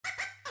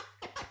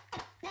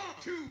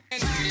2,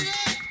 and turn it up.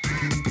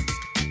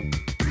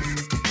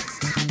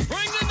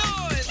 Bring the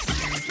noise.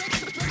 Turn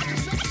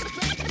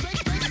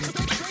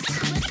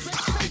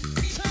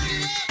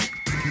it up.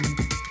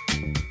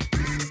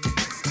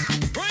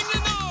 Bring the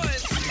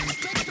noise.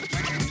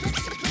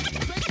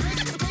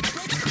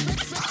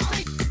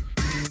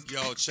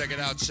 Yo, check it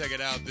out, check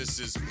it out. This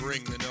is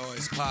Bring the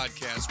Noise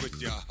podcast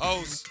with your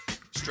host,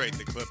 Straight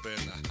the Clipper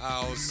in the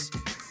house.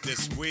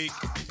 This week,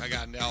 I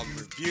got an album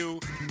review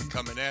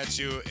coming at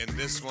you, and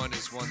this one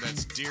is one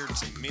that's dear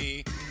to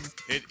me.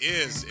 It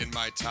is in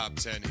my top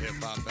 10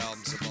 hip-hop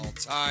albums of all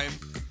time.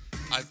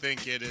 I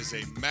think it is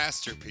a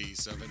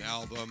masterpiece of an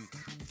album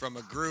from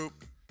a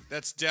group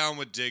that's down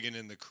with digging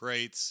in the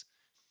crates.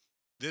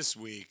 This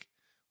week,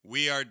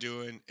 we are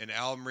doing an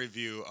album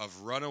review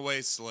of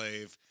Runaway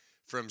Slave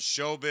from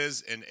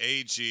Showbiz and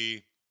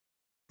AG,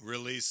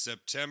 released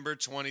September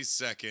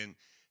 22nd,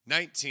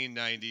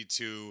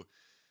 1992.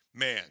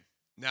 Man,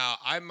 now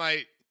I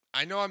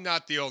know I'm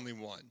not the only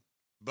one,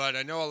 but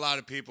I know a lot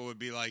of people would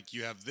be like,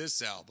 you have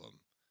this album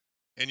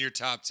in your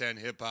top 10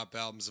 hip-hop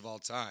albums of all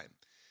time.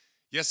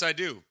 Yes, I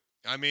do.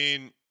 I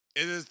mean,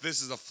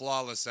 this is a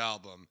flawless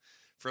album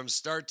from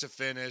start to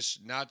finish,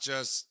 not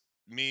just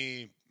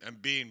me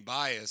and being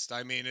biased.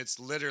 I mean, it's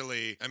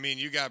literally,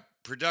 you got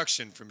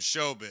production from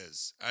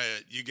Showbiz.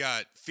 You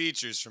got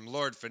features from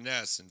Lord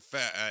Finesse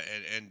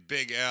and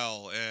Big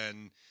L,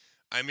 and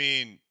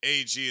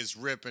AG is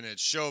ripping it.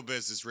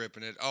 Showbiz is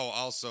ripping it. Oh,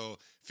 also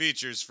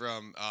features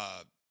from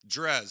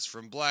Drez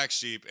from Black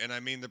Sheep. And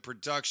the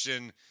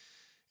production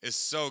is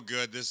so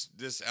good.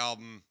 This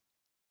album,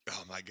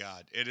 oh my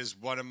God, it is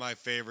one of my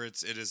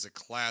favorites. It is a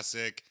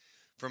classic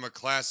from a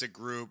classic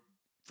group,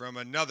 from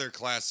another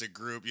classic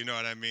group. You know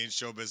what I mean?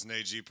 Showbiz and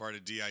AG, part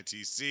of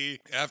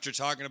DITC. After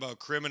talking about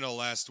Criminal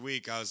last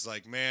week, I was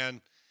like,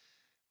 man,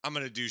 I'm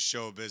going to do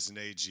Showbiz and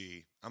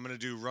AG. I'm going to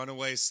do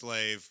Runaway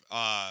Slave.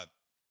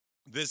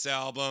 This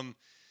album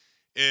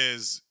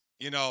is,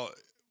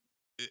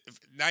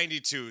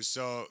 92.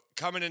 So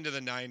coming into the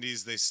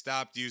 90s, they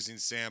stopped using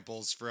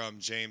samples from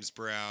James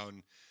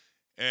Brown,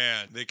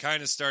 and they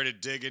kind of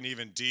started digging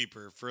even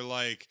deeper for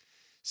like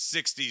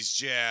 60s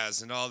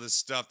jazz and all this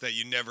stuff that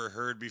you never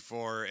heard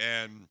before.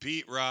 And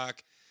Pete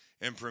Rock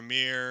and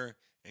Premier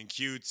and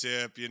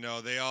Q-Tip,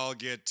 they all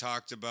get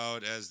talked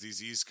about as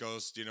these East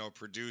Coast,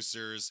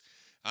 producers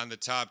on the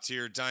top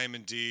tier,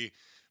 Diamond D.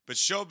 But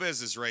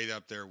Showbiz is right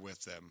up there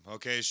with them,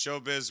 okay?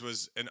 Showbiz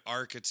was an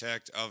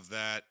architect of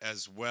that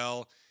as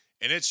well,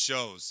 and it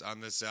shows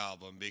on this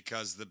album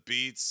because the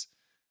beats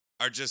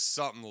are just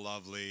something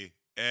lovely.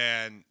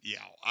 And,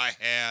 I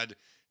had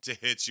to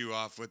hit you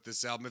off with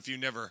this album. If you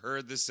never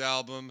heard this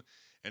album,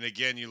 and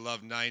again, you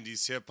love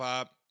 90s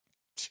hip-hop,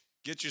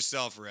 get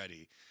yourself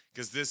ready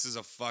because this is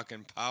a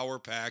fucking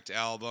power-packed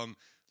album.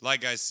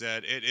 Like I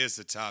said, it is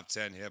a top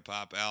 10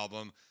 hip-hop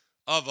album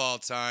of all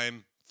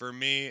time. For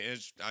me,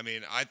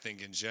 I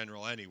think in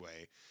general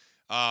anyway.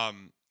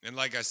 And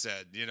like I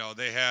said,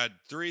 they had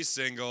 3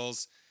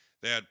 singles.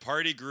 They had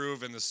Party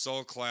Groove and the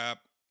Soul Clap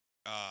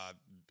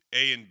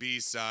A and B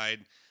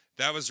side.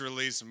 That was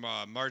released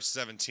March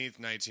 17th,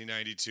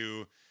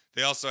 1992.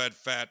 They also had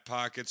Fat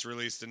Pockets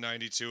released in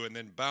 92, and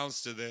then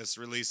Bounce to This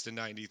released in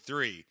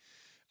 93.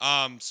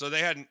 So they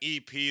had an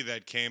EP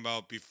that came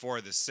out before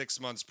this, 6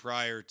 months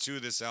prior to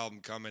this album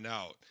coming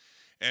out.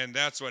 And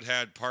that's what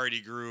had Party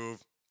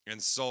Groove and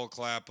Soul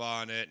Clap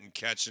on it, and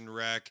Catch and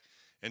Wreck,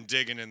 and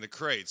Digging in the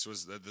Crates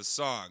was the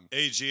song.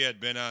 AG had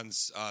been on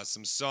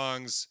some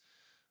songs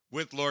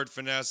with Lord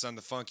Finesse on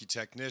the Funky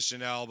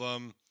Technician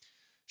album.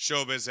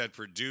 Showbiz had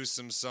produced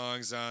some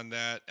songs on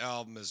that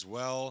album as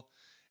well.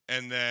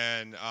 And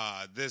then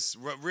this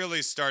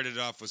really started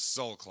off with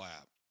Soul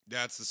Clap.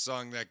 That's the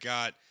song that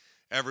got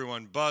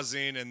everyone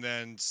buzzing, and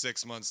then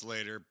 6 months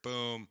later,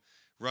 boom,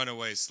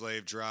 Runaway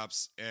Slave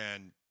drops,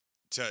 and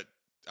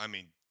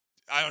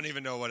I don't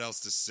even know what else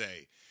to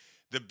say.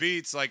 The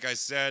beats, like I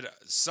said,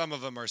 some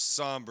of them are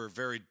somber,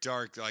 very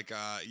dark. Like,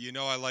 I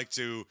like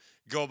to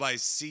go by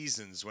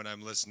seasons when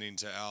I'm listening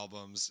to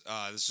albums.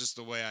 It's just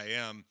the way I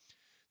am.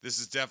 This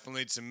is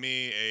definitely, to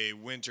me, a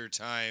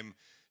wintertime,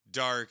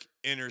 dark,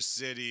 inner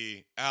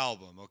city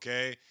album,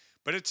 okay?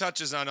 But it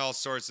touches on all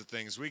sorts of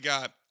things. We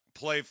got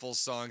playful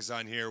songs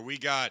on here. We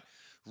got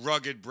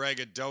rugged,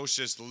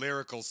 braggadocious,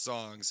 lyrical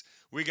songs.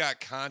 We got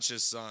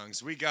conscious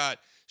songs. We got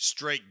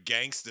straight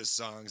gangsta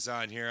songs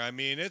on here.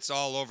 It's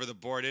all over the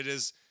board. It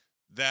is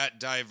that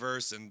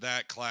diverse and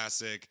that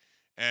classic,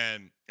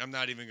 and I'm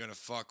not even going to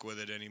fuck with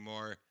it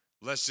anymore.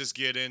 Let's just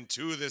get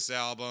into this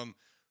album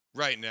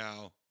right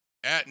now.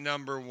 At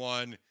number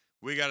 1,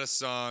 we got a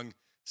song,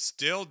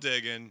 Still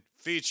Diggin',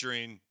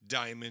 featuring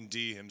Diamond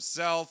D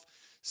himself.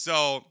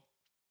 So,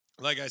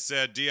 like I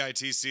said,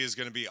 DITC is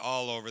going to be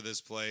all over this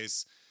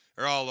place,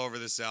 or all over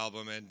this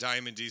album, and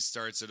Diamond D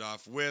starts it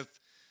off with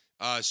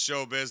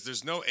Showbiz.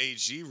 There's no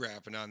AG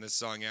rapping on this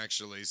song,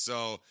 actually.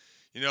 So,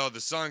 the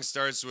song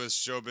starts with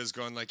Showbiz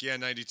going like,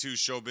 92,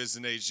 Showbiz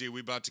and AG,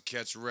 we about to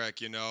catch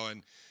wreck, and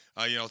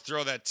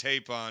throw that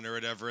tape on or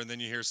whatever, and then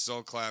you hear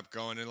Soul Clap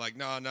going and like,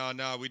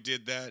 no, we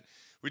did that.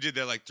 We did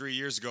that like 3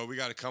 years ago. We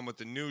got to come with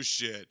the new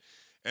shit.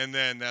 And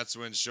then that's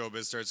when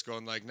Showbiz starts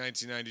going like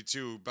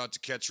 1992, about to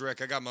catch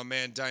wreck. I got my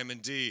man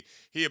Diamond D.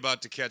 He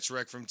about to catch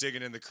wreck from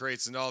digging in the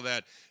crates and all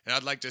that. And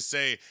I'd like to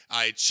say,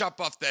 I chop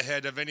off the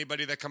head of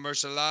anybody that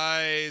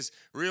commercialize.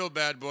 Real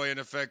bad boy in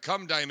effect.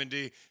 Come Diamond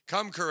D.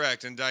 Come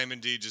correct. And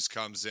Diamond D just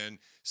comes in,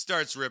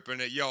 starts ripping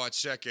it. Yo, I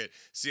check it.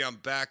 See, I'm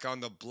back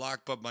on the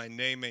block, but my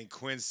name ain't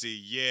Quincy.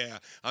 Yeah,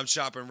 I'm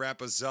chopping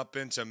rappers up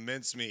into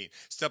mincemeat.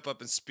 Step up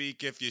and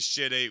speak if your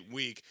shit ain't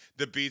weak.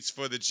 The beats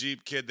for the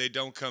Jeep, kid, they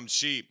don't come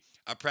cheap.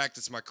 I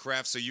practice my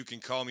craft so you can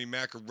call me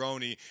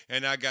macaroni.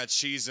 And I got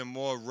cheese and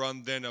more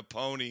run than a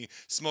pony.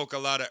 Smoke a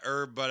lot of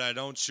herb, but I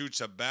don't chew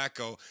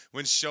tobacco.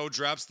 When show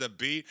drops the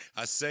beat,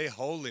 I say,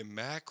 holy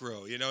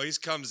macro. You know, he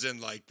comes in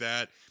like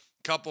that.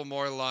 Couple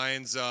more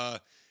lines,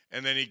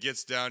 and then he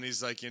gets down.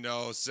 He's like, you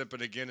know,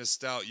 sipping a Guinness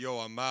stout. Yo,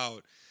 I'm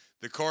out.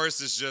 The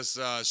chorus is just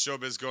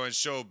Showbiz going,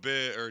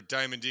 Showbiz, or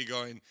Diamond D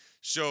going,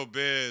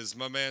 Showbiz,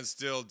 my man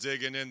still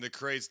digging in the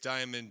crates,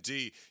 Diamond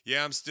D.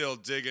 Yeah, I'm still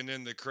digging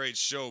in the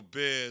crates,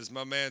 Showbiz,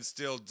 my man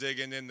still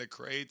digging in the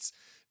crates,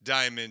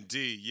 Diamond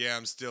D. Yeah,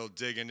 I'm still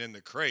digging in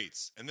the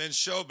crates. And then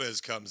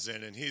Showbiz comes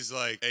in and he's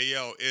like, hey,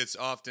 yo, it's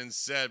often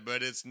said,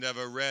 but it's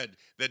never read,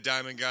 that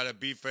Diamond got a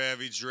beat for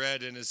every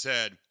dread in his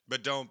head.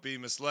 But don't be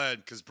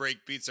misled, cause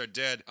break beats are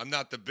dead. I'm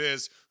not the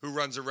biz who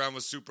runs around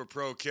with super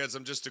pro kids.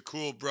 I'm just a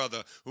cool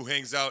brother who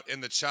hangs out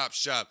in the chop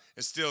shop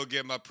and still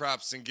get my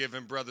props and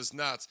giving brothers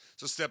knots.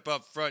 So step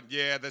up front,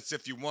 yeah, that's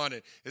if you want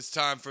it. It's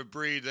time for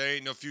Breed, there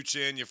ain't no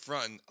future in your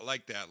frontin'. I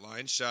like that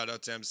line, shout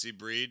out to MC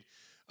Breed.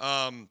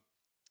 And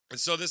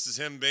so this is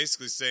him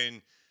basically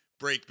saying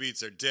break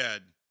beats are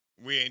dead.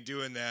 We ain't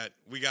doing that,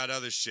 we got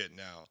other shit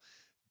now.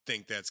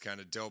 Think that's kind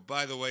of dope.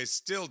 By the way,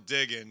 Still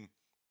Diggin'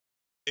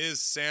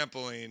 is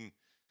sampling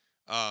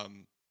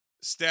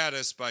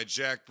Status by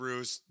Jack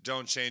Bruce.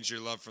 Don't change your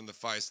love from the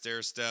 5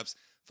 stair steps.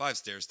 5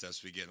 stair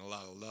steps be getting a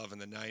lot of love in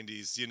the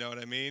 90s, you know what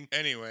I mean?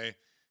 Anyway,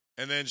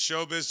 and then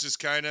Showbiz just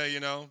kind of, you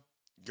know,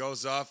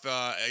 goes off.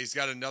 He's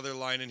got another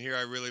line in here.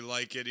 I really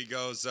like it. He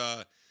goes,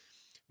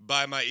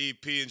 buy my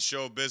EP and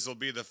Showbiz will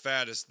be the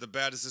fattest. The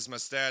baddest is my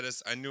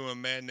status. I knew a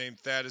man named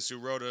Thaddeus who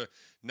rode a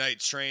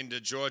night train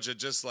to Georgia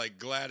just like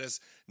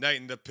Gladys. Night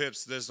in the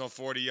pips, there's no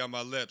 40 on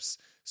my lips.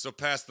 So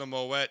pass the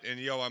Moet, and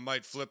yo, I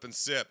might flip and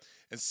sip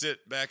and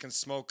sit back and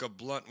smoke a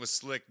blunt with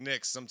Slick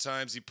Nick.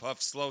 Sometimes he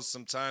puff slow,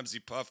 sometimes he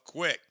puff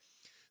quick.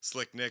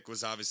 Slick Nick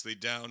was obviously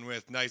down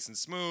with Nice and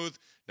Smooth.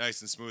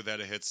 Nice and Smooth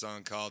had a hit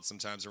song called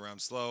Sometimes I Rhyme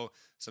Slow,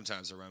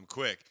 Sometimes I Rhyme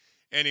Quick.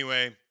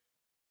 Anyway,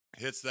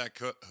 hits that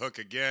hook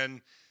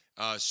again.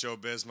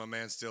 Showbiz, my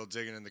man still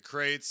digging in the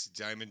crates.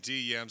 Diamond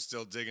D, yeah, I'm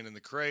still digging in the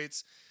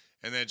crates.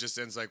 And then it just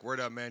ends like, word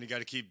up, man, you got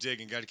to keep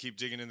digging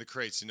in the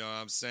crates. You know what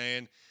I'm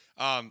saying?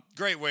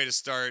 Great way to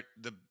start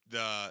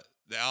the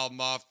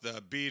album off.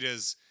 The beat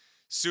is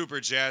super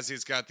jazzy.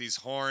 It's got these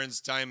horns,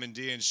 Diamond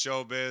D and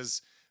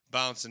Showbiz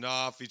bouncing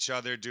off each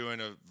other, doing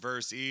a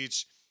verse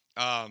each.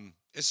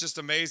 It's just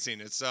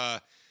amazing. It's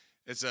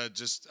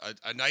just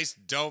a nice,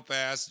 dope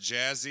ass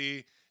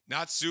jazzy,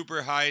 not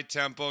super high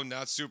tempo,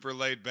 not super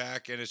laid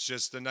back, and it's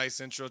just a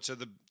nice intro to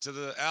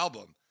the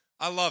album.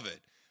 I love it.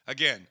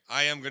 Again,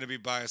 I am going to be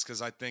biased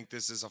because I think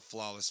this is a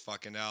flawless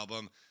fucking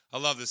album. I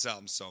love this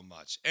album so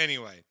much.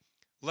 Anyway,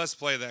 let's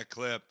play that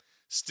clip.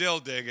 Still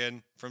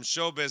Diggin' from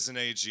Showbiz and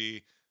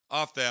AG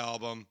off the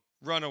album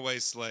Runaway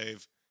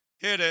Slave.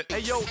 Hit it. Hey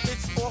yo,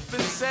 it's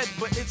often said,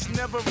 but it's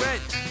never read.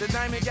 The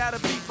diamond got a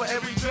beat for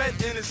every dread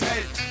in his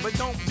head. But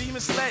don't be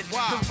misled,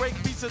 cause break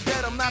beats are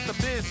dead. I'm not the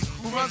biz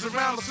who runs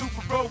around with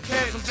super pro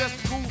kids. I'm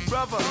just a cool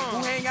brother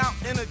who hang out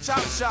in a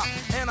chop shop.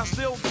 And I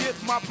still get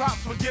my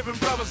props for giving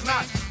brothers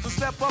knots. So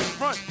step up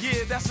front,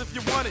 yeah, that's if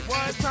you want it.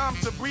 It's time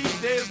to breathe,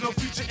 there's no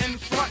future in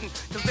frontin'.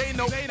 Cause they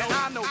know, and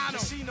I know, and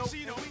she know.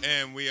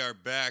 And we are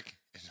back.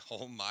 And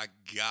oh my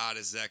God,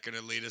 is that gonna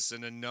lead us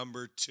into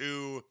number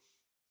 2?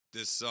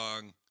 This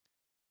song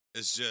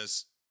is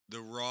just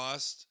the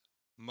rawest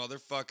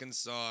motherfucking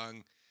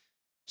song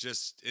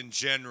just in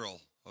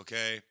general,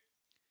 okay?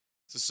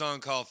 It's a song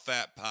called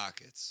Fat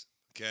Pockets,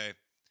 okay?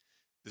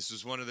 This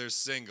was one of their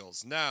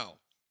singles. Now,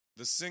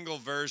 the single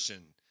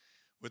version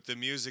with the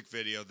music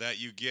video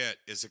that you get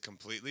is a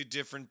completely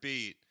different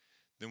beat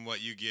than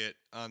what you get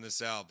on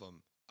this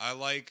album. I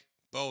like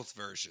both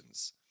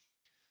versions.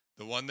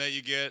 The one that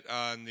you get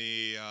on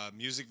the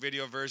music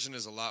video version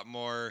is a lot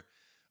more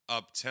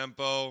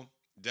up-tempo,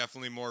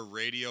 definitely more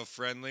radio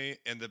friendly,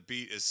 and the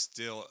beat is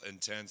still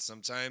intense.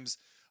 Sometimes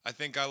I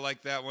think I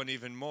like that one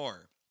even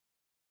more.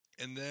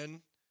 And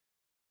then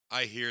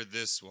I hear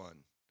this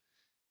one.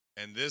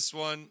 And this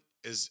one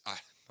is,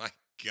 my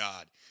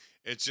God,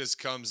 it just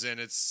comes in.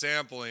 It's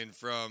sampling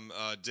from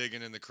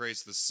Diggin' in the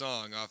Crates, the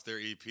song off their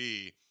EP.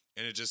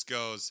 And it just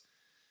goes,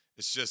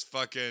 it's just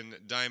fucking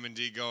Diamond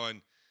D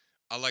going,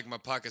 I like my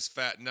pockets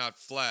fat, not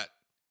flat.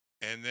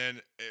 And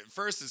then at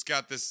first it's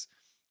got this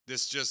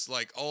just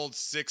like old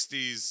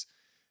 60s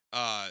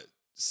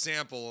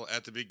sample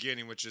at the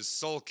beginning, which is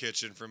Soul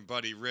Kitchen from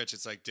Buddy Rich.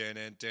 It's like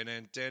I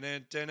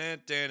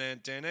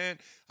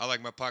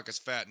like my pockets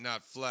fat,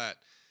 not flat.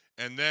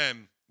 And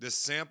then this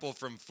sample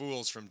from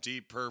Fools from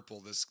Deep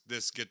Purple,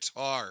 this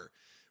guitar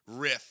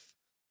riff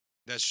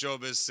that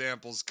Showbiz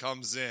samples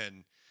comes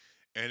in,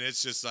 and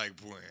it's just like,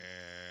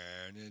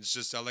 and it's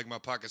just, I like my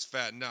pockets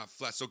fat, not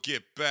flat, so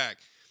get back.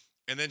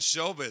 And then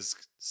Showbiz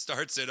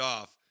starts it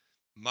off.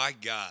 My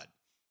God,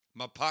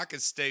 my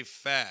pockets stay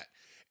fat,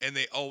 and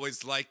they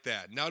always like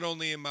that. Not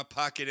only in my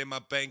pocket, in my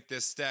bank,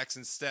 there's stacks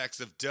and stacks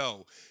of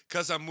dough.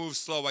 Cause I move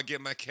slow, I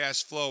get my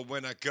cash flow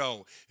when I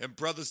go. And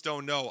brothers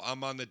don't know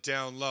I'm on the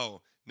down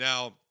low.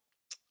 Now,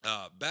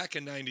 back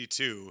in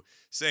 92,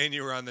 saying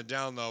you were on the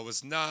down low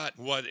was not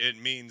what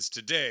it means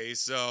today.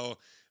 So,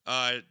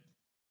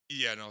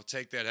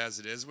 take that as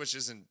it is, which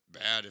isn't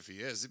bad if he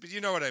is. But you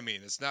know what I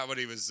mean. It's not what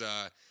he was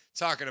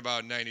talking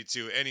about in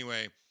 92.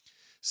 Anyway,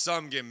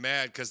 some get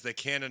mad because they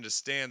can't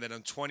understand that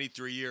I'm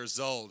 23 years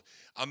old.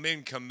 I'm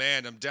in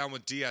command. I'm down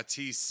with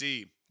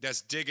DITC.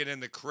 That's digging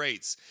in the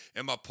crates.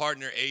 And my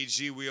partner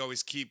AG, we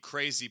always keep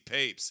crazy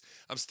papes.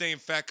 I'm staying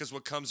fat because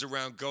what comes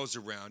around goes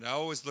around. I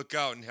always look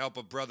out and help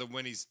a brother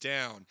when he's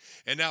down.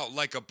 And out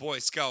like a Boy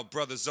Scout,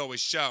 brothers always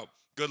shout.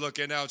 Good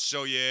looking out,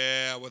 show,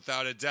 yeah,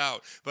 without a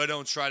doubt. But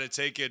don't try to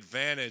take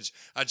advantage.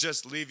 I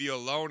just leave you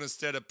alone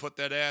instead of put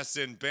that ass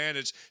in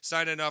bandage.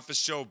 Signing off a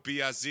show,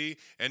 BIZ.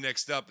 And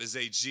next up is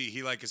AG.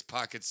 He like his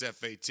pockets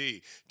FAT.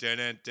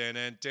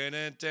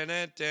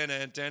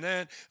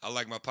 I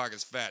like my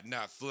pockets fat,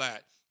 not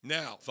flat.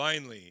 Now,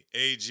 finally,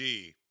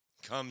 AG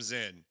comes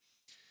in.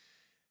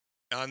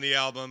 On the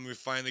album, we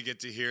finally get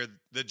to hear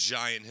the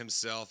giant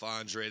himself,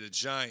 Andre the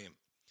Giant.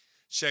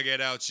 Check it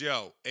out,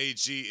 yo.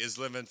 AG is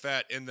living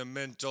fat in the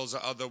mentals.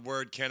 The other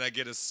word, can I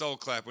get a soul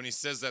clap? When he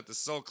says that, the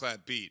soul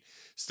clap beat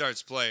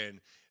starts playing.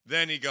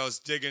 Then he goes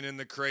digging in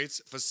the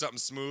crates for something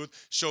smooth.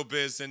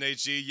 Showbiz and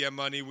AG, yeah,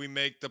 money, we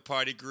make the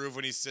party groove.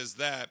 When he says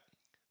that,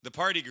 the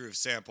party groove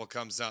sample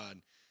comes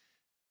on.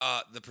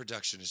 The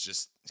production is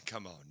just,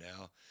 come on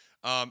now.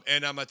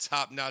 And I'm a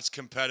top-notch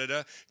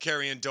competitor,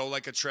 carrying dough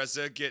like a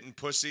Trezor, getting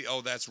pussy, oh,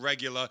 that's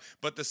regular,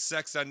 but the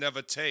sex I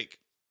never take.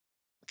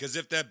 Because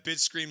if that bitch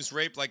screams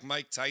rape like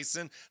Mike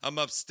Tyson, I'm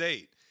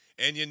upstate.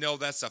 And you know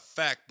that's a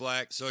fact,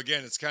 Black. So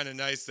again, it's kind of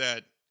nice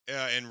that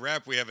in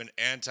rap we have an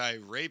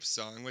anti-rape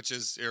song, which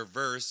is a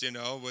verse,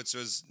 which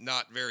was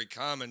not very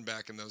common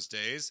back in those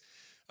days.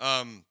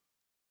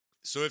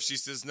 So if she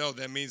says no,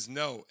 that means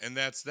no. And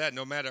that's that,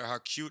 no matter how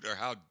cute or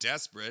how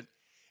desperate.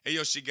 Hey,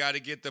 yo, she got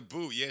to get the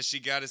boot. Yeah, she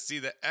got to see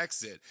the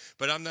exit.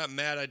 But I'm not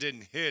mad I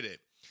didn't hit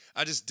it.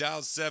 I just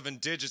dialed 7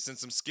 digits and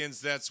some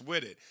skins that's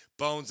with it.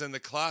 Bones in the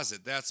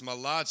closet, that's my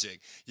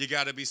logic. You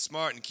got to be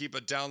smart and keep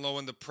a down low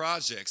in the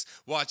projects.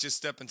 Watch your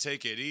step and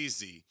take it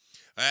easy.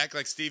 I act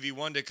like Stevie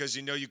Wonder because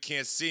you know you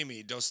can't see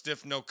me. Don't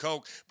stiff no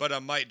coke, but I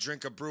might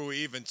drink a brew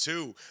even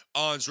two.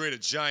 Andre the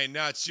Giant,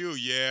 not you.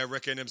 Yeah,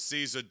 reckon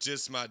MCs are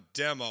just my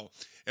demo.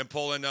 And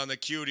pulling on the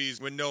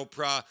cuties with no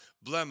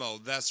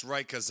problemo. That's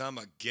right, cause I'm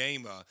a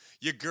gamer.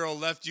 Your girl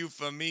left you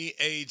for me,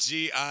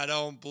 AG, I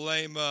don't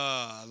blame her.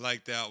 I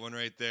like that one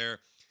right there.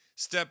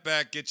 Step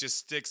back, get your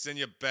sticks and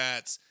your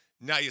bats.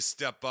 Now you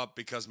step up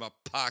because my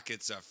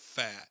pockets are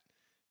fat.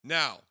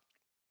 Now,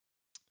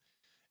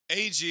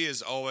 AG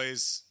is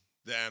always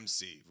the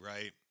MC,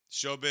 right?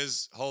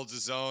 Showbiz holds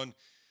his own.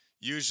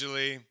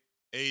 Usually,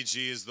 AG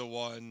is the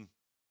one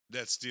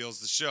that steals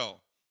the show.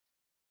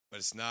 But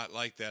it's not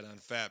like that on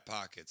Fat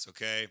Pockets,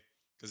 okay?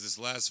 Because this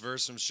last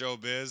verse from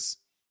Showbiz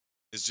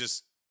is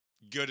just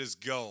good as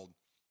gold.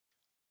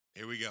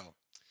 Here we go.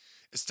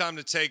 It's time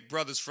to take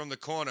brothers from the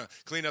corner,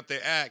 clean up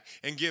their act,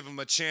 and give them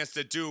a chance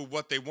to do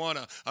what they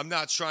wanna. I'm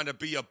not trying to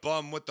be a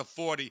bum with the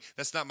 40.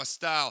 That's not my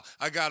style.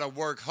 I gotta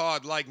work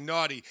hard like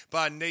naughty.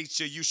 By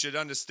nature, you should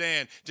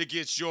understand. To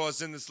get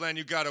yours in this land,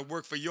 you gotta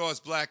work for yours,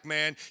 black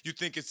man. You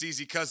think it's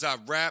easy cause I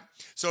rap?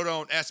 So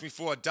don't ask me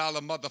for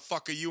 $1,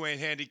 motherfucker, you ain't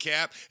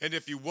handicapped. And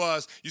if you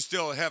was, you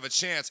still have a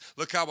chance.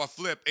 Look how I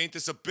flip. Ain't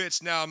this a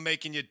bitch? Now I'm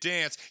making you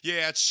dance.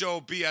 Yeah, it's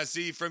show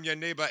B-I-Z from your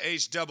neighbor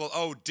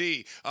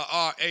H-O-O-D,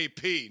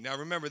 R-A-P.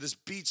 Now remember, this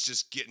beat's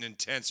just getting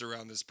intense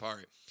around this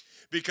part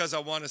because I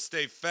want to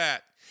stay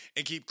fat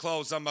and keep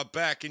clothes on my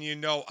back, and you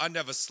know I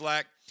never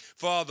slack.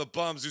 For all the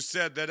bums who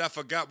said that I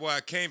forgot where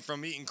I came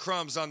from, eating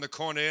crumbs on the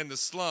corner in the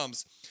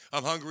slums.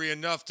 I'm hungry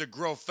enough to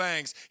grow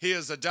fangs.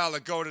 Here's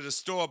 $1, go to the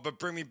store, but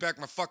bring me back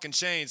my fucking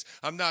chains.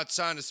 I'm not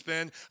trying to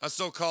spend on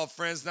so-called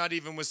friends, not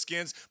even with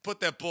skins.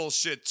 Put that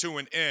bullshit to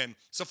an end.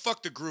 So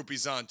fuck the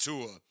groupies on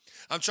tour.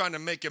 I'm trying to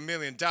make $1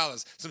 million,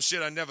 some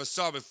shit I never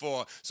saw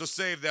before. So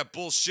save that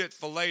bullshit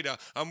for later.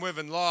 I'm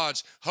living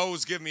large,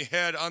 hoes give me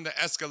head on the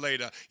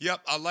escalator.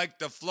 Yep, I like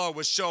the flow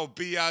with show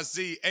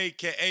B-I-Z,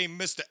 a.k.a.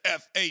 Mr.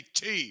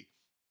 F-A-T.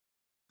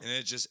 And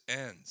it just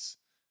ends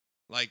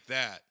like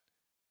that.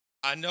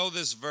 I know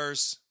this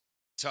verse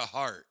to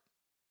heart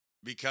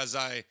because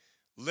I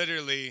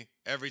literally,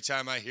 every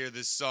time I hear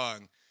this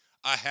song,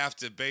 I have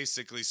to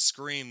basically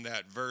scream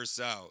that verse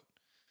out.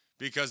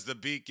 Because the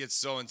beat gets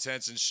so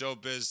intense and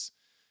Showbiz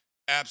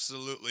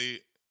absolutely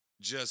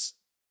just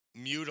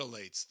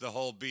mutilates the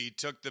whole beat. He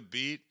took the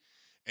beat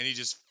and he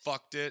just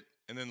fucked it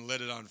and then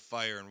lit it on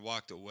fire and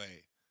walked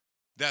away.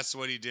 That's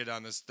what he did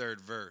on this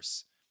third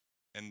verse.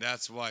 And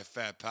that's why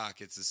Fat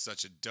Pockets is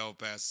such a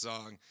dope ass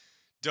song.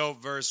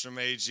 Dope verse from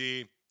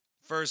AG.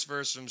 First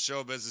verse from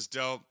Showbiz is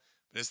dope,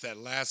 but it's that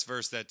last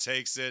verse that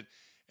takes it,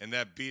 and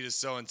that beat is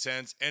so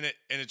intense, and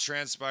it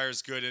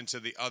transpires good into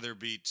the other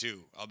beat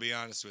too. I'll be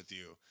honest with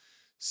you.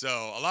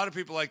 So a lot of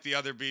people like the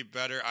other beat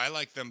better. I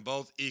like them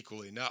both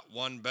equally, not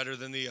one better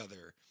than the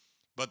other.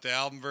 But the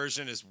album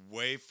version is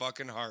way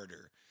fucking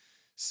harder.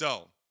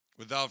 So,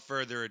 without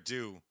further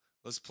ado,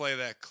 let's play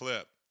that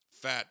clip,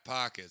 Fat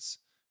Pockets,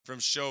 from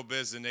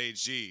Showbiz and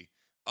AG,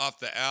 off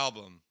the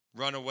album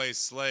Runaway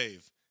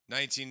Slave,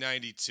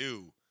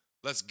 1992.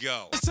 Let's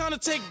go. It's time to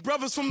take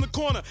brothers from the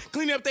corner,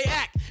 clean up their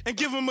act, and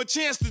give them a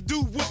chance to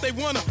do what they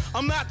wanna.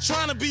 I'm not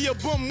trying to be a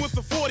bum with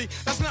a 40,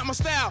 that's not my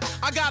style.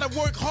 I gotta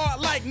work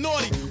hard like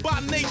naughty. By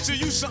nature,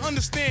 you should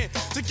understand.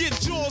 To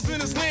get yours in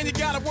this land, you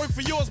gotta work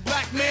for yours,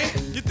 black man.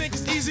 You think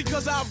it's easy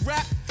cause I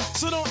rap?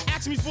 So don't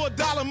ask me for $1,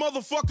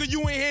 motherfucker,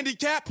 you ain't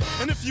handicapped.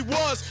 And if you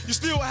was, you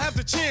still have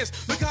the chance.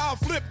 Look how I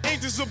flip,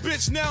 ain't this a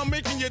bitch now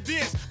making you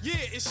dance? Yeah,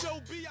 it's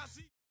show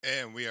B.I.C.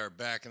 And we are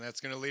back, and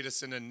that's going to lead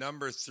us into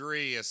number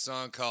 3, a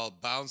song called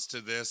Bounce to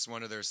This,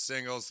 one of their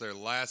singles, their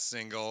last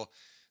single.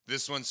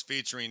 This one's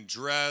featuring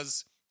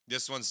Drez.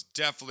 This one's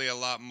definitely a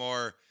lot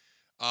more,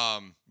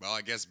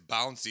 I guess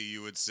bouncy,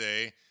 you would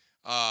say.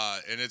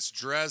 And it's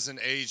Drez and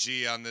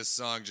AG on this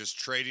song, just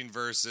trading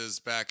verses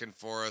back and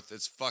forth.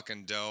 It's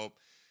fucking dope.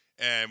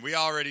 And we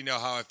already know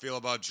how I feel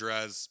about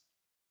Drez,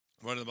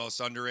 one of the most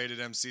underrated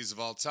MCs of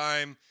all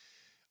time.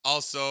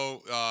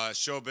 Also,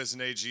 Showbiz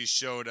and AG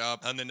showed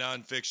up on the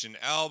Nonfiction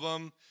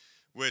album,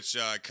 which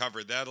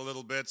covered that a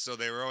little bit, so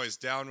they were always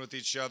down with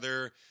each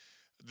other.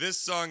 This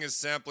song is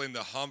sampling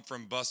the Hump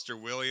from Buster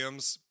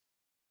Williams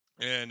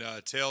and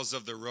Tales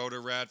of the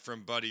Rotor-Rat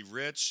from Buddy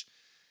Rich.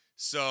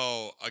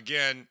 So,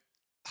 again,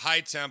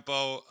 high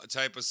tempo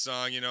type of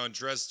song, and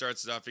Drez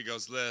starts it off, he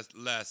goes,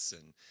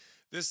 lesson.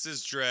 This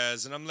is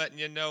Drez, and I'm letting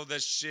you know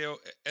that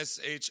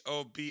SHOBIZ&AG,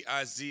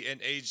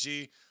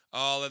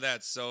 all of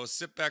that. So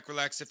sit back,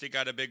 relax. If you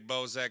got a big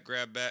Bozak,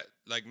 grab that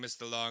like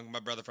Mr. Long, my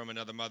brother from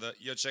another mother.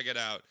 Yo, check it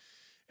out.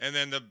 And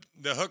then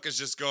the hook is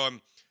just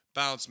going,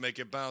 bounce, make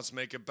it bounce,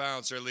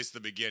 or at least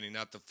the beginning,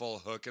 not the full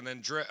hook. And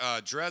then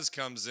Drez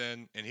comes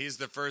in, and he's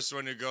the first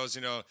one who goes,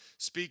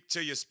 speak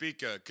to your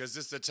speaker, because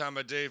this is the time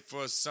of day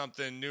for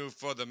something new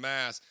for the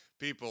mass.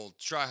 People,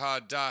 try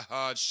hard, die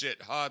hard,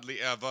 shit, hardly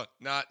ever,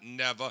 not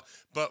never,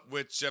 but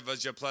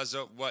whichever's your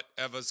pleasure,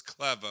 whatever's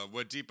clever.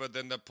 We're deeper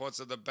than the ports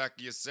of the back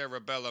of your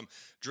cerebellum.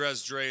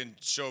 Drez, Dre, and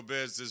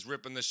Showbiz is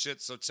ripping the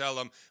shit, so tell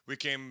them. We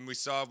came, we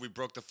saw, we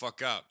broke the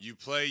fuck out. You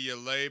play, you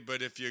lay,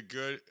 but if you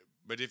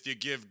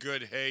give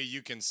good, hey,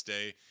 you can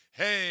stay.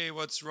 Hey,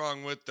 what's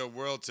wrong with the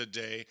world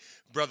today?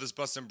 Brothers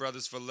busting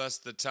brothers for less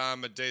the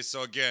time of day.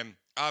 So again,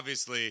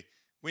 obviously,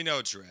 we know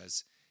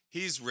Drez.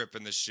 He's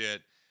ripping the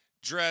shit.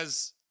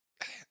 Drez,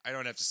 I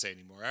don't have to say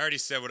anymore. I already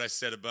said what I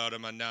said about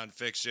him on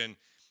Nonfiction.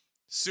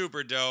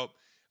 Super dope.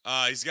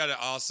 He's got an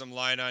awesome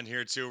line on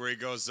here, too, where he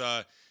goes,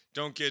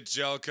 don't get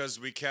gel because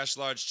we cash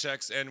large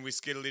checks and we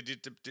skiddly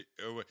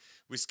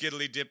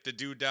dip the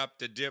doo-dop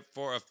the dip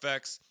for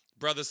effects.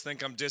 Brothers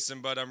think I'm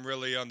dissing, but I'm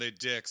really on their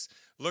dicks.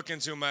 Look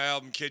into my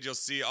album, kid, you'll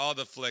see all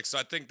the flicks. So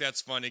I think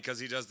that's funny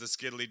because he does the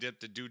skiddly dip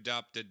the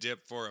doo-dop the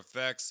dip for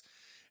effects.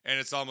 And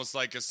it's almost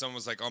like if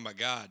someone's like, oh, my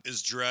God,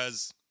 is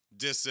Drez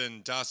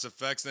dissing Das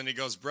Effects? Then he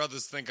goes,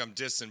 brothers think I'm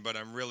dissing, but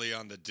I'm really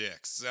on the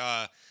dicks.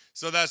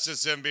 So that's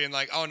just him being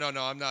like, oh, no,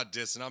 I'm not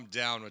dissing. I'm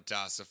down with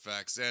Das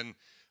Effects. And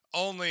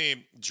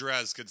only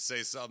Drez could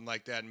say something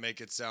like that and make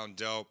it sound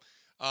dope.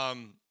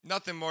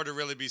 Nothing more to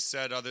really be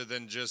said other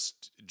than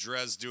just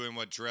Drez doing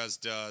what Drez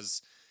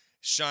does,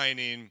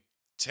 shining,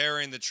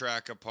 tearing the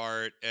track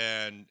apart,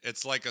 and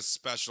it's like a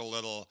special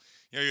little,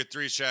 you're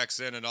 3 tracks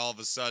in, and all of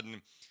a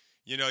sudden,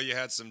 you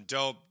had some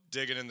dope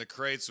digging in the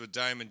crates with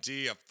Diamond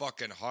D, a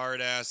fucking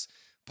hard-ass,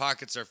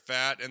 pockets are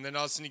fat, and then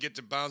all of a sudden you get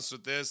to bounce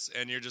with this,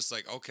 and you're just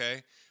like,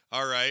 okay,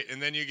 all right, and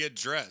then you get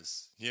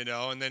Drez,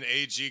 and then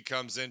AG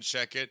comes in,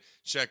 check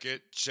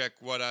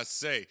what I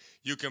say.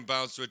 You can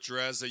bounce with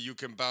Drez, or you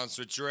can bounce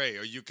with Dre,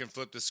 or you can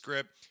flip the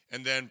script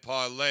and then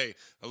parlay,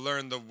 or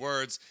learn the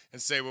words and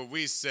say what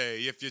we say.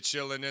 If you're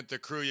chilling at the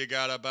crew, you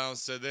gotta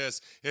bounce to this.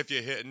 If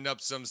you're hitting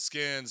up some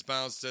skins,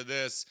 bounce to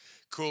this.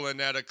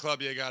 Cooling at a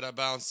club, you gotta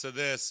bounce to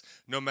this.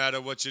 No matter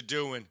what you're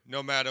doing.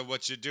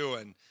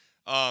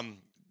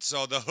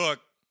 So the hook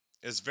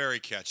is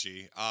very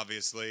catchy,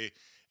 obviously.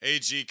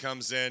 AG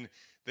comes in.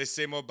 They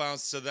say more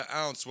bounce to the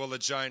ounce while a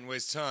giant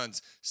weighs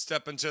tons.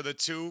 Step into the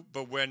 2,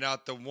 but we're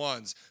not the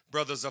ones.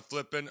 Brothers are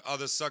flipping,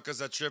 other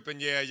suckers are tripping.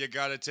 Yeah, you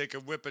gotta take a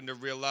whipping to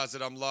realize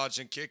that I'm large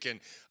and kicking.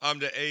 I'm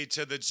the A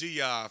to the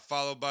GI,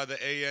 followed by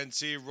the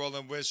ANT,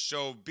 rolling with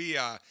show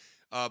BI.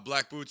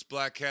 Black boots,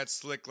 black hat,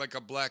 slick like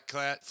a black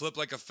cat, flip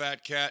like a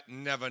fat cat,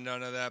 never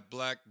none of that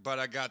black. But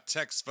I got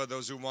text for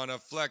those who wanna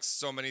flex.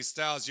 So many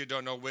styles, you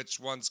don't know which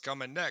one's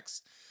coming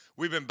next.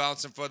 We've been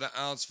bouncing for the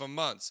ounce for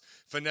months.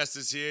 Finesse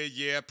is here,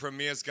 yeah,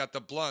 Premier's got the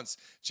blunts.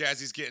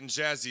 Jazzy's getting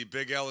jazzy,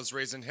 Big L is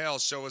raising hell.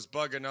 Show is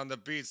bugging on the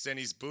beats, and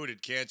he's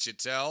booted, can't you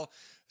tell?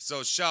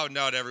 So shouting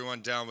out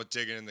everyone down with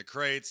digging in the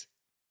crates.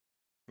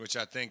 which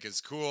I think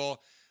is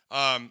cool.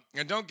 And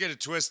don't get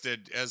it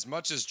twisted. As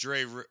much as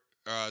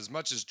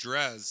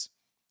Drez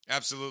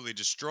absolutely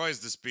destroys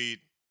this beat,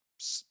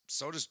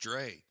 so does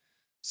Dre.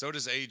 So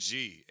does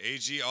AG.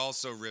 AG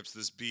also rips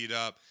this beat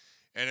up,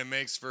 and it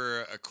makes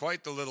for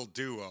quite the little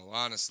duo,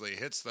 honestly.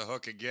 Hits the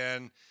hook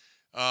again.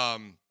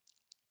 And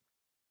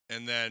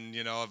then,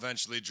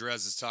 eventually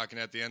Drez is talking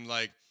at the end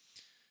like,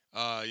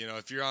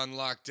 if you're on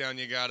lockdown,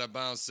 you got to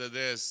bounce to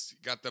this.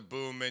 Got the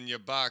boom in your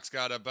box,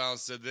 got to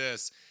bounce to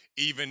this.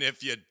 Even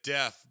if you're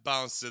deaf,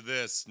 bounce to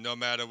this. No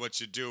matter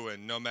what you're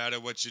doing, no matter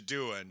what you're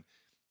doing.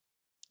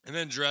 And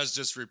then Drez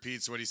just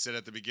repeats what he said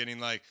at the beginning,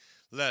 like,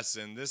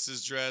 listen, this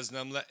is Drez, and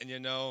I'm letting you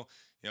know.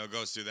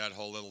 Goes through that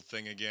whole little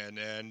thing again.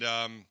 And,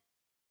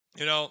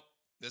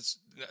 that's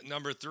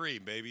number 3,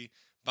 baby.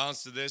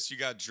 Bounce to this. You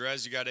got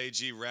Drez, you got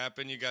AG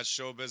rapping, you got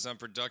Showbiz on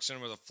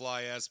production with a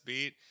fly-ass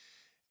beat.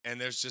 And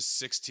there's just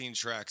 16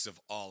 tracks of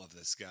all of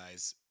this,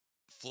 guys.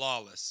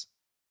 Flawless.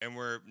 And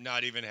we're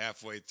not even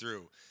halfway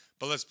through.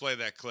 But let's play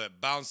that clip.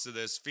 Bounce to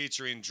This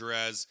featuring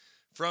Drez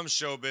from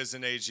Showbiz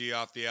and AG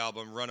off the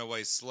album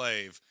Runaway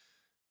Slave.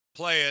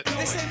 Play it.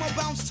 They say more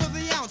bounce to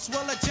the ounce,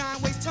 well a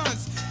giant weighs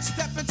tons.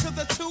 Step into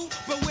the 2,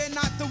 but we're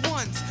not the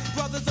ones.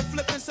 Brothers are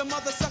flipping, some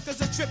other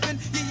suckers are tripping.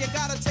 Yeah, you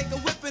gotta take a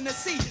whipping to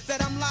see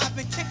that I'm live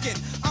and kicking.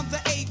 I'm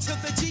the A to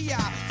the GI,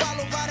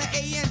 followed by the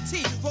ANT,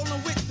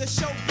 rolling with the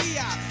show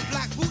BI.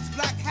 Black boots,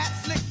 black hat,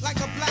 slick like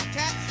a black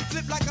cat,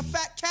 flip like a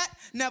fat cat.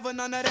 Never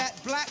none of that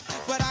black,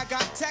 but I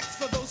got text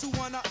for those who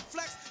wanna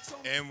flex. So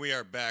and we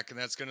are back, and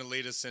that's gonna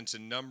lead us into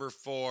number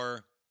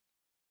 4,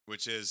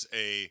 which is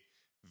a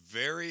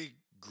very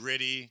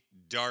gritty,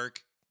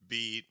 dark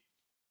beat,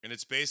 and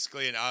it's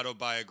basically an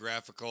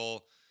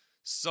autobiographical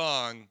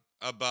song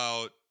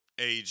about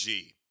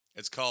AG.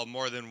 It's called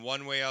More Than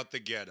One Way Out the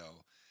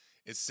Ghetto.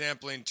 It's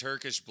sampling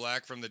Turkish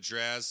Black from the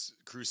Jazz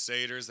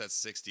Crusaders, that's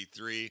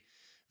 63,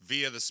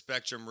 Via the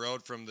Spectrum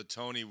Road from the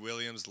Tony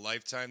Williams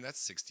Lifetime,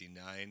 that's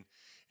 69,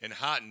 and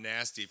Hot and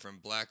Nasty from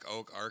Black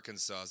Oak,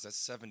 Arkansas, that's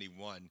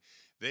 71.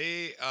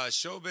 They,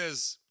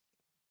 Showbiz,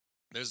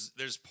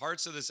 there's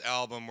parts of this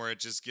album where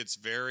it just gets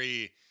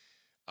very...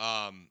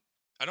 I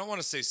don't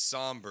want to say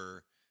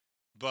somber,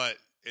 but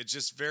it's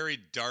just very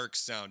dark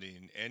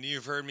sounding. And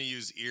you've heard me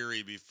use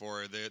eerie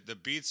before. The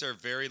beats are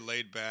very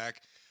laid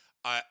back.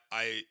 I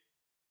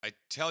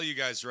tell you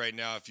guys right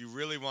now, if you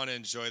really want to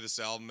enjoy this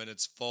album and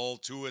its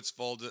full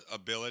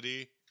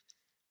ability,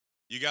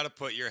 you got to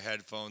put your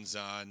headphones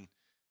on,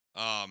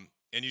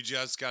 and you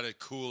just got to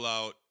cool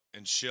out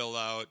and chill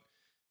out.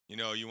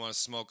 You want to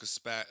smoke a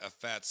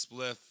fat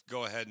spliff,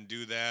 go ahead and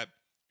do that,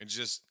 and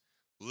just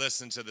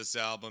listen to this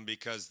album,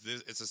 because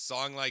it's a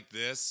song like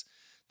this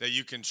that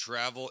you can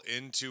travel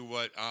into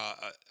what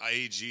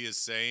AG is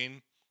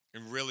saying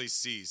and really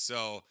see.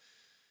 So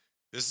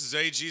this is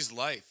AG's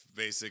life,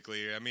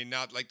 basically. I mean,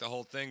 not like the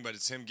whole thing, but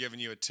it's him giving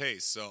you a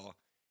taste. So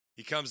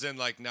he comes in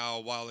like, now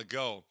a while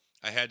ago,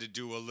 I had to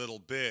do a little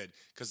bid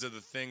because of the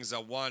things I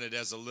wanted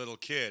as a little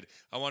kid.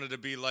 I wanted to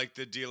be like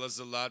the dealers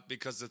a lot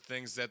because of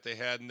things that they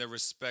had and the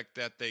respect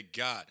that they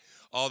got.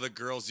 All the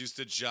girls used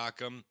to jock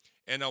them,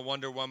 and I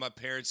wonder why my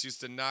parents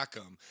used to knock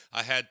them.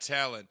 I had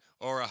talent,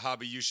 or a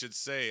hobby you should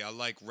say. I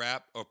like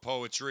rap or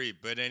poetry,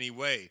 but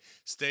anyway,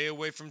 stay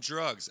away from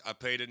drugs. I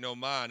paid it no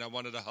mind. I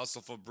wanted to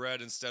hustle for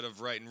bread instead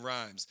of writing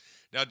rhymes.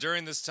 Now,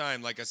 during this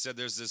time, like I said,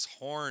 there's this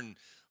horn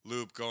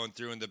loop going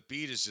through, and the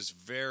beat is just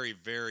very,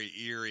 very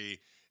eerie,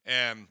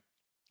 and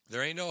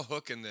there ain't no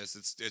hook in this.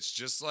 It's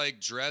just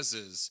like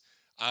Drez's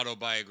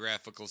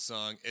autobiographical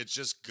song. It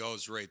just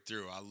goes right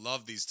through. I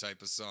love these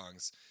type of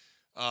songs.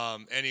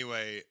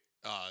 Anyway,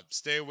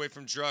 stay away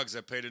from drugs.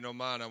 I paid it no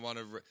mind.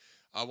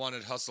 I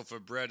wanted hustle for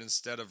bread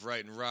instead of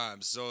writing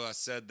rhymes. So I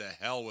said the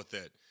hell with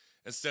it.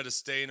 Instead of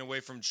staying away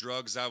from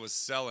drugs, I was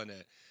selling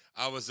it.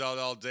 I was out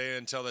all day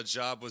until the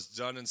job was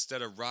done.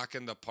 Instead of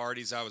rocking the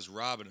parties, I was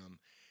robbing them.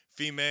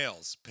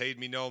 Females paid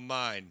me no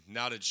mind.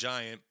 Not a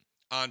giant,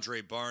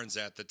 Andre Barnes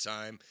at the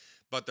time.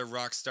 But the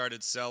rock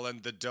started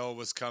selling. The dough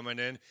was coming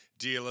in.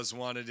 Dealers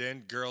wanted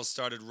in. Girls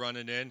started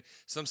running in.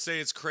 Some say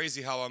it's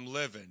crazy how I'm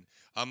living.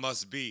 I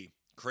must be.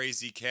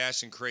 Crazy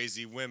cash and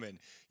crazy women.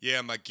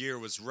 Yeah, my gear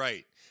was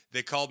right.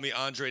 They called me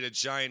Andre the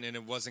Giant, and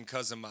it wasn't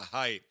 'cause of my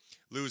height.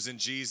 Losing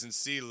G's and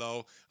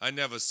CeeLo, I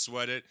never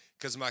sweat it,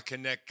 'cause my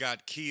connect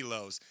got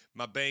kilos.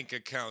 My bank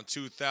account,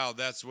 2,000,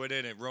 that's what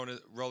in it.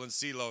 Rolling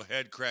CeeLo,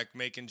 head crack,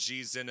 making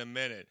G's in a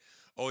minute.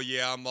 Oh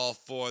yeah, I'm all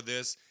for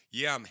this.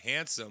 Yeah, I'm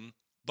handsome,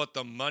 but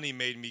the money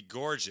made me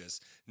gorgeous.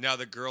 Now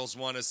the girls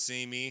want to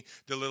see me.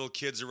 The little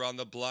kids around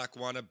the block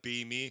want to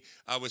be me.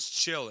 I was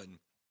chillin'.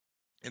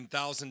 In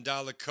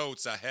 $1,000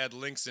 coats, I had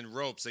links and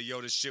ropes.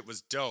 Yo, this shit was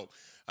dope.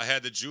 I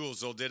had the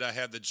jewels, oh did I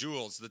have the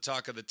jewels? The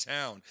talk of the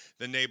town,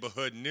 the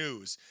neighborhood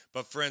news.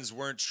 But friends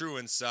weren't true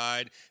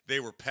inside. They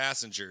were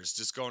passengers,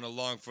 just going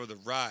along for the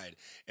ride.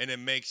 And it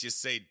makes you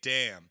say,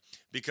 damn.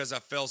 Because I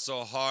fell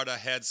so hard, I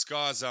had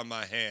scars on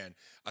my hand.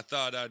 I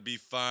thought I'd be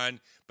fine,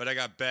 but I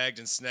got bagged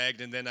and snagged,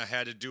 and then I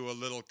had to do a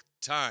little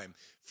time.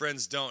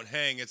 Friends don't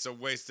hang, it's a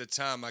waste of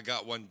time. I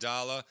got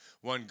 $1,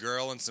 one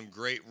girl, and some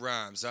great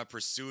rhymes. I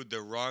pursued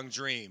the wrong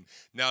dream.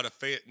 Now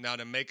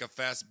to make a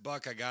fast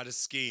buck, I got a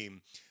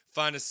scheme.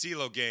 Find a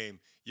CeeLo game.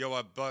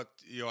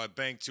 I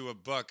banked to a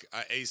buck.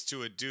 I aced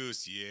to a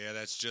deuce. Yeah,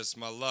 that's just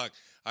my luck.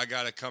 I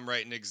gotta come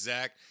right and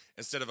exact.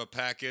 Instead of a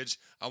package,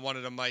 I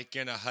wanted a mic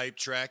and a hype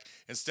track.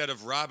 Instead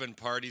of robbing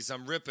parties,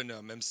 I'm ripping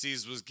them.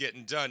 MCs was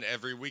getting done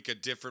every week, a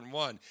different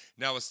one.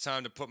 Now it's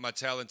time to put my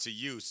talent to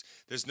use.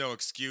 There's no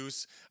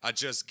excuse. I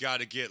just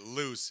gotta get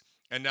loose.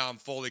 And now I'm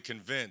fully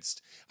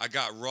convinced. I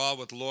got raw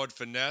with Lord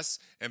Finesse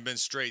and been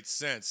straight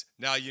since.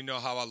 Now you know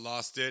how I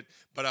lost it,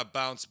 but I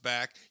bounced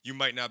back. You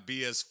might not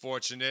be as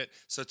fortunate,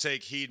 so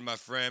take heed, my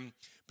friend.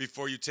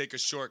 Before you take a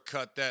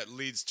shortcut that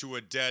leads to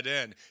a dead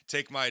end,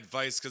 take my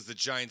advice because the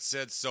giant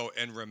said so,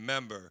 and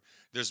remember,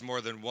 there's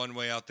more than one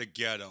way out the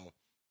ghetto.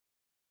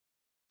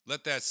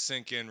 Let that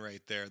sink in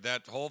right there.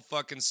 That whole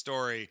fucking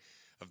story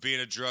of being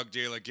a drug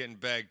dealer, getting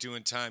back,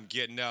 doing time,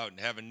 getting out, and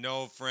having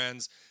no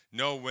friends,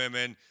 no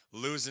women,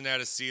 losing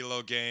at a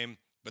CeeLo game,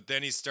 but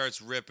then he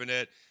starts ripping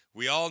it.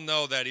 We all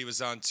know that he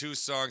was on 2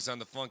 songs on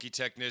The Funky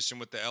Technician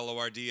with the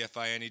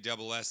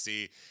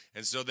LORDFINESSE,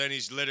 and so then he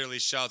literally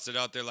shouts it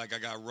out there like I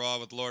got raw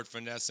with Lord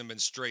Finesse and been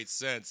straight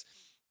since.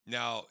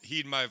 Now,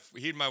 heed my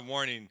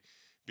warning,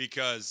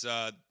 because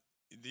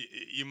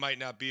you might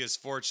not be as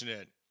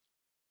fortunate.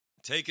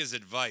 Take his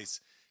advice,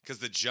 because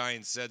the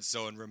giant said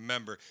so, and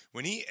remember,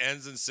 when he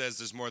ends and says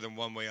there's more than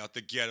one way out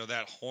the ghetto,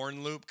 that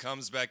horn loop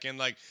comes back in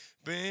like,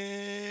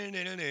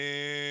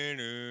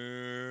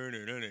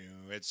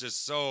 it's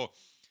just so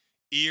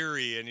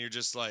eerie, and you're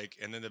just like,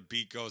 and then the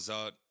beat goes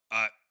out.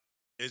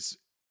 It's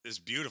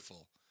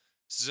beautiful.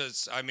 It's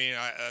just,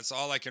 that's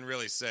all I can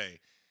really say.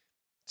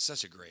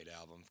 Such a great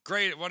album.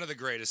 Great, one of the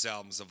greatest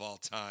albums of all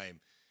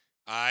time.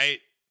 All right,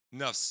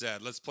 enough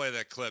said. Let's play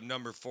that clip.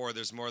 Number 4,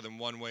 There's More Than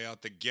One Way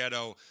Out the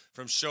Ghetto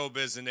from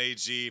Showbiz and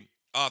AG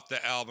off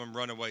the album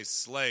Runaway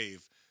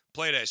Slave.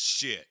 Play that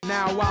shit.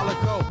 Now a while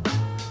ago,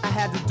 I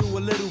had to do a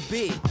little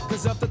bit,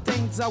 cause of the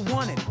things I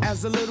wanted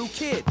as a little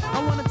kid.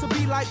 I wanted to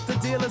be like the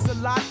dealers a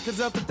lot, cause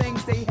of the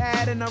things they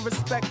had and the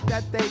respect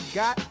that they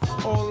got.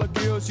 All the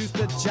girls used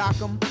to jock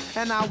them,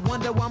 and I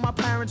wonder why my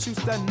parents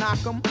used to knock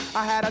them.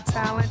 I had a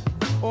talent,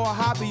 or a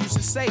hobby you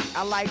should say.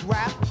 I like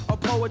rap or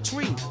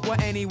poetry. Well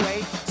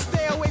anyway,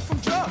 stay away from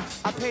drugs.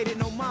 I paid it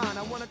no mind,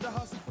 I wanted to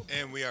hustle for...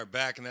 And we are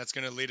back, and that's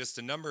going to lead us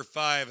to number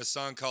 5, a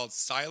song called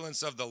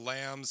Silence of the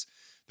Lambs.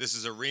 This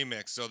is a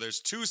remix, so there's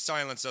 2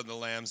 Silence of the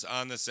Lambs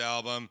on this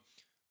album.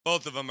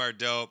 Both of them are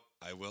dope.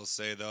 I will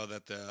say, though,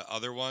 that the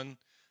other one,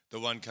 the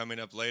one coming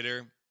up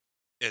later,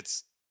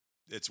 it's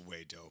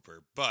way doper.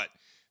 But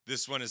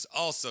this one is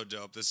also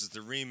dope. This is the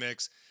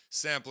remix,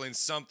 sampling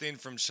something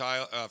from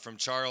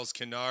Charles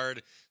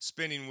Kennard,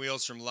 Spinning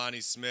Wheels from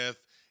Lonnie Smith,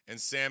 and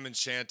Sam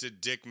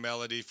Enchanted Dick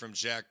Melody from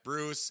Jack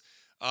Bruce.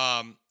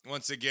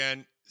 Once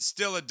again,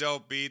 still a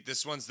dope beat.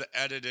 This one's the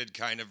edited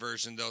kind of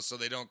version, though, so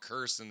they don't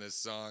curse in this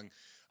song.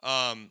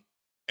 And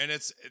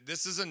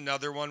this is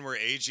another one where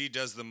AG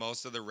does the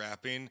most of the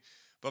rapping,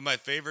 but my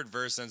favorite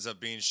verse ends up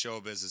being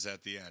Showbiz's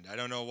at the end. I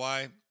don't know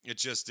why, it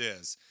just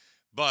is.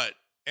 But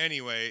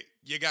anyway,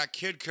 you got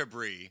Kid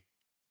Capri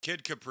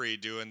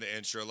doing the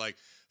intro, like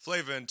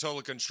Flavor and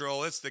Total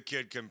Control. It's the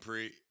Kid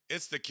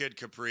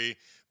Capri.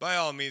 By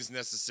all means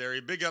necessary.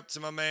 Big up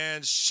to my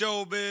man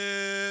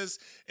Showbiz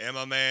and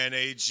my man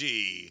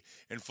AG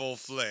in full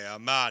flair.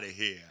 I'm out of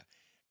here.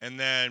 And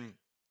then,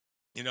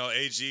 you know,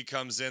 AG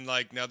comes in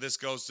like, now this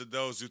goes to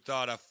those who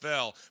thought I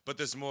fell, but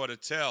there's more to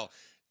tell.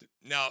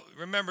 Now,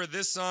 remember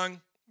this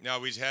song? Now,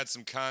 we had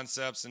some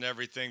concepts and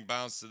everything,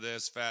 bounce to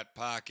this, Fat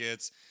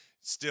Pockets.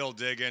 Still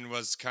Diggin'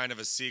 was kind of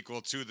a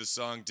sequel to the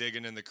song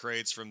Diggin' in the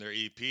Crates from their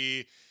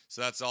EP.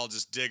 So that's all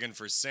just digging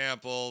for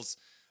samples.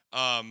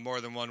 More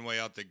Than One Way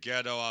Out the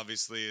Ghetto,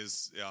 obviously,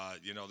 is,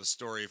 the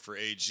story for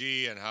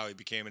AG and how he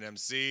became an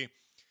MC.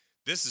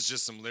 This is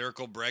just some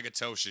lyrical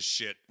braggadocious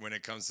shit when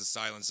it comes to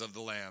Silence of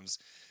the Lambs.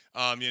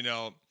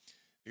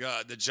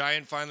 The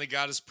giant finally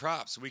got his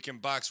props. We can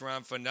box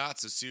around for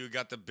knots to see who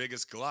got the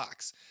biggest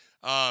Glocks.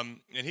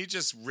 And he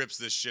just rips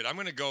this shit. I'm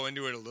going to go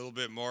into it a little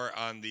bit more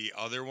on the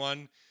other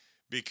one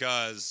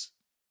because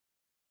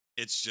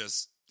it's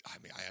just, I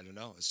don't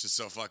know. It's just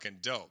so fucking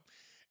dope.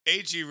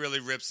 AG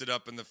really rips it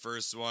up in the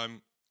first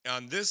one.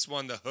 On this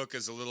one, the hook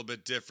is a little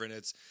bit different.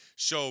 It's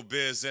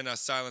Showbiz and I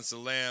silence the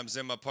lambs.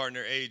 And my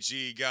partner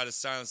AG got to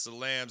silence the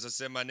lambs. I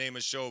said my name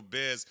is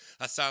Showbiz.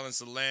 I silence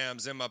the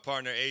lambs. And my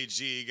partner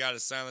AG got to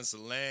silence the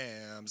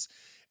lambs.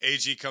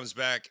 AG comes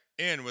back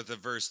in with a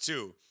verse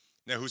 2.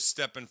 Now, who's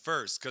stepping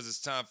first? Because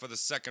it's time for the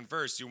second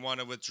verse. You want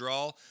to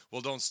withdraw?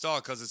 Well, don't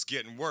stall because it's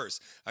getting worse.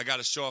 I got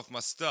to show off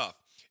my stuff.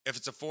 If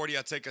it's a 40,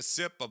 I take a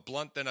sip. A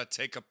blunt, then I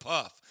take a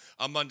puff.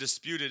 I'm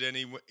undisputed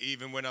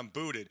even when I'm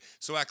booted.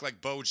 So act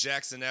like Bo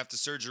Jackson after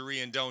surgery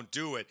and don't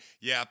do it.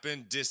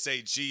 Yapping, diss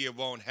AG, it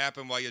won't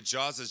happen while your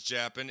jaws is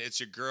japping. It's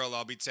your girl,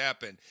 I'll be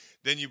tapping.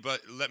 Then you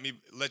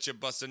let you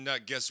bust a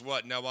nut. Guess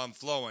what? Now I'm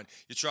flowing.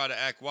 You try to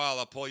act wild,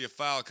 I'll pull your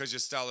foul cause your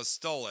style is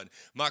stolen.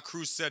 My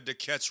crew said to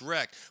catch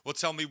wreck. Well,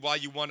 tell me why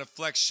you wanna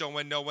flex,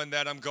 showing knowing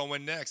that I'm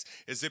going next.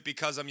 Is it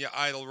because I'm your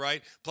idol,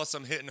 right? Plus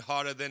I'm hitting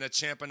harder than a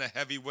champ in a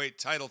heavyweight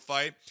title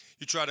fight.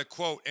 You try to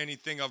quote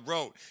anything I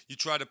wrote. You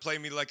try to play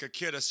me like a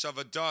kid, a shove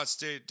a dart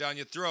straight down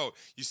your throat.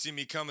 You see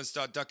me come and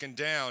start ducking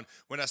down.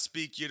 When I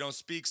speak, you don't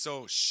speak,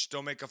 so shh,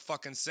 don't make a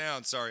fucking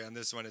sound. Sorry, on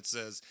this one it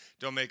says,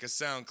 don't make a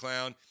sound,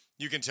 clown.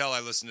 You can tell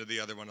I listen to the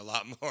other one a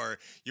lot more.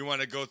 You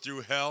want to go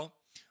through hell?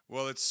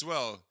 Well, it's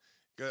swell,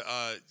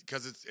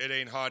 because it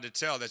ain't hard to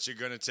tell that you're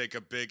going to take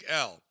a big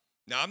L.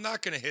 Now, I'm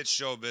not going to hit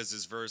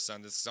Showbiz's verse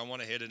on this because I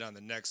want to hit it on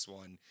the next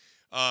one.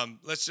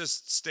 Let's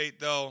just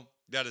state, though,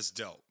 that is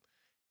dope.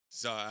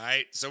 So, all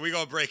right, so we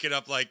gonna break it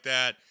up like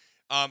that.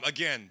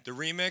 Again, the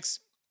remix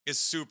is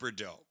super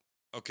dope,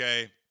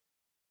 okay?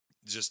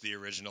 Just the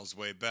original's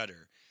way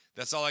better.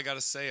 That's all I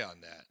gotta say on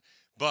that.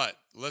 But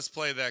let's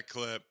play that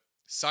clip.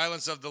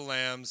 Silence of the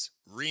Lambs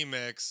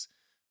remix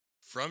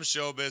from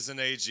Showbiz and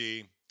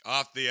AG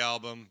off the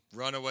album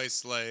Runaway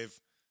Slave.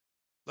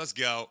 Let's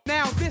go.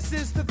 Now this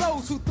is to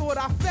those who thought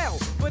I fell,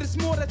 but it's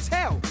more to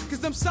tell,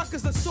 cause them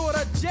suckers are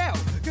sorta gel,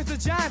 cause the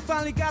giant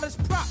finally got his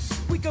props.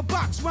 We can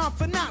box round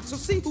for knots, so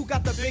see who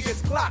got the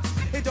biggest clocks.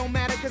 It don't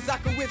matter cause I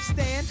can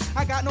withstand,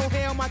 I got no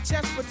hair on my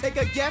chest, but take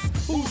a guess,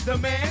 who's the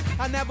man?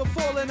 I never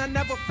fall and I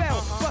never fell,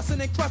 bustin'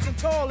 and crushing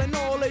tall, and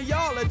all of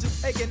y'all are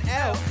just taking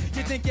L.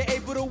 You think you're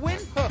able to win?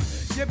 Huh,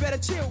 you better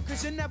chill,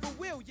 cause you never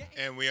will.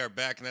 And we are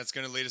back, and that's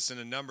gonna lead us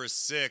into number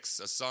 6,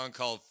 a song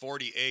called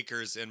 40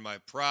 Acres in My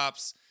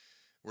Props.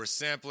 We're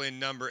sampling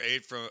number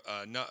 8 from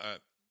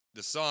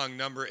the song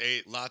number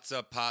 8,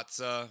 Latza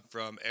Patza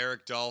from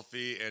Eric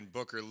Dolphy and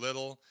Booker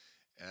Little.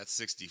 That's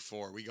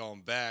 64. We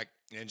going back.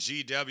 And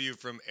GW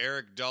from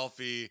Eric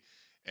Dolphy,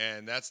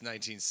 and that's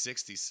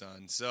 1960,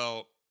 son.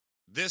 So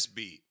this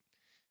beat,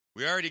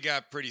 we already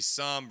got pretty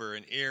somber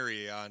and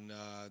eerie on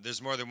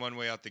There's More Than One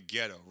Way Out the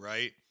Ghetto,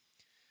 right?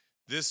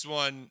 This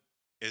one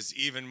is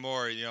even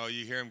more, you know,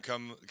 you hear him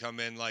come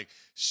in like,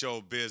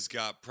 Showbiz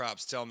got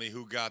props, tell me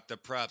who got the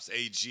props,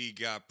 AG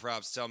got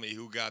props, tell me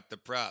who got the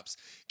props,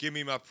 give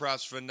me my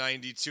props for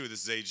 92,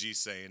 this is AG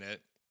saying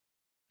it,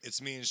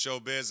 it's me and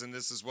Showbiz, and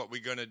this is what we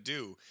gonna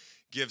do,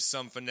 give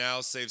some for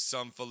now, save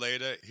some for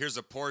later, here's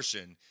a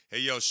portion, hey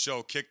yo,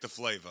 show, kick the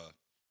flavor.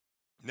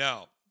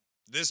 Now,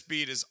 this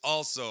beat is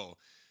also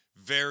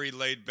very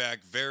laid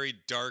back, very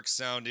dark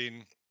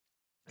sounding,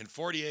 and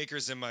 40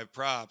 Acres in My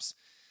Props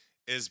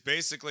is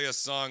basically a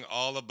song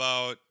all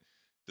about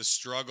the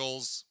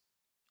struggles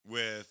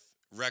with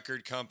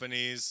record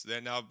companies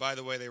that now, by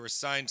the way, they were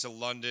signed to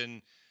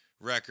London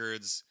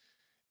Records.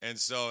 And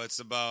so it's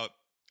about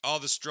all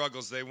the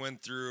struggles they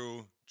went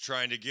through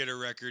trying to get a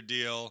record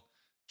deal,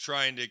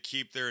 trying to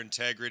keep their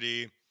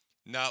integrity,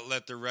 not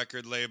let the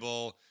record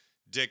label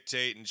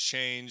dictate and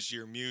change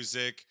your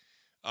music,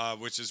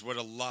 which is what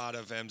a lot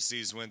of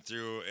MCs went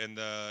through in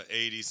the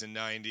 80s and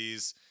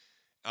 90s.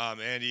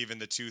 And even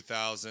the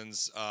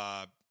 2000s,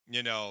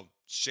 you know,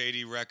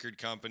 shady record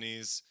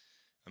companies.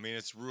 I mean,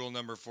 it's rule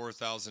number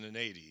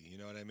 4080, you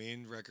know what I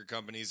mean? Record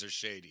companies are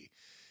shady.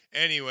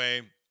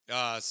 Anyway,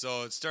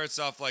 so it starts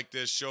off like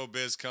this.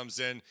 Showbiz comes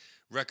in.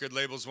 Record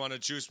labels want to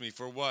juice me.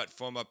 For what?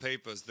 For my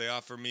papers. They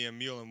offer me a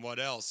mule and what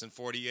else? And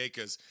 40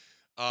 acres.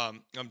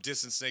 I'm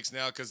dissing snakes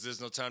now because there's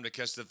no time to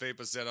catch the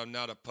vapor. Said I'm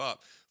not a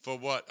pup. For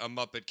what? I'm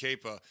up at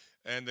Caper.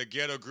 And the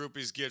ghetto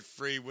groupies get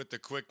free with the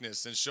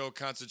quickness and show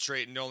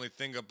concentrating only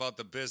thing about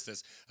the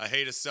business. I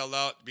hate to sell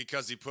out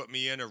because he put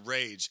me in a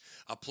rage.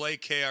 I play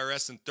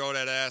KRS and throw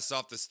that ass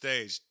off the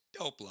stage.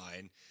 Dope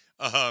line.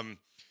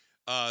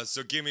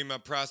 So give me my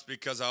props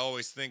because I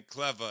always think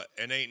clever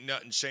and ain't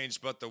nothing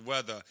changed but the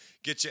weather.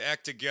 Get your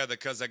act together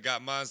cause I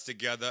got mines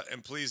together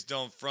and please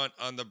don't front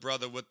on the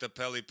brother with the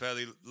pelly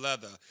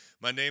leather.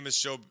 My name is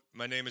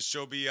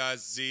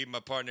Show-B-I-Z. My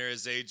partner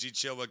is A.G.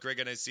 Chill with Greg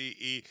and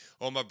I-C-E.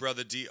 Oh, my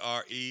brother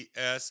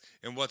D-R-E-S.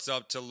 And what's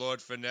up to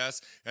Lord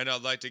Finesse? And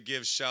I'd like to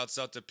give shouts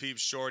out to Peep,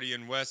 Shorty,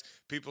 and West.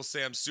 People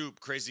say I'm soup.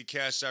 Crazy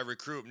cash I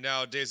recruit.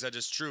 Nowadays I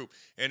just troop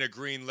in a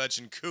green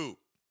legend coupe.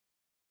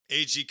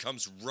 AG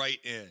comes right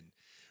in.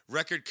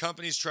 Record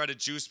companies try to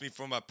juice me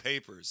for my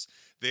papers.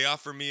 They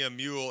offer me a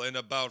mule and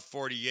about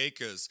 40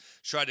 acres.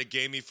 Try to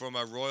game me for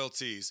my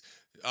royalties.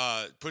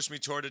 Push me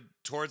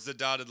towards the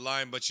dotted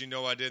line, but you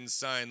know I didn't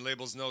sign.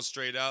 Labels know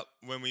straight out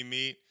when we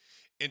meet.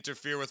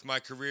 Interfere with my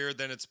career,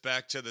 then it's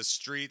back to the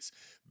streets.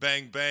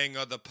 Bang, bang,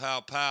 or the pow,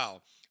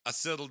 pow. I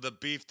settle the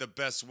beef the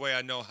best way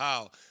I know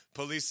how.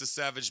 Police the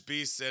savage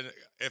beast, and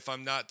if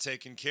I'm not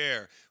taking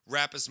care.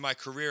 Rap is my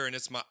career, and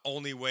it's my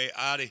only way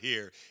out of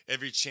here.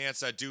 Every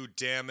chance I do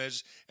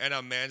damage, and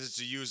I manage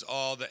to use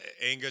all the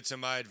anger to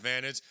my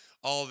advantage.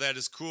 All that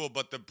is cool,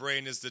 but the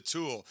brain is the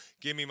tool.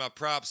 Give me my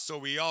props so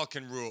we all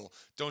can rule.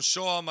 Don't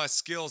show all my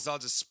skills, I'll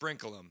just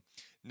sprinkle them.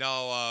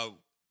 Now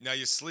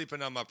you're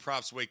sleeping on my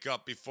props, wake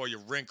up before you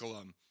wrinkle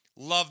them.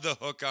 Love the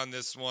hook on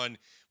this one,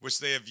 which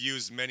they have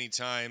used many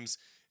times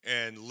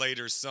in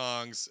later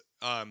songs.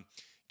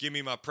 Give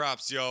me my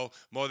props, yo.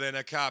 More than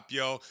a cop,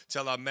 yo.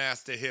 Till I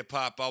master hip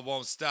hop, I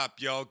won't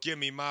stop, yo. Give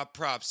me my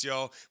props,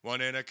 yo.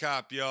 One in a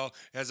cop, yo.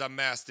 As I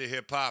master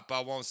hip hop, I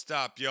won't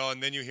stop, yo.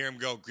 And then you hear him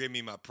go, give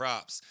me my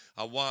props.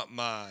 I want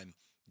mine.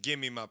 Give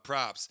me my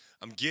props.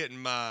 I'm getting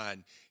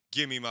mine.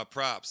 Give me my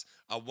props.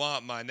 I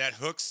want mine. That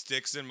hook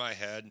sticks in my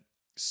head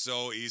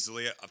so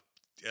easily.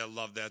 I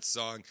love that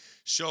song.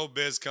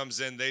 Showbiz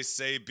comes in. They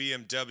say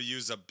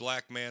BMW's a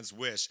black man's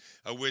wish.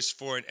 A wish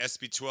for an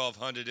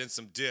SP1200 and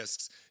some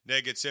discs.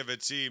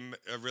 Negativity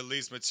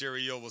release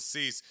material will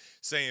cease.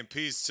 Saying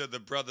peace to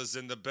the brothers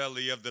in the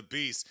belly of the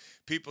beast.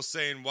 People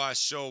saying why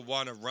show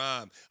wanna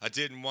rhyme. I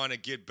didn't want to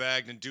get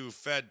bagged and do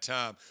fed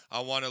time. I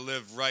want to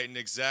live right and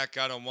exact.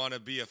 I don't want to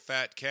be a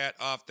fat cat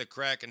off the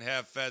crack and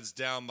have feds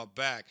down my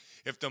back.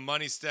 If the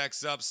money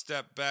stacks up,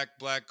 step back,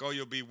 black. Oh,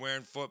 you'll be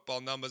wearing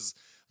football numbers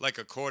like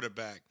a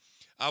quarterback.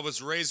 I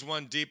was raised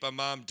one deep by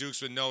Mom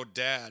Dukes with no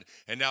dad,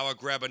 and now I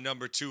grab a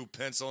number 2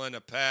 pencil and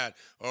a pad,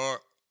 or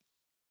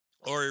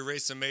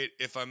erase a mate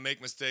if I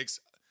make mistakes.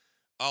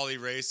 I'll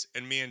erase,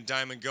 and me and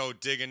Diamond go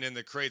digging in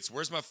the crates.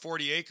 Where's my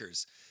 40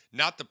 acres?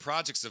 Not the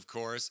projects, of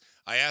course.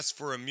 I asked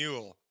for a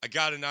mule. I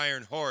got an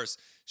iron horse.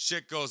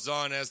 Shit goes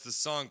on as the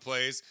song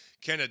plays.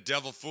 Can a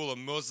devil fool a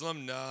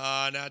Muslim?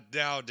 Nah, not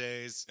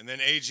nowadays. And then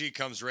AG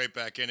comes right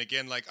back in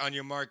again, like on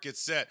your mark, get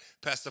set.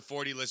 Past the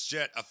 40, let's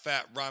jet. A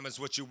fat rhyme is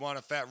what you want.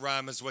 A fat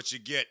rhyme is what you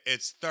get.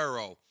 It's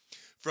thorough.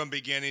 From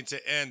beginning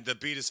to end, the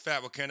beat is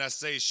fat. What can I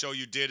say? Show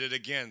you did it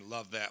again.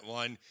 Love that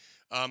one.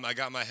 I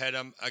got my hat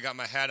on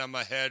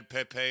my head.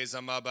 Pepe's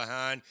on my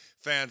behind.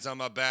 Fans on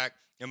my back.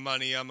 And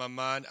money on my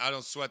mind. I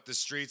don't sweat the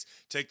streets.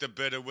 Take the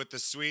bitter with the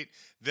sweet.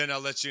 Then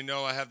I'll let you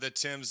know I have the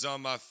Timbs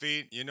on my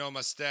feet. You know my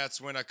stats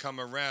when I come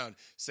around.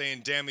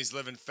 Saying damn he's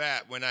living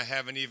fat when I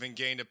haven't even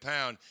gained a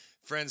pound.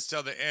 Friends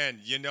till the end.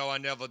 You know I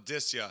never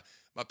diss ya.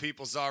 My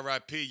people's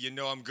R.I.P. You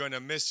know I'm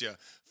gonna miss ya.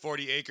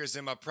 40 acres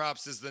in my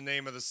props is the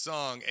name of the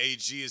song.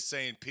 AG is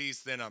saying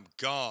peace, then I'm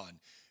gone.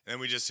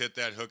 And we just hit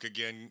that hook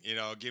again. You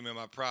know, give me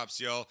my props,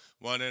 yo.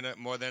 One in it,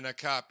 more than a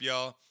cop,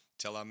 y'all.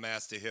 Till I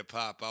master hip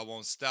hop, I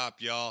won't stop,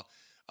 y'all.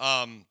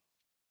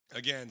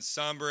 Again,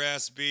 somber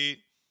ass beat.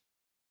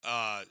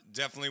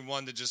 Definitely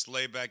one to just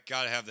lay back.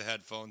 Gotta have the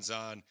headphones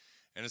on,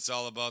 and it's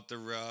all about the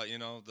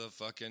the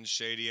fucking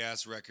shady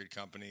ass record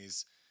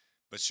companies.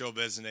 But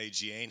Showbiz and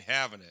AG ain't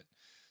having it.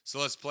 So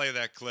let's play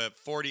that clip.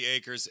 40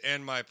 Acres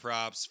and My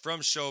Props from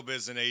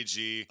Showbiz and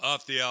AG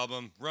off the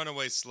album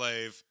Runaway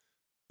Slave.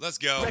 Let's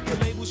go.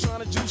 Record labels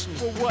trying to juice me.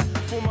 For what?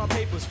 For my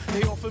papers.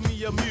 They offer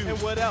me a mule. And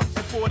what else?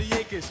 And 40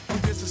 acres. I'm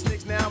just a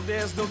snake now.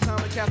 There's no time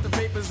to cast the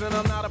vapors. And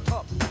I'm not a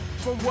pup.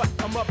 From what?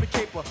 I'm up a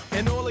caper.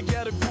 And all the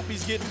ghetto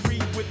groupies get free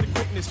with the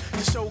quickness.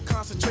 The show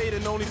concentrate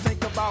and only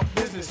think about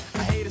business.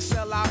 I hate to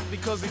sell out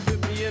because they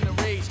put me in a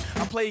rage.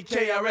 I play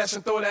KRS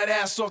and throw that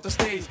ass off the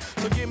stage.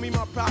 So give me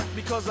my props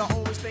because I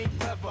always think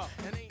clever.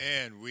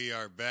 And we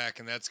are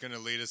back. And that's going to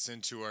lead us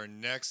into our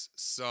next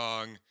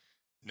song.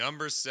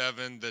 Number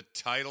 7, the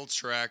title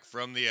track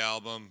from the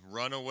album,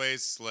 Runaway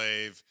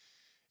Slave.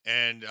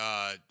 And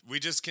we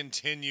just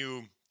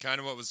continue kind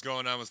of what was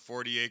going on with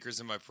 40 Acres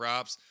and My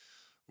Props.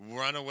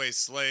 Runaway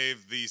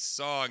Slave, the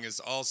song, is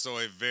also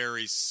a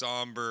very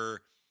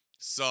somber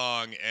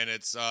song. And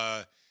it's,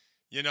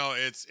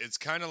 it's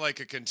kind of like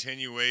a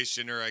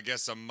continuation, or I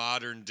guess a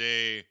modern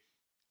day,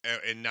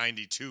 in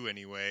 92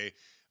 anyway,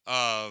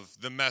 of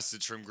the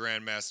message from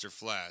Grandmaster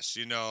Flash.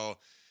 You know,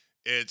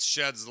 it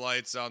sheds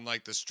lights on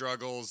like the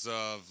struggles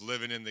of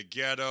living in the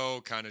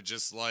ghetto, kind of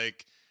just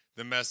like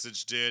the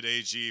message did.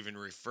 AG even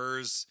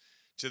refers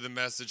to the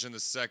message in the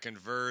second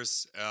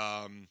verse.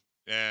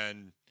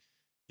 And,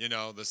 you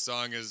know, the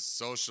song is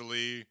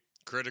socially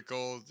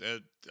critical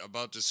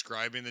about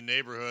describing the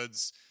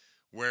neighborhoods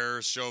where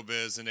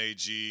Showbiz and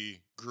AG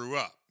grew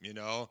up, you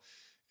know?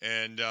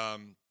 And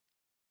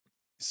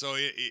so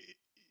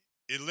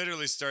it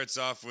literally starts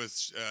off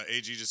with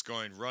AG just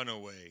going,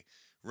 runaway.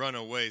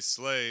 Runaway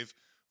slave,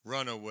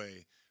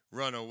 runaway,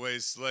 runaway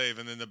slave.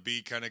 And then the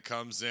beat kind of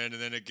comes in,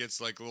 and then it gets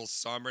like a little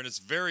somber, and it's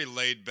very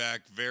laid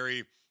back,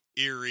 very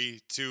eerie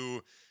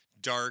to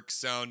dark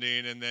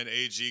sounding. And then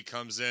AG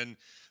comes in,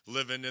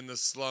 living in the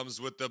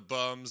slums with the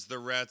bums, the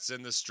rats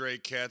and the stray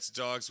cats,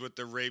 dogs with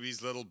the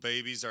rabies, little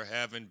babies are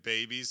having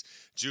babies,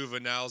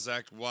 juveniles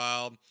act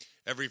wild.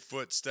 Every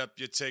footstep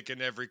you take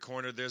in every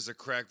corner, there's a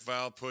crack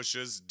vial,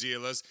 pushes,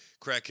 dealers,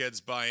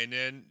 crackheads buying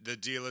in, the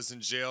dealers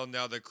in jail,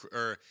 now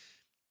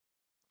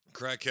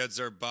crackheads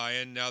are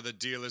buying, now the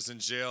dealer's in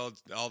jail,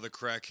 all the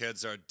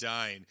crackheads are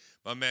dying.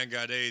 My man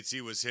got AIDS, he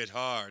was hit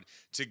hard.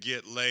 To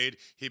get laid,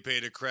 he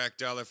paid a crack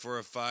dollar for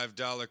a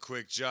 $5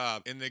 quick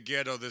job. In the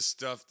ghetto, this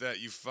stuff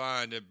that you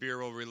find, a beer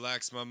will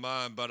relax my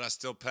mind, but I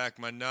still pack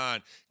my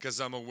 9,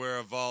 cause I'm aware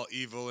of all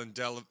evil and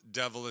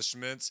devilish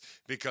mints,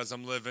 because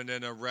I'm living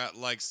in a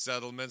rat-like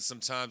settlement.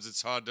 Sometimes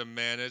it's hard to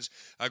manage.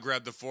 I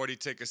grab the 40,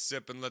 take a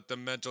sip, and let the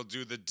mental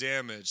do the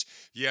damage.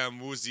 Yeah, I'm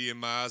woozy and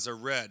my eyes are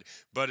red,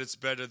 but it's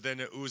better than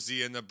a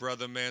Uzi and the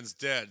brother man's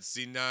dead.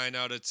 See, 9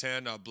 out of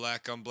 10 are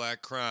black on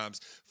black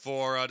crimes.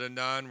 4 out of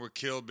 9 were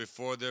killed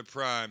before their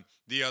prime.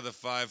 The other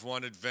 5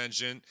 wanted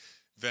vengeance.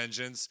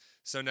 vengeance.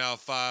 So now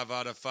 5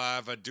 out of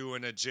 5 are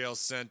doing a jail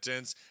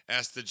sentence.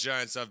 Ask the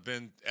giant, I've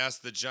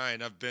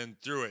been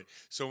through it.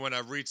 So when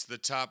I reach the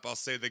top, I'll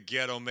say the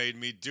ghetto made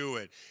me do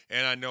it.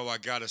 And I know I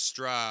gotta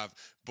strive.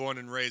 Born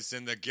and raised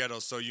in the ghetto,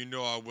 so you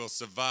know I will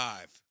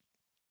survive.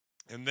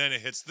 And then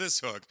it hits this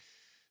hook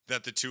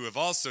that the two have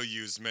also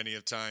used many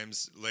of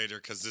times later,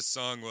 because this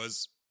song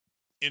was,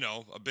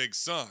 a big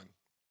song.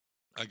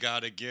 I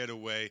gotta get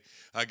away.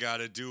 I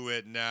gotta do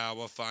it now.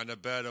 I'll find a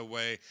better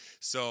way.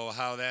 So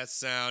how that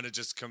sound, it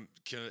just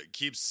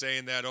keeps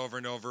saying that over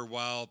and over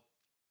while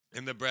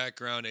in the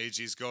background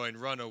AG's going,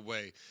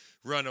 runaway,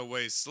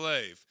 runaway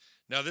slave.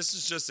 Now this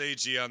is just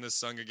AG on this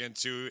song again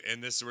too,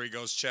 and this is where he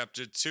goes,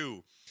 chapter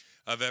 2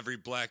 of every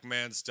black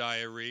man's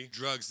diary.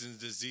 Drugs and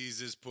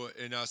diseases put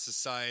in our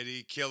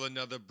society. Kill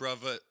another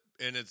brother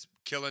in its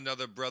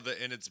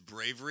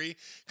bravery.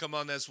 Come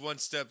on, that's one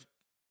step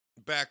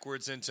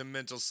backwards into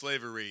mental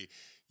slavery.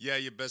 Yeah,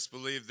 you best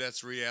believe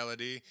that's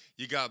reality.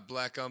 You got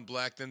black on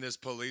black, then there's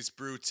police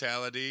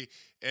brutality,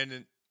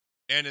 and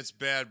it's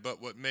bad,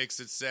 but what makes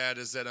it sad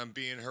is that I'm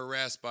being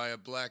harassed by a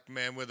black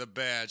man with a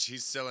badge.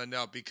 He's selling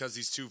out because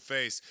he's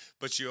two-faced,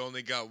 but you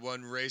only got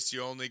one race,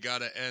 you only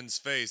got an end's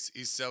face.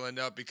 He's selling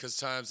out because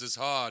times is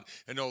hard,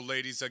 and old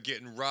ladies are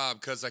getting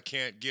robbed because I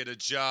can't get a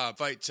job.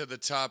 Fight to the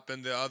top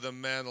and the other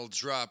man'll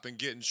drop, and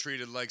getting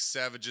treated like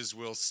savages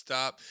will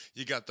stop.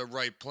 You got the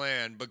right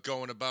plan, but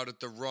going about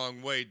it the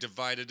wrong way.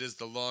 Divided is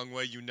the long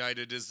way,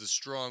 united is the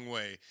strong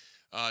way.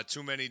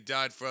 Too many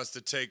died for us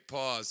to take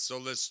pause, so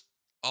let's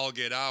all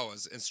get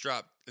ours and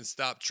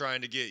stop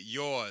trying to get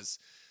yours.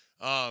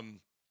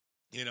 Talking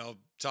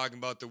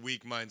about the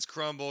weak minds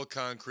crumble,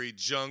 concrete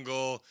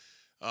jungle,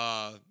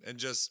 and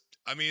just,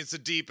 it's a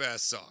deep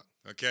ass song,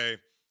 okay?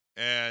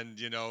 And,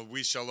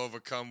 we shall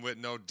overcome with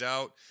no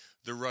doubt.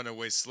 The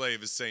runaway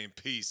slave is saying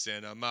peace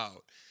and I'm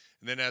out.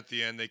 And then at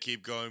the end they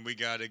keep going, we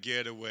gotta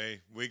get away,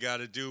 we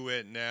gotta do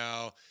it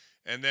now.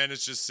 And then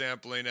it's just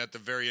sampling at the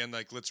very end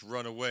like, let's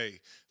run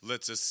away,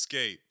 let's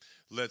escape,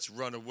 let's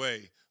run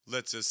away,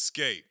 let's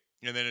escape.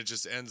 And then it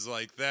just ends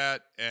like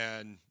that.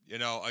 And,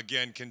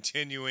 again,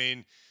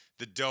 continuing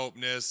the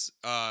dopeness,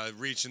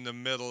 reaching the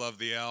middle of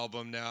the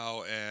album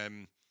now.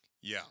 And,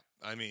 yeah,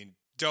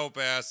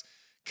 dope-ass,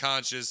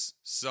 conscious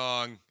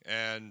song.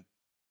 And,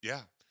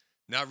 yeah,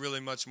 not really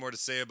much more to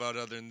say about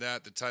other than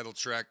that. The title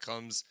track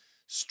comes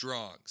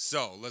strong.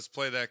 So let's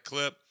play that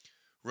clip.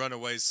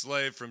 Runaway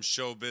Slave from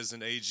Showbiz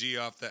and AG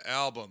off the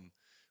album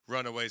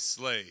Runaway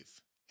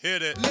Slave.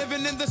 Hit it.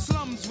 Living in the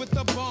slums with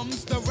the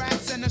bums, the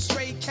rats and the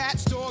stray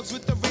cats, dogs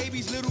with the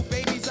rabies, little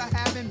babies are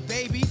having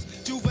babies,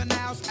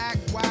 juveniles act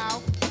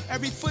wild.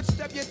 Every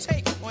footstep you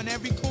take, on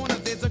every corner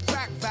there's a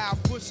crack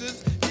valve.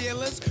 Pushers,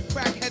 dealers,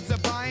 crackheads are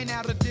buying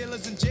out of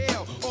dealers in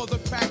jail. All the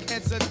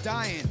crackheads are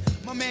dying.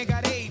 My man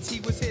got AIDS,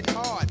 he was hit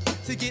hard.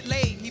 To get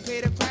laid, he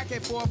paid a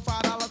crackhead for a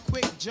 $5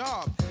 quick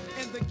job.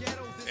 In the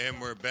ghetto. And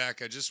we're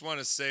back. I just want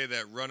to say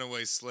that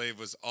Runaway Slave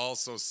was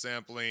also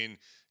sampling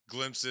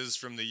glimpses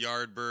from the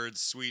Yardbirds,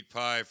 Sweet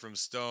Pie from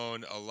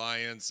Stone,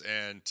 Alliance,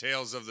 and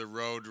Tales of the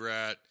Road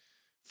Rat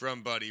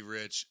from Buddy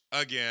Rich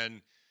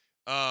again.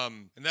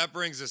 And that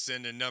brings us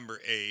into number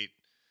 8,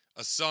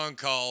 a song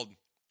called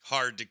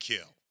Hard to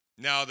Kill.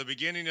 Now, the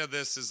beginning of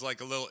this is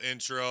like a little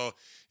intro.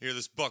 You hear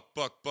this buck,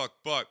 buck,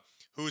 buck, buck.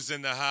 Who's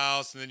in the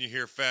house? And then you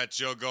hear Fat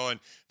Joe going,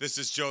 this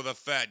is Joe the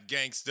Fat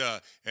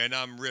Gangsta, and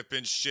I'm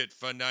ripping shit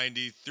for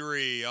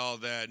 93, all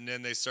that. And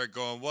then they start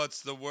going,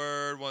 what's the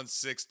word?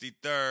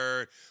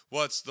 163rd.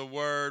 What's the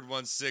word?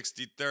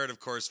 163rd. Of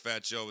course,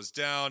 Fat Joe was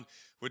down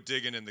with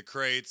Digging in the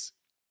Crates.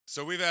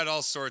 So we've had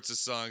all sorts of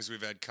songs.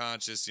 We've had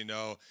Conscious,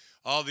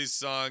 all these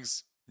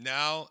songs.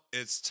 Now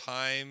it's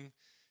time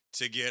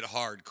to get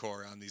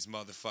hardcore on these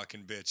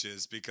motherfucking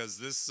bitches, because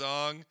this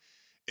song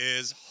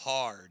is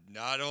hard.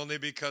 Not only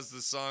because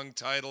the song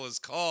title is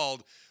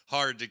called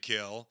Hard to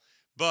Kill,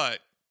 but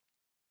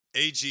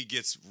AG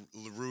gets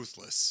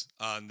ruthless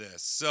on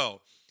this.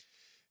 So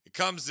it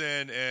comes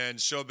in and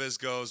Showbiz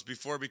goes,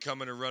 before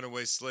becoming a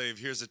runaway slave,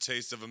 here's a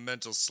taste of a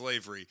mental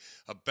slavery,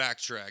 a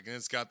backtrack. And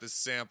it's got this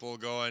sample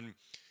going,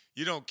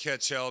 you don't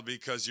catch hell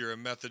because you're a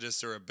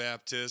Methodist or a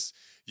Baptist.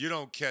 You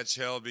don't catch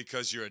hell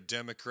because you're a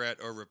Democrat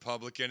or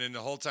Republican. And the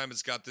whole time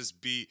it's got this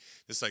beat,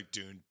 this like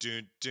dun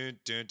dun dun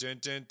dun dun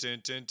dun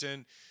dun dun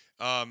dun.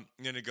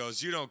 And it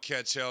goes, you don't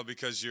catch hell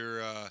because you're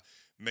a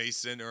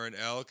Mason or an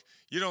Elk.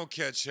 You don't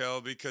catch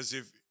hell because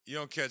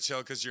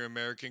you're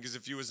American. Because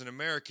if you was an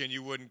American,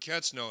 you wouldn't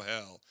catch no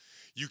hell.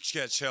 You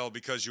catch hell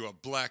because you're a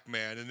black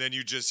man. And then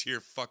you just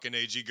hear fucking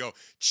AG go,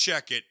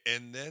 check it.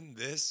 And then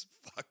this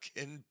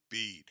fucking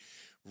beat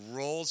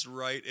rolls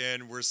right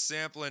in. We're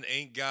sampling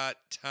Ain't Got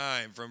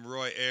Time from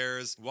Roy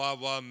Ayers, Wah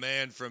Wah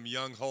Man from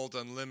Young Holt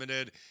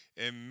Unlimited,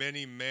 and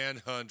Mini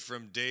Manhunt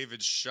from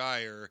David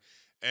Shire.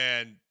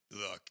 And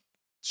look,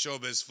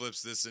 Showbiz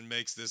flips this and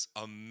makes this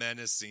a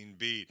menacing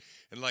beat.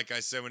 And like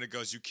I said, when it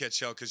goes, you catch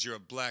hell because you're a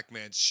black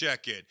man,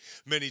 check it.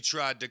 Many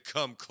tried to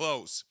come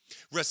close.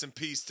 Rest in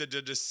peace to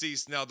the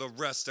deceased, now the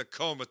rest are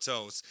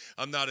comatose.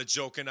 I'm not a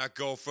joke and I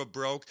go for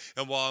broke.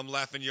 And while I'm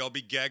laughing, y'all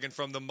be gagging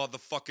from the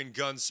motherfucking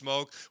gun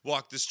smoke.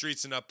 Walk the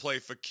streets and I play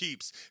for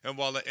keeps. And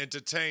while I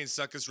entertain,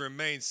 suckers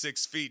remain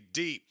 6 feet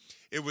deep.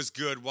 It was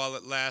good while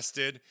it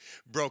lasted.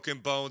 Broken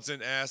bones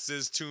and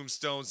asses,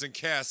 tombstones and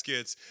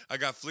caskets. I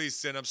got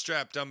fleeced and I'm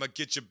strapped, I'ma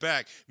get you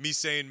back. Me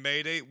saying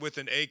Mayday with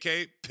an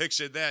AK,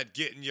 picture that.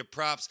 Getting your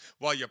props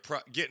while you're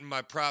getting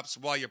my props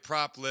while you're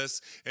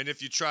propless. And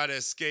if you try to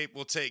escape,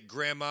 we'll take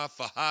grandma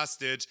for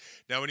hostage.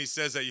 Now when he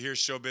says that, you hear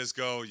Showbiz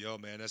go, yo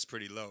man, that's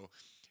pretty low.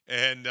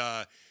 And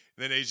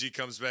then AG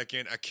comes back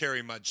in, I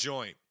carry my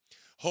joint.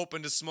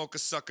 Hoping to smoke a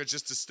sucker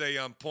just to stay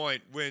on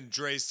point. When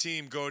Dre's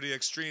team go to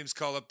extremes,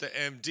 call up the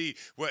MD.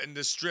 Wetting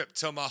the strip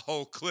till my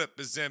whole clip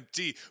is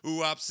empty.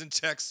 Ooh, ops and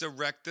text to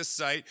wreck the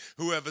site.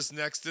 Whoever's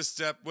next to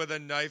step with a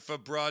knife or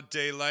broad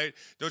daylight.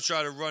 Don't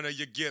try to run or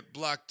you get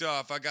blocked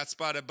off. I got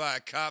spotted by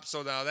a cop,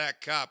 so now that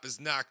cop is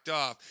knocked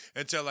off.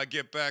 Until I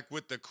get back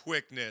with the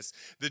quickness.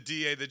 The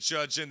DA, the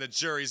judge, and the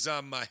jury's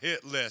on my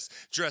hit list.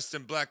 Dressed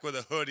in black with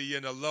a hoodie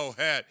and a low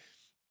hat.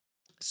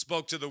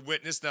 Spoke to the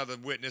witness, now the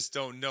witness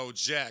don't know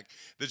jack.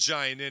 The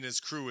giant and his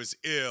crew is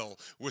ill.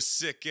 We're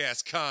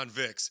sick-ass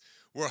convicts.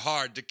 We're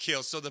hard to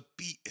kill, so the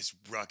beat is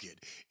rugged.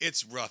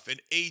 It's rough,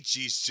 and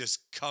AG's just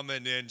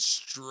coming in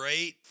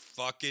straight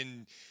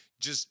fucking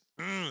just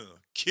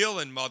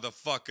killing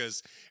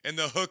motherfuckers. And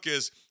the hook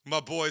is,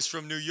 my boys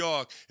from New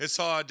York, it's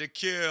hard to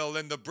kill.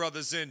 And the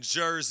brothers in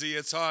Jersey,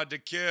 it's hard to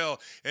kill.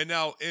 And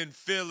now in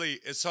Philly,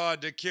 it's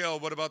hard to kill.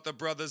 What about the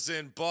brothers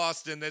in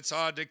Boston? It's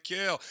hard to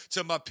kill.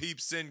 To my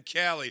peeps in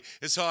Cali,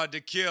 it's hard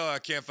to kill. I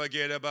can't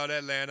forget about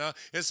Atlanta.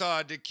 It's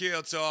hard to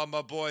kill. To all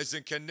my boys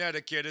in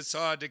Connecticut, it's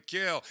hard to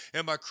kill.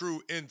 And my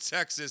crew in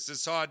Texas,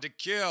 it's hard to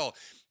kill.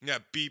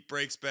 That beat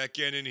breaks back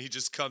in and he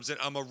just comes in.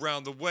 I'm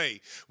around the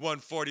way.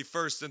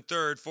 141st and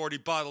 3rd, 40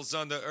 bottles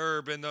on the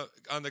herb and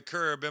on the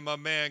curb. And my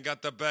man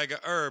got the bag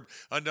of herb.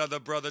 Another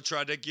brother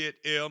tried to get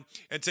ill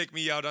and take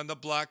me out on the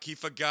block. He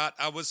forgot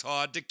I was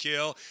hard to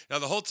kill. Now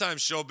the whole time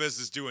Showbiz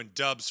is doing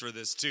dubs for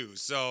this too.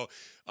 So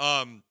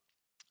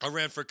I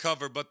ran for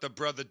cover, but the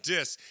brother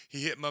dissed.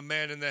 He hit my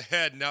man in the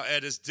head. Now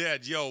Ed is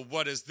dead. Yo,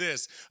 what is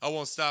this? I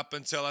won't stop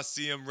until I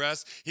see him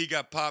rest. He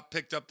got popped,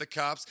 picked up the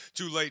cops.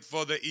 Too late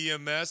for the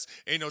EMS.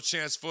 Ain't no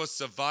chance for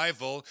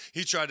survival.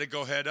 He tried to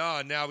go head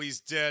on. Now he's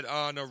dead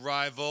on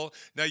arrival.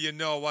 Now you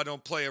know I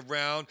don't play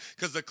around,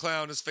 cause the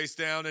clown is face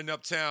down in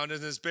uptown in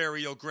his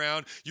burial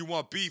ground. You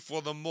want beef? Well,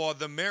 the more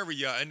the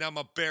merrier. And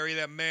I'ma bury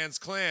that man's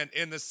clan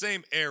in the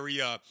same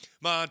area.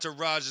 My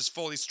entourage is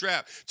fully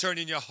strapped,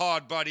 turning your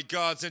hard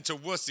bodyguards into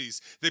wussies.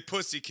 They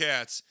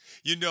pussycats.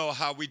 You know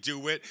how we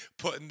do it.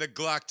 Putting the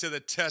Glock to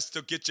the test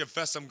to get your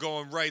vest. I'm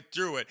going right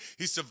through it.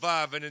 He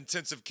survived in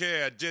intensive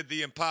care. Did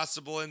the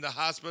impossible in the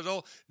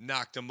hospital.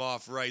 Knocked him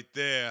off right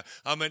there.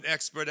 I'm an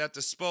expert at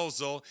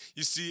disposal.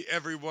 You see,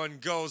 everyone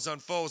goes on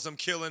foes. I'm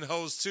killing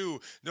hoes too.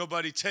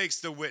 Nobody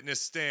takes the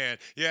witness stand.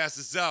 Your ass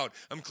is out.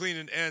 I'm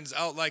cleaning ends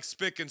out like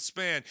spick and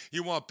span.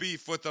 You want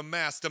beef with a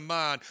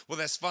mastermind? Well,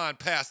 that's fine.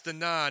 Past the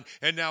 9.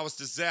 And now it's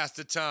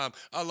disaster time.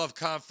 I love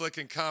conflict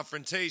and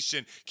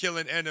confrontation.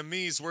 Killing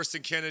enemies worse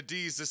than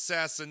Kennedy's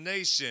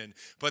assassination.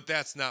 But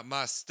that's not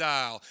my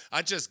style.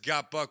 I just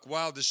got buck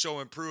wild to show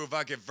and prove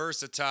I get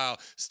versatile.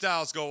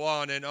 Styles go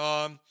on and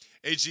on.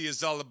 AG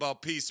is all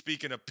about peace.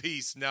 Speaking of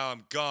peace, now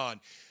I'm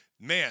gone.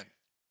 Man.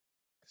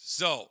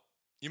 So,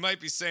 you might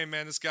be saying,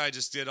 man, this guy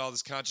just did all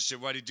this conscious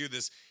shit. Why'd he do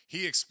this?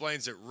 He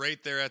explains it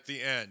right there at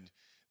the end.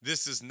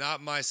 This is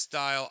not my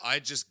style. I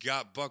just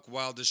got buck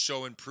wild to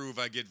show and prove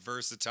I get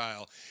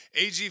versatile.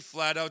 AG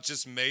flat out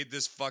just made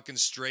this fucking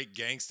straight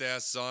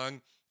gangsta-ass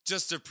song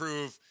just to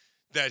prove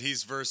that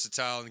he's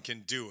versatile and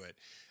can do it.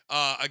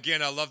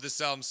 Again, I love this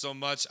album so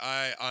much.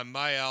 On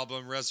my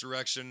album,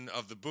 Resurrection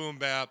of the Boom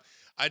Bap,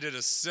 I did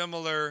a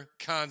similar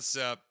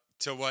concept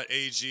to what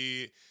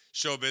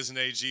Showbiz and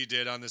AG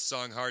did on this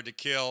song, Hard to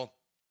Kill.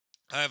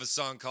 I have a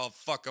song called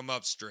Fuck 'Em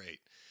Up Straight.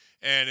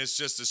 And it's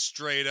just a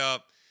straight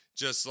up,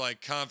 just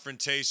like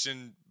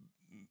confrontation,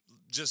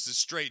 just a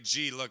straight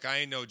G. Look, I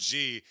ain't no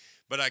G,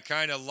 but I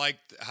kind of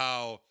liked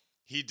how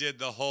he did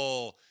the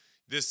whole,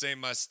 this ain't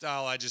my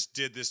style, I just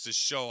did this to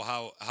show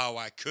how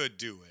I could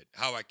do it,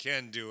 how I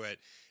can do it.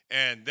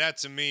 And that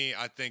to me,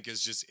 I think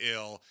is just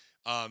ill.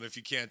 If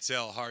you can't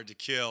tell, Hard to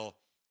Kill,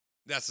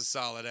 that's a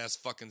solid ass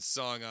fucking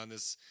song on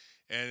this.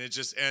 And it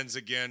just ends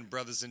again,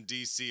 brothers in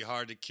D.C.,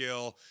 hard to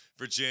kill.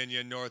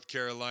 Virginia, North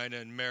Carolina,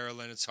 and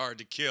Maryland, it's hard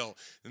to kill.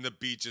 And the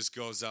beat just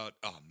goes out.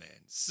 Oh, man,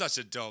 such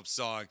a dope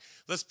song.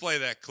 Let's play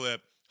that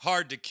clip,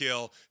 Hard to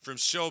Kill, from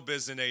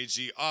Showbiz and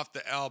AG, off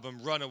the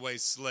album Runaway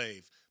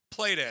Slave.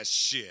 Play that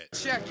shit.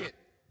 Check it.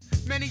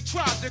 Many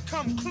tried to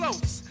come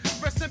close.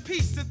 Rest in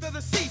peace to the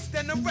deceased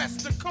and the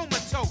rest are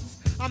comatose.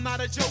 I'm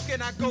not a joke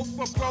and I go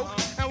for broke.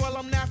 And while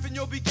I'm laughing,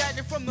 you'll be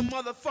gagging from the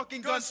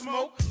motherfucking gun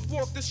smoke.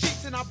 Walk the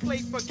streets and I play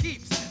for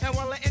keeps. And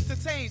while I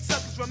entertain,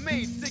 suckers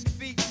remain 6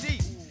 feet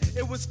deep.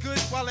 It was good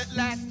while it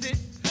lasted.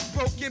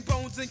 Broken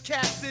bones and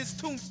caskets,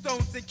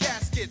 tombstones and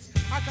caskets.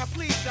 I got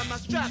pleased, I'm not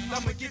strapped,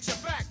 I'ma get you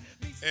back.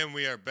 And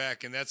we are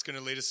back, and that's going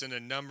to lead us into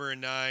number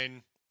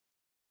 9,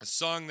 a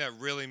song that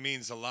really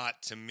means a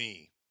lot to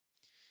me.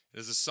 It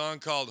is a song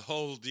called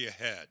Hold Your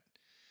Head.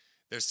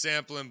 They're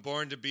sampling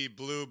Born to Be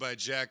Blue by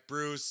Jack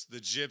Bruce,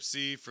 The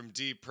Gypsy from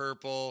Deep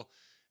Purple,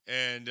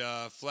 and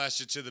Flash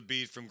It to the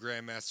Beat from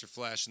Grandmaster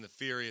Flash and the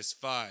Furious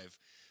Five.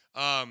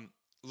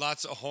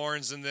 Lots of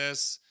horns in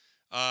this.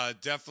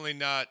 Definitely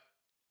not,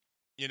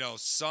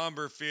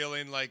 somber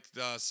feeling like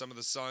some of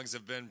the songs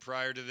have been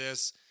prior to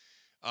this.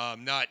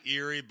 Not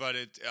eerie, but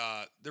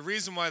the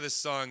reason why this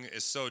song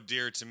is so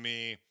dear to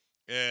me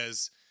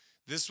is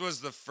this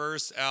was the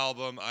first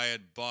album I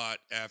had bought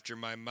after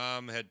my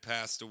mom had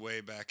passed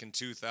away back in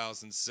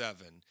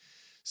 2007.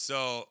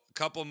 So a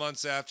couple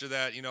months after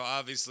that,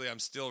 obviously I'm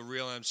still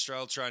reeling. I'm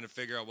still trying to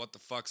figure out what the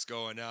fuck's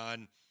going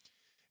on.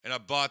 And I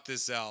bought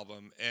this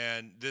album,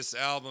 and this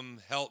album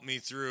helped me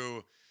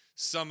through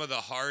some of the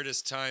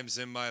hardest times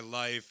in my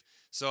life.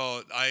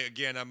 So I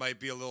might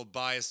be a little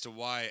biased to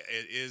why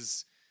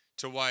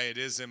it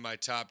is in my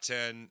top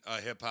 10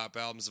 hip hop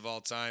albums of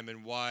all time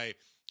and why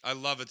I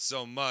love it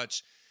so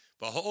much.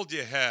 But Hold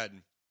Your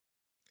Head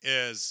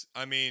is,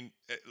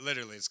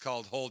 literally, it's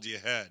called Hold Your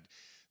Head.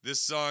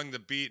 This song, the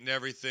beat and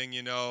everything,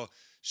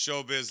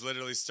 Showbiz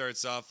literally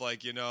starts off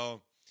like,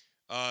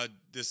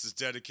 this is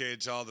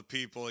dedicated to all the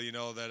people,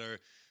 that are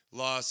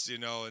lost,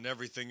 and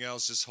everything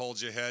else. Just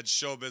hold your head.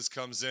 Showbiz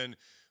comes in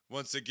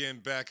once again,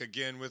 back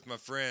again with my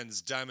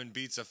friends. Diamond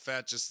beats are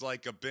fat just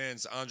like a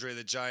Benz. Andre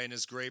the Giant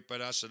is great,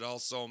 but I should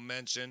also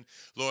mention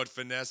Lord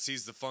Finesse,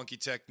 he's the funky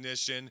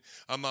technician.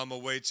 I'm on my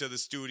way to the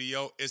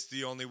studio. It's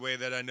the only way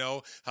that I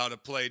know how to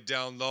play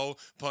down low,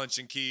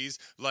 punching keys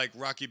like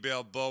Rocky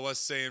Balboa,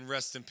 saying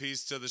rest in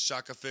peace to the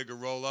Shaka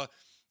Figueroa.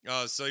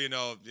 So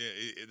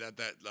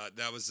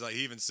that was like,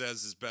 he even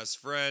says his best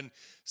friend.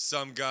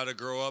 Some gotta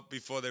grow up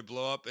before they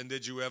blow up. And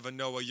did you ever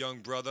know a young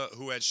brother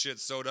who had shit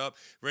sewed up,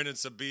 renting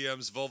some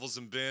BMs, Volvos,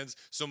 and Bins?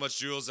 So much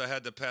jewels I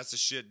had to pass the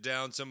shit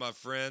down to my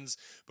friends.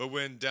 But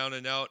when down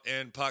and out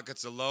and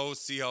pockets are low,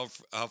 see how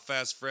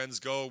fast friends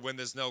go when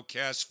there's no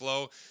cash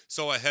flow.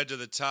 So I head to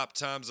the top,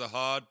 times are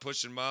hard,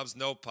 pushing mobs,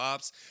 no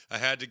pops. I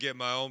had to get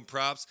my own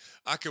props.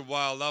 I could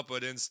wild up,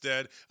 but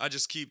instead I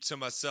just keep to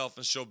myself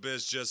and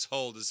Showbiz just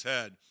hold his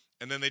head.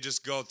 And then they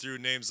just go through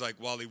names like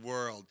Wally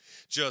World,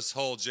 Just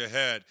Hold Your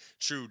Head,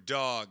 True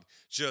Dog,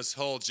 Just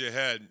Hold Your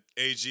Head.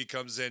 AG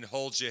comes in,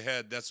 Hold Your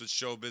Head, that's what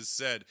Showbiz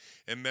said.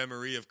 In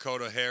memory of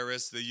Coda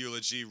Harris, the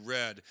eulogy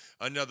read.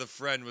 Another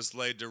friend was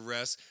laid to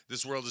rest.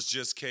 This world is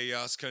just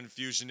chaos,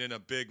 confusion, and a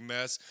big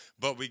mess.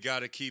 But we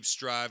gotta keep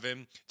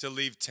striving to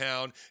leave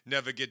town,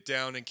 never get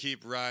down and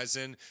keep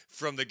rising.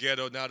 From the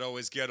ghetto, not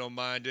always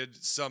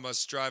ghetto-minded. Some are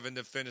striving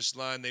to finish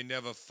line, they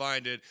never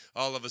find it.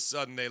 All of a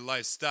sudden, their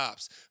life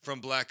stops.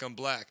 From black on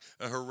black,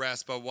 and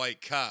harassed by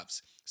white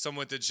cops. Some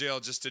went to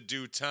jail just to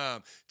do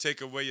time.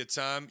 Take away your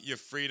time, your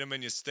freedom,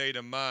 and your state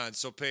of mind.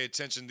 So pay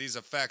attention, these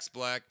are facts,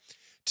 black.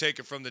 Take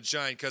it from the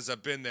giant, cause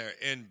I've been there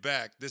and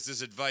back. This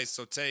is advice,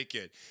 so take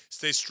it.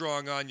 Stay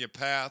strong on your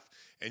path,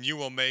 and you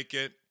will make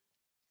it.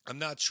 I'm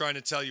not trying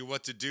to tell you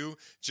what to do,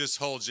 just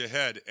hold your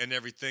head, and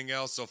everything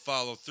else will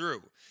follow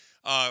through.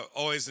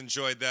 Always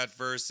enjoyed that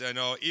verse. I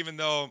know, even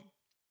though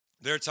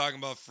they're talking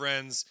about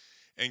friends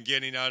and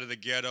getting out of the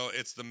ghetto,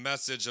 it's the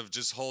message of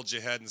just hold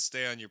your head and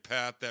stay on your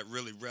path that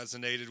really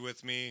resonated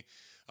with me.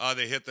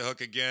 They hit the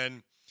hook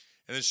again,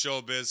 and then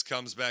Showbiz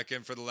comes back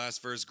in for the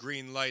last verse.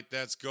 Green light,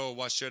 that's go.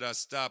 Why should I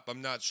stop?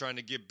 I'm not trying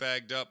to get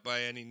bagged up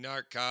by any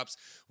narc cops.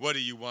 What do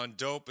you want,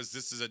 dope? Is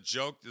this a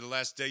joke? The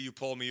last day you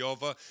pulled me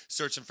over,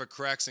 searching for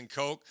cracks and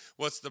coke?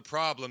 What's the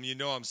problem? You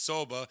know I'm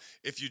sober.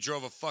 If you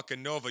drove a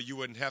fucking Nova, you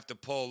wouldn't have to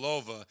pull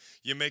over.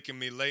 You're making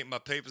me late. My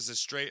papers are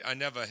straight. I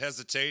never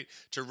hesitate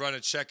to run a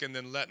check and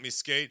then let me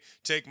skate.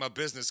 Take my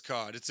business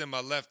card. It's in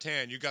my left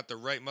hand. You got the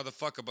right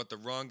motherfucker, but the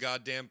wrong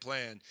goddamn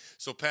plan.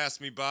 So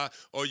pass me by,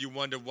 or you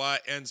wonder why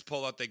ends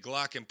pull out their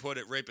Glock and put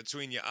it right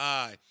between your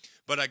eye.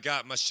 But I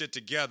got my shit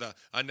together.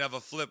 I never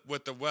flip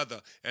with the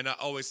weather, and I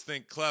always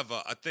think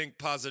clever. I think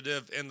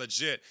positive and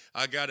legit.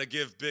 I gotta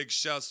give big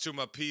shouts to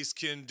my peace,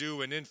 can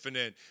do, and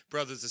infinite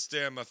brothers that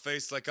stare in my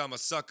face like I'm a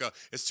sucker.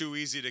 It's too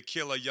easy to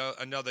kill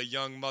another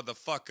young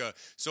motherfucker,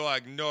 so I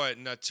ignore it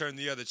and I turn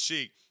the other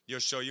cheek. Yo,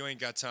 show you ain't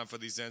got time for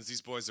these ends.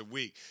 These boys are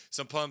weak.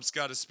 Some pumps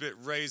gotta spit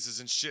razors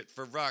and shit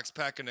for rocks,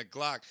 packing a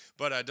Glock,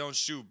 but I don't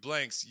shoot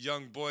blanks.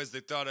 Young boys, they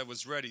thought I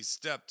was ready.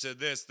 Step to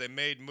this, they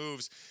made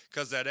moves,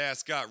 cause that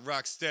ass got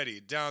rock steady.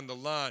 Down the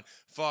line,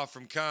 far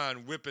from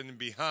con, whipping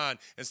behind,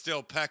 and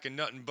still packing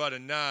nothing but a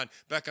 9.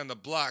 Back on the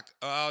block,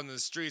 out in the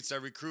streets, I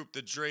recruit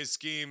the Dre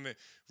scheme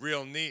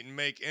real neat and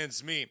make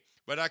ends meet.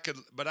 But I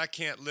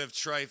can't live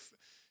trife.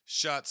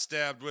 Shot,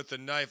 stabbed with a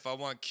knife. I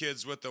want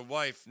kids with a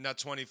wife, not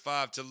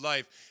 25 to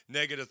life.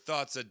 Negative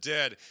thoughts are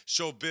dead.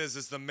 Showbiz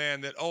is the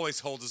man that always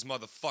holds his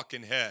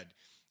motherfucking head.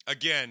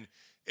 Again,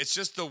 it's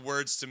just the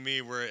words to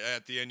me where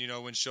at the end,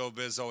 when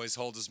Showbiz always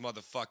holds his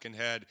motherfucking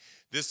head.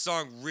 This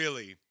song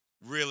really,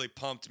 really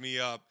pumped me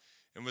up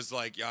and was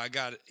like, yeah, I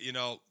got it.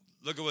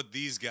 Look at what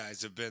these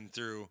guys have been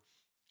through.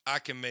 I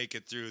can make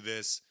it through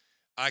this.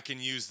 I can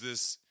use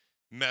this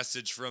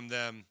message from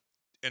them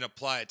and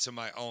apply it to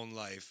my own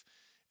life.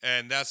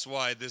 And that's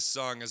why this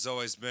song has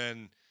always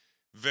been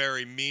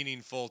very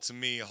meaningful to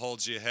me,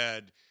 Hold Your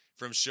Head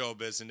from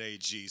Showbiz and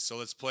AG. So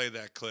let's play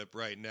that clip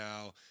right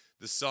now.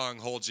 The song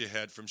Hold Your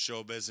Head from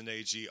Showbiz and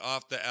AG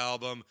off the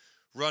album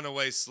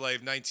Runaway Slave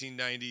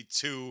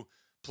 1992.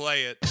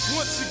 Play it.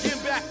 Once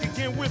again, back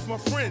again with my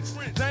friends.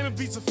 Diamond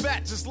beats are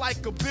fat just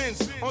like a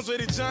Benz. Andre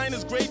the Giant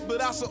is great,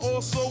 but I should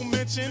also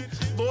mention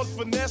Lord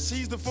Finesse,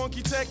 he's the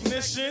funky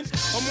technician.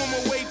 I'm on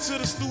my way to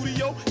the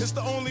studio. It's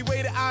the only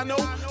way that I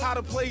know how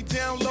to play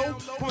down low.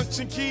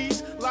 Punching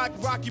keys like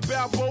Rocky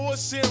Balboa.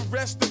 Saying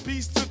rest in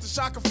peace to the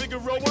Shaka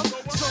Figueroa.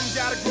 Some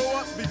gotta grow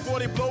up before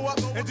they blow up.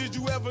 And did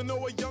you ever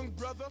know a young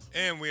brother?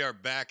 And we are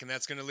back, and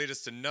that's going to lead us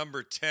to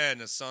number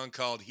 10, a song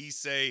called He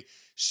Say,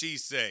 She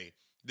Say.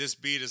 This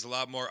beat is a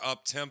lot more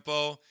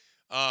up-tempo,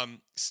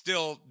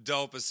 still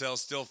dope as hell,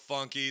 still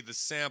funky. The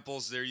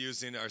samples they're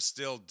using are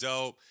still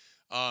dope.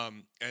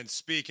 And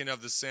speaking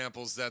of the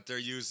samples that they're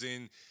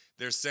using,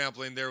 they're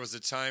sampling There Was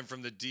a Time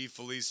from the D.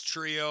 Felice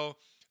Trio,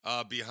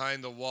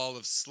 Behind the Wall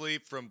of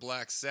Sleep from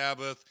Black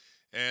Sabbath,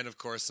 and of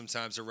course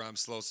sometimes I rhyme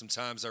slow,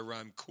 sometimes I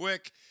rhyme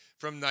quick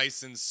from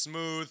Nice and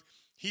Smooth.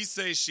 He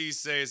Say, She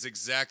Say is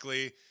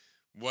exactly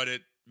what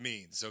it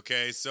means,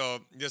 okay? So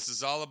this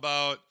is all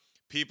about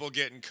people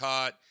getting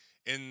caught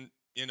in,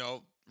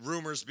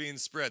 rumors being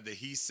spread, the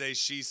he say,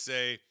 she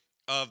say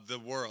of the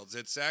worlds.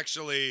 It's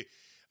actually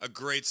a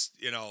great,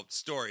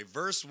 story.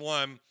 Verse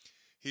 1,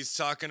 he's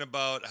talking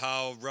about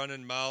how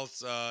running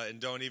mouths and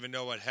don't even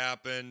know what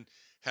happening.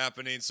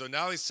 So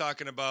now he's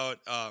talking about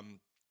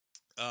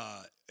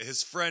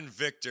his friend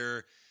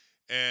Victor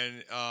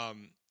and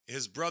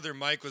his brother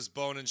Mike was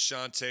boning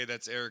Shantae.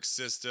 That's Eric's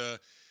sister.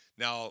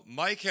 Now,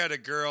 Mike had a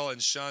girl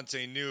and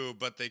Shantae knew,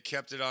 but they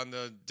kept it on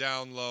the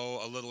down low,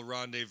 a little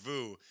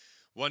rendezvous.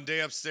 One day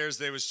upstairs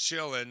they was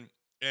chilling,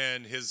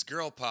 and his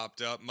girl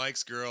popped up,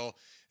 Mike's girl,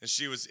 and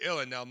she was ill.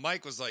 And now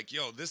Mike was like,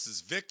 yo, this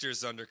is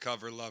Victor's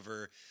undercover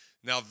lover.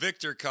 Now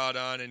Victor caught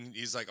on, and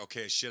he's like,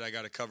 okay, shit, I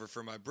got to cover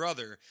for my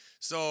brother.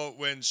 So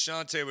when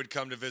Shantae would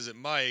come to visit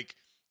Mike,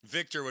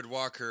 Victor would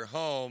walk her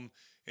home,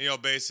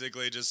 and,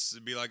 basically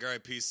just be like, all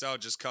right, peace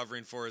out, just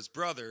covering for his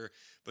brother.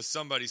 But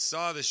somebody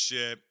saw the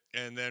shit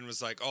and then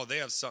was like, oh, they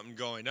have something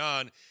going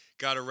on,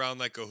 got around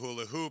like a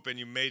hula hoop, and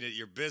you made it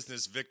your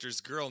business.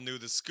 Victor's girl knew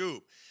the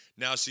scoop.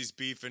 Now she's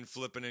beefing,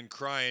 flipping, and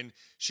crying.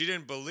 She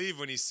didn't believe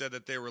when he said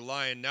that they were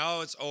lying.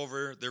 Now it's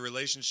over. Their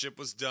relationship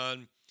was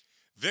done.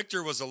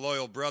 Victor was a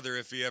loyal brother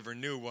if he ever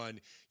knew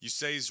one. You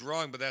say he's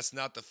wrong, but that's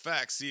not the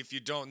fact. See, if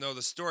you don't know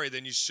the story,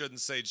 then you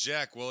shouldn't say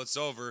jack. Well, it's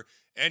over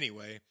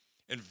anyway.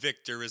 And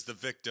Victor is the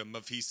victim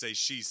of he say,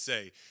 she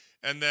say.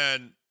 And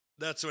then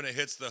that's when it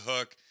hits the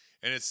hook.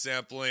 And it's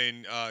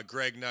sampling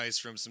Greg Nice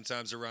from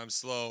Sometimes I Rhyme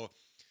Slow.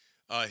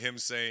 Him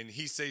saying,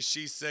 he say,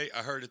 she say, I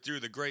heard it through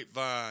the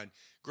grapevine.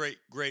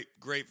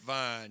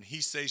 Grapevine. He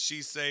say,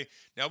 she say.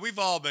 Now, we've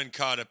all been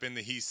caught up in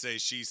the he say,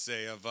 she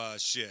say of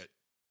shit.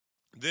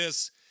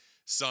 This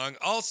song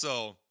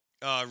also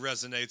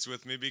resonates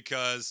with me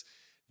because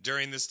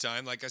during this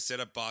time, like I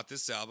said, I bought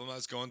this album. I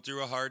was going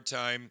through a hard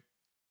time.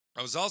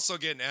 I was also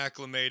getting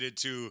acclimated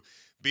to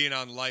being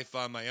on life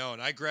on my own.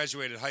 I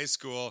graduated high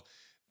school.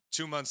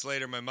 2 months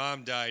later, my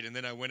mom died, and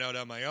then I went out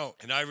on my own.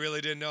 And I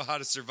really didn't know how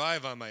to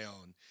survive on my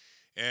own.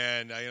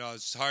 And,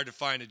 it's hard to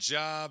find a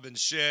job and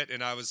shit,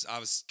 and I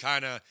was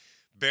kind of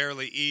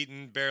barely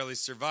eating, barely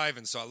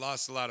surviving, so I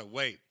lost a lot of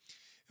weight.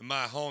 In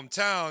my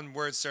hometown,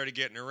 word started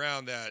getting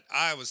around that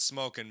I was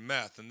smoking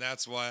meth, and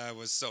that's why I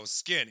was so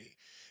skinny.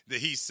 The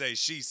he say,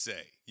 she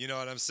say. You know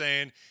what I'm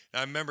saying? And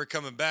I remember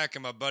coming back,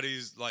 and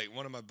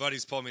one of my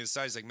buddies pulled me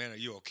aside. He's like, man, are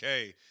you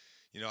okay?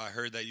 I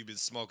heard that you've been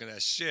smoking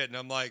that shit. And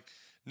I'm like,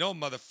 no,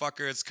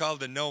 motherfucker, it's called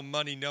the no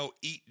money, no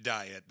eat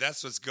diet.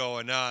 That's what's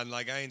going on.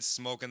 Like, I ain't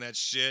smoking that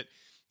shit.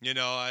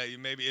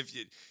 Maybe if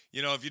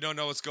you don't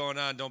know what's going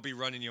on, don't be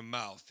running your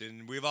mouth.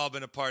 And we've all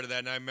been a part of that.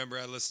 And I remember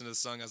I listened to the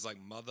song. I was like,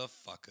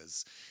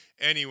 motherfuckers.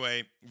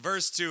 Anyway,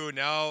 verse 2,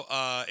 now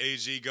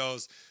AG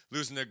goes,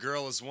 losing a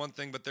girl is one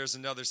thing, but there's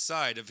another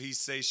side. If he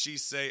say, she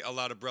say, a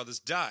lot of brothers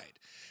died.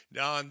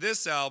 Now on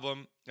this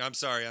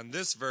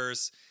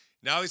verse,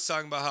 now he's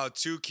talking about how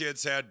 2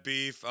 kids had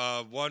beef.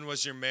 One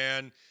was your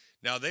man.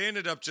 Now, they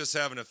ended up just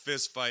having a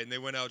fist fight, and they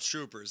went out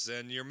troopers.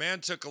 And your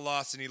man took a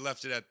loss, and he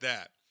left it at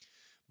that.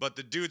 But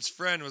the dude's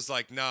friend was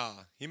like, nah.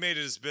 He made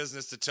it his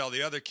business to tell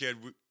the other kid,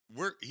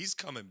 he's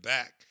coming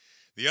back.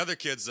 The other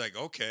kid's like,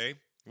 okay,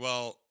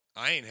 well,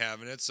 I ain't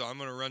having it, so I'm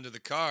going to run to the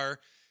car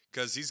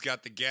because he's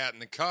got the gat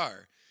in the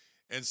car.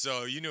 And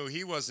so you knew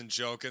he wasn't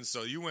joking,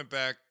 so he went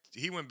back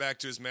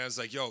to his man. He's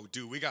like, yo,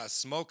 dude, we got to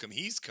smoke him.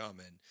 He's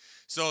coming.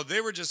 So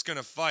they were just going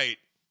to fight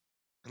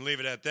and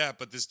leave it at that.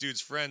 But this dude's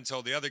friend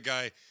told the other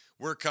guy,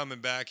 we're coming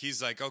back. He's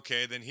like,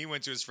 okay. Then he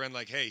went to his friend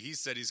like, hey, he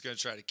said he's going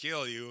to try to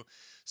kill you.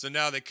 So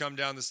now they come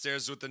down the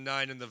stairs with the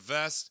 9 in the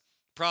vest.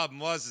 Problem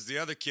was the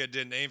other kid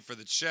didn't aim for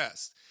the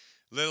chest.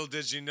 Little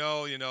did you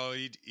know,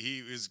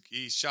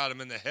 he shot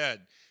him in the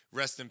head.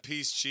 Rest in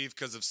peace, Chief,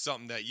 because of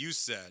something that you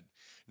said.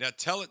 Now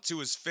tell it to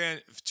his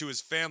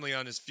family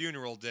on his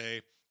funeral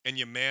day, and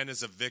your man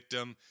is a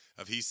victim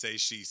of He Say,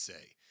 She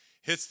Say.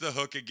 Hits the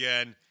hook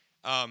again.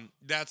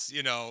 That's,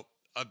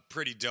 a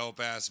pretty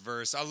dope-ass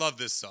verse. I love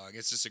this song.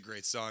 It's just a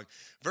great song.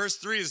 Verse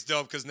 3 is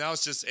dope because now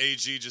it's just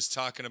AG just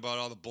talking about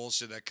all the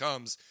bullshit that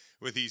comes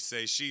with He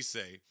Say, She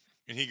Say.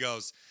 And he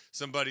goes,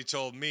 somebody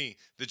told me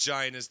the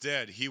giant is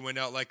dead. He went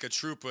out like a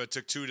trooper,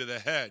 took 2 to the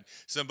head.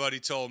 Somebody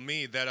told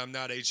me that I'm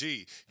not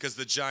AG because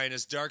the giant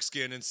is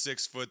dark-skinned and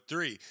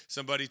 6'3".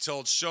 Somebody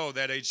told Show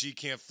that AG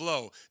can't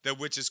flow. That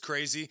witch is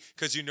crazy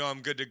because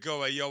I'm good to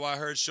go. Hey, yo, I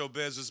heard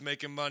Showbiz was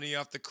making money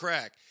off the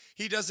crack.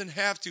 He doesn't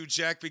have to,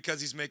 Jack,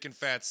 because he's making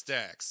fat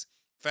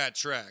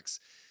tracks.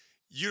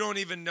 You don't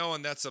even know,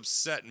 and that's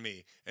upsetting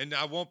me. And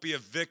I won't be a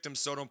victim,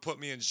 so don't put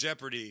me in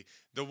jeopardy.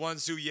 The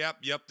ones who,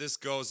 yep, this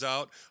goes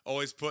out,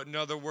 always putting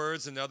other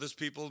words in others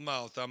people's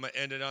mouth. I'm going to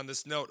end it on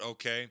this note,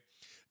 okay?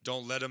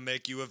 Don't let him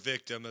make you a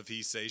victim of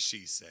He Say,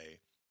 She Say.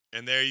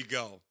 And there you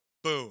go.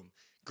 Boom.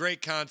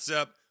 Great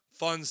concept,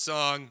 fun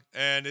song,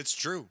 and it's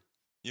true.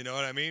 You know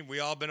what I mean? We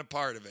all been a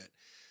part of it.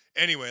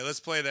 Anyway,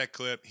 let's play that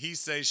clip. He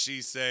Say,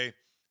 She Say,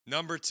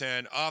 number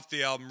 10, off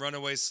the album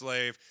Runaway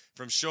Slave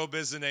from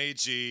Showbiz and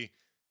AG.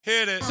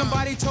 Hit it.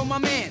 Somebody told my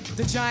man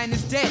the giant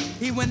is dead.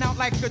 He went out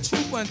like a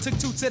trooper and took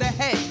 2 to the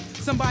head.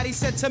 Somebody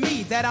said to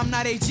me that I'm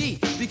not AG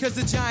because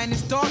the giant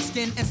is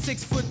dark-skinned and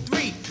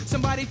 6'3".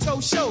 Somebody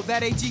told Show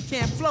that AG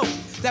can't flow.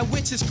 That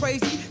witch is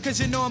crazy because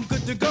I'm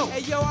good to go.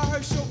 Hey yo, I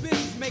heard Showbiz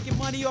is making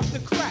money off the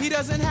crack. He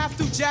doesn't have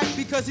to, Jack,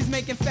 because he's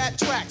making fat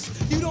tracks.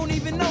 You don't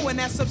even know, and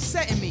that's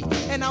upsetting me.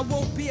 And I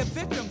won't be a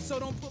victim, so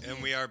don't put me.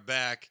 And we are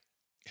back.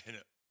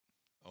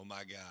 Oh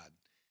my God.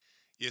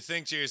 You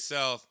think to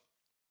yourself,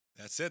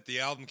 that's it. The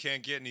album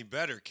can't get any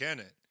better, can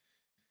it?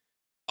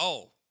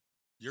 Oh,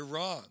 you're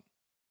wrong.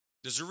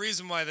 There's a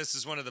reason why this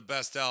is one of the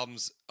best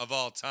albums of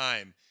all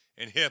time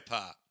in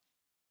hip-hop.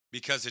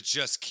 Because it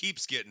just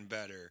keeps getting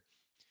better.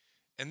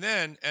 And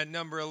then, at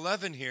number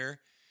 11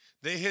 here,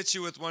 they hit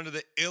you with one of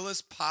the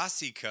illest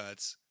posse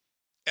cuts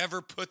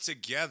ever put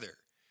together.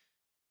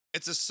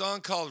 It's a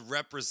song called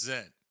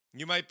Represent.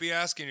 You might be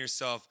asking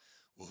yourself,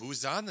 well,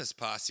 who's on this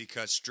posse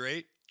cut,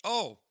 Straight?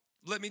 Oh,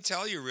 let me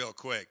tell you real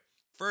quick.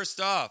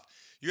 First off,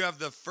 you have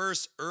the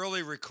first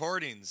early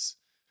recordings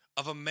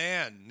of a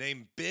man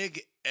named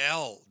Big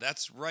L.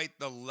 That's right,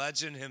 the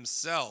legend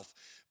himself,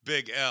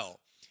 Big L.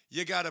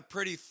 You got a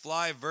pretty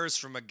fly verse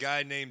from a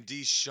guy named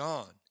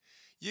Deshaun.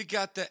 You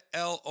got the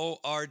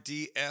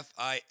LORDFINESSE,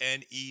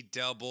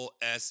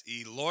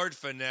 Lord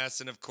Finesse,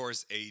 and of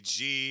course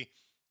AG.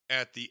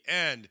 At the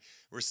end,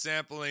 we're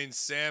sampling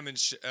Sam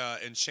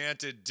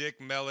Enchanted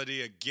Dick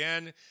Melody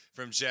again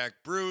from Jack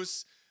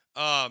Bruce.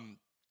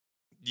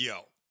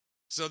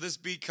 So this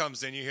beat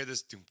comes in, you hear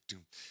this doom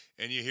doom,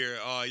 and you hear,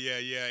 oh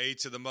yeah, A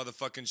to the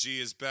motherfucking G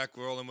is back,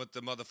 rolling with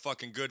the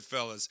motherfucking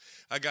Goodfellas.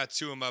 I got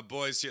 2 of my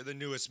boys here, the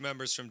newest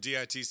members from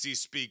DITC,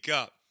 speak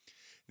up.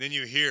 Then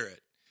you hear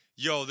it.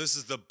 Yo, this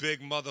is the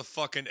big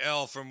motherfucking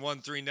L from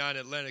 139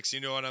 Atlantics, you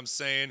know what I'm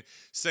saying?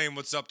 Saying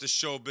what's up to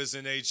Showbiz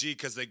and AG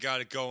because they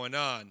got it going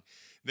on.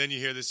 Then you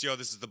hear this, yo,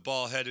 this is the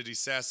ball-headed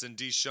assassin,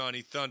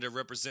 D-Shawnee Thunder,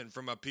 representing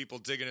for my people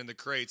digging in the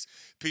crates.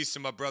 Peace to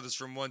my brothers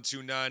from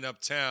 129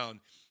 Uptown.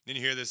 Then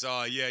you hear this,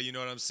 oh yeah, you know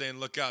what I'm saying?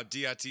 Look out,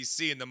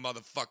 DITC in the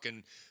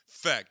motherfucking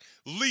effect.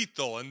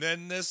 Lethal. And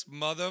then this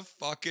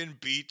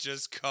motherfucking beat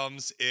just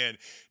comes in.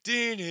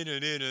 And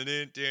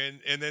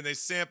then they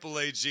sample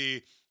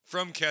AG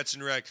from Catch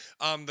and Wreck.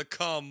 I'm the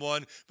calm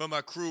one, but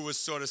my crew was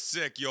sort of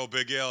sick. Yo,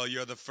 Big L,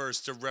 you're the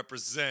first to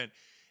represent.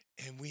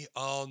 And we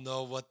all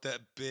know what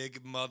that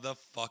big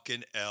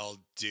motherfucking L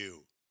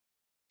do.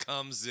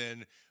 Comes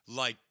in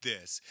like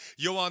this.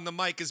 Yo, on the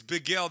mic is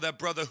Big L, that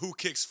brother who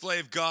kicks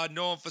Flav God,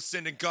 known for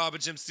sending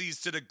garbage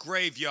MCs to the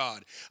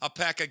graveyard. I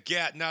pack a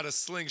gat, not a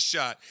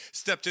slingshot.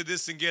 Step to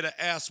this and get an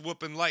ass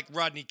whooping like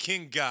Rodney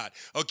King got.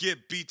 Or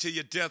get beat to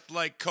your death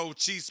like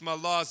Cochise. My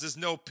laws is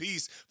no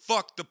peace.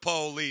 Fuck the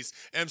police.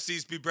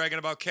 MCs be bragging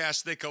about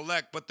cash they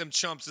collect, but them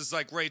chumps is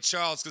like Ray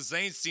Charles, cause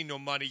they ain't seen no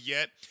money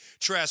yet.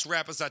 Trash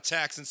rappers I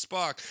tax and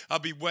spark. I'll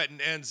be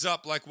wetting ends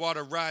up like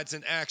water rides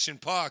in Action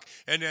Park.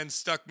 And then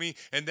stuck me,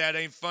 and that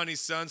ain't funny,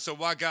 son. So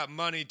I got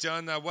money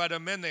done. I wet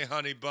them in they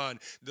honey bun.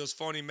 Those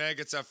phony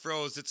maggots I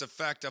froze. It's a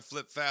fact I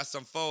flip fast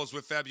on foes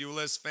with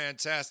fabulous,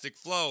 fantastic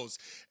flows.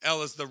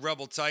 L is the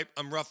rebel type.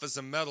 I'm rough as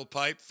a metal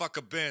pipe. Fuck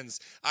a Benz.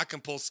 I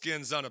can pull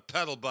skins on a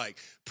pedal bike.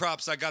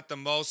 Props I got the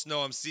most.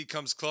 No MC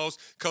comes close.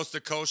 Coast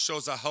to coast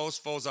shows I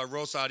host. Foes I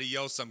roast.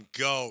 Adios, I'm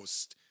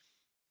ghost.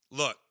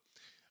 Look.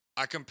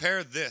 I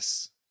compare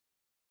this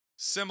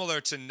similar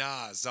to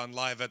Nas on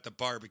Live at the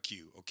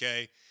Barbecue,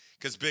 okay?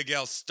 Because Big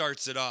L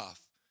starts it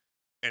off,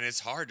 and it's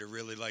hard to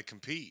really,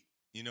 compete.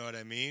 You know what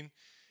I mean?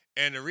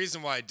 And the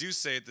reason why I do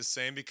say it the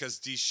same,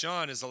 because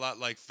Deshaun is a lot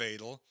like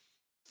Fatal.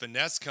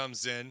 Finesse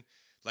comes in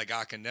like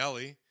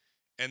Akinelli,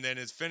 and then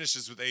it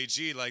finishes with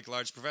AG like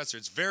Large Professor.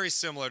 It's very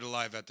similar to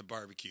Live at the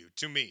Barbecue,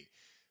 to me.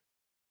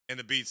 And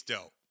the beat's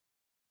dope.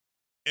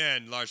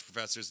 And Large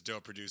Professor's a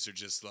dope producer,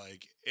 just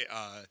like...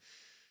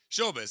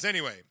 Showbiz.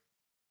 Anyway,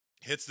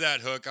 Hits that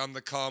hook. I'm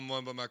the calm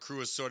one, but my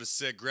crew is sort of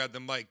sick. Grab the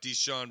mic,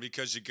 Deshaun,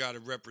 because you gotta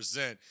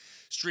represent.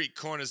 Street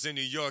corners in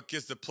New York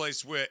is the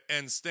place where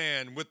ends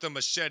stand. With the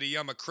machete,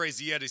 I'm a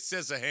crazy Eddie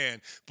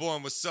Scissorhand.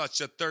 Born with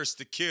such a thirst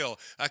to kill.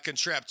 I can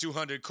trap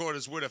 200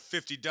 quarters with a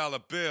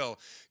 $50 bill.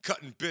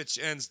 Cutting bitch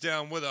ends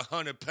down with a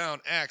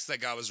 100-pound axe.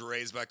 Like I was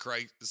raised by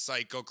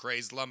psycho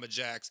crazed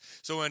lumberjacks.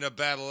 So in a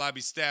battle, I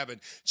be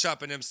stabbing.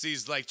 Chopping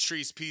MCs like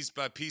trees piece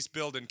by piece,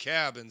 building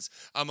cabins.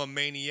 I'm a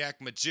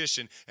maniac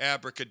magician.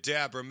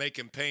 Abracadabra,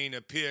 making pain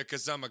appear.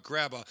 Cause I'm a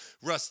grabber.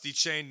 Rusty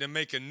chain to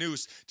make a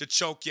noose. To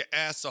choke your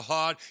ass so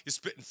hard, you're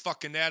spitting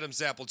fucking Adam's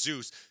apple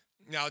juice.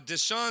 Now,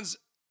 Deshaun's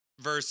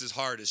verse is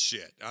hard as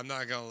shit. I'm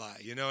not gonna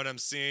lie. You know what I'm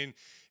saying?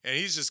 And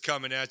he's just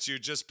coming at you,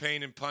 just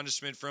pain and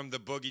punishment from the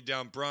boogie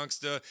down Bronx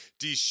to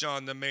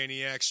Deshaun the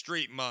maniac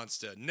street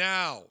monster.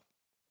 Now,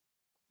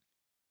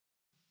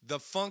 the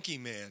funky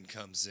man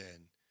comes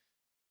in.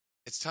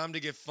 It's time to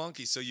get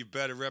funky, so you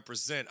better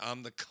represent.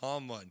 I'm the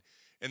calm one,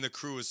 and the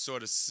crew is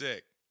sort of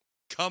sick.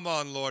 Come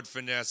on, Lord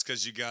Finesse,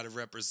 because you got to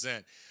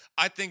represent.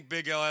 I think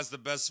Big L has the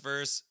best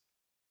verse,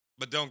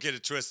 but don't get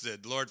it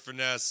twisted. Lord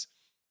Finesse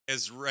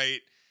is right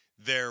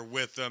there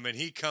with them, and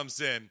he comes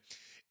in.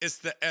 It's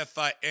the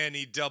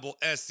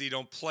FINESSE,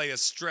 don't play or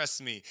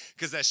stress me,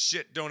 cause that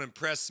shit don't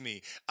impress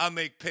me. I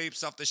make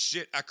papes off the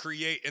shit I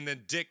create and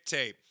then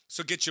dictate.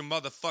 So get your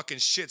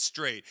motherfucking shit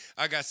straight.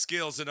 I got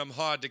skills and I'm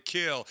hard to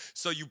kill.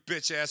 So you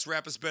bitch ass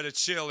rappers better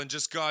chill and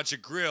just guard your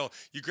grill.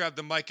 You grab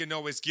the mic and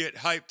always get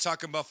hyped,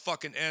 talking about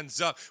fucking ends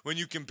up when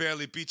you can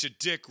barely beat your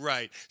dick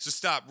right. So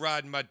stop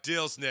riding my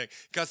deals, Nick,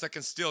 cause I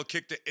can still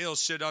kick the ill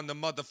shit on the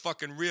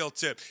motherfucking real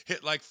tip.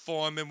 Hit like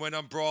Foreman when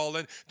I'm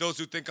brawling. Those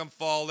who think I'm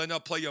falling, I'll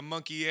play your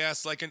monkey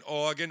ass like an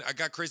organ. I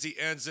got crazy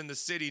ends in the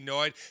city,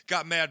 Noid.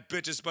 Got mad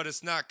bitches, but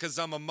it's not cause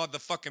I'm a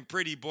motherfucking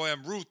pretty boy.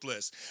 I'm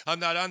ruthless. I'm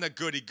not on the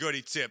goody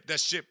tip. That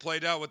shit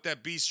played out with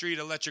that B Street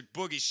electric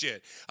boogie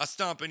shit. I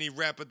stomp any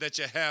rapper that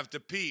you have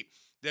to peep.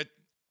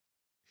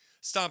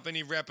 Stomp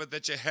any rapper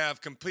that you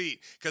have compete,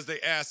 cause they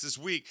ass is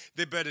weak.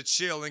 They better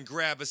chill and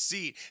grab a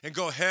seat and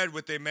go ahead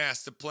with their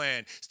master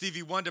plan.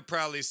 Stevie Wonder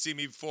probably see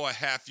me before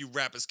half you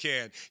rappers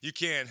can. You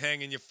can't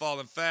hang and you're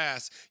falling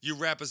fast. You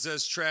rappers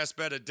as trash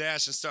better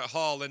dash and start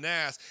hauling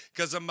ass,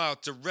 cause I'm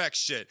out to wreck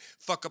shit.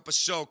 Fuck up a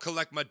show,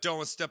 collect my dough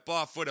and step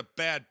off with a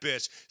bad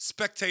bitch.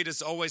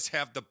 Spectators always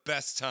have the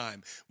best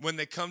time when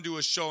they come to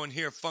a show and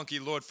hear funky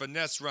Lord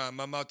Finesse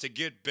rhyme. I'm out to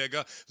get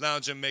bigger,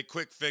 lounge and make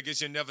quick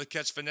figures. You never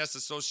catch Finesse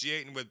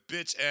associating with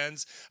bitch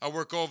ends. I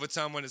work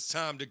overtime when it's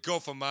time to go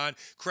for mine.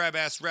 Crab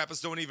ass rappers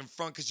don't even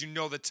front cause you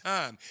know the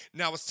time.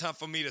 Now it's time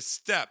for me to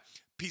step.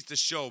 Piece the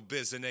show,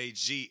 Biz and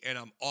AG, and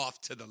I'm off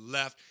to the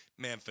left.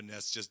 Man,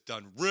 Finesse just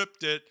done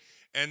ripped it.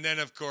 And then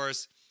of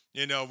course,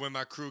 you know, when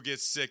my crew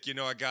gets sick, you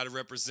know I gotta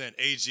represent.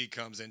 AG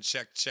comes in,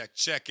 check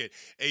it.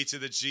 A to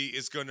the G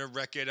is gonna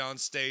wreck it on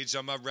stage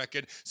on my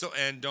record. So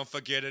and don't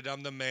forget it,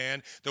 I'm the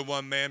man. The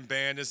one-man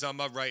band is on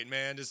my right,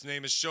 man. His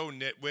name is Show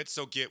Nitwit,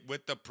 so get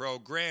with the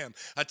program.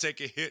 I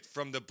take a hit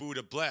from the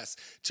Buddha Bless.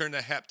 Turn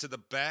the hat to the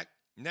back.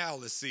 Now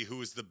let's see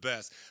who's the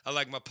best. I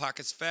like my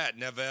pockets fat,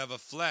 never ever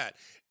flat.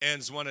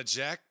 Ends wanna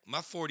jack?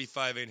 My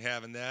 45 ain't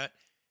having that.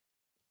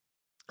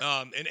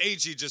 And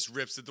AG just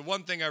rips it. The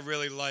one thing I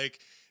really like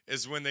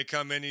is when they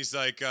come in, he's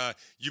like,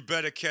 you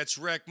better catch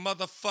wreck.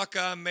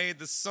 Motherfucker, I made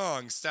the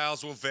song.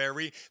 Styles will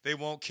vary. They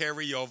won't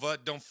carry over.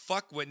 Don't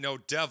fuck with no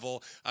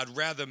devil. I'd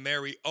rather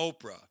marry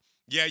Oprah.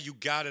 Yeah, you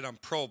got it. I'm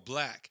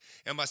pro-black.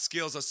 And my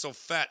skills are so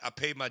fat, I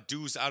pay my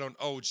dues. I don't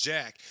owe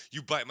jack.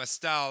 You bite my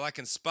style, I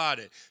can spot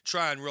it.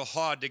 Trying real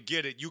hard to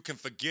get it. You can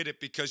forget it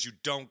because you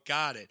don't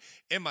got it.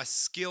 And my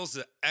skills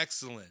are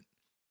excellent.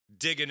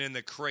 Digging in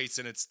the crates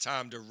and it's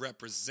time to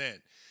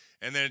represent.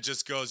 And then it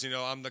just goes, you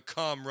know, I'm the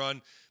calm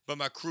run, but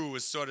my crew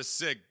is sort of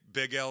sick.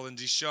 Big L and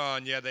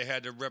Deshaun, yeah, they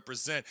had to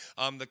represent.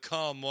 I'm the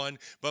calm one,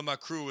 but my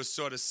crew is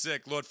sort of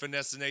sick. Lord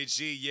Finesse and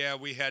AG, yeah,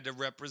 we had to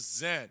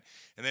represent.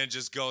 And then it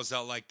just goes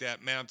out like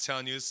that. Man, I'm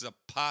telling you, this is a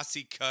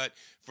posse cut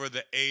for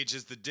the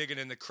ages. The Digging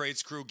in the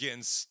Crates crew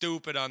getting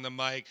stupid on the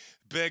mic.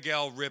 Big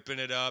L ripping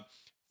it up.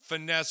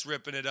 Finesse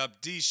ripping it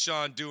up.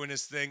 Deshaun doing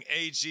his thing.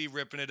 AG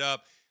ripping it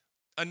up.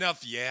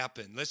 Enough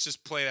yapping. Let's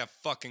just play that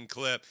fucking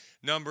clip.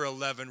 Number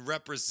 11,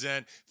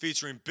 Represent,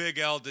 featuring Big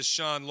L,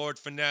 Deshaun, Lord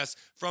Finesse,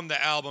 from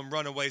the album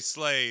Runaway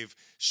Slave.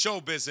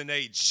 Showbiz and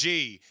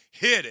AG.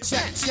 Hit it.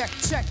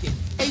 Check it.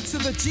 A to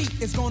the G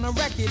is gonna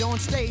wreck it on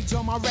stage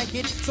on my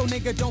record. So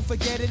nigga, don't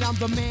forget it, I'm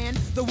the man.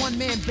 The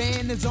one-man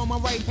band is on my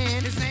right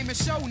hand. His name is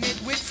Show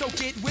Nitwit, so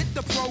get with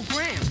the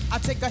program. I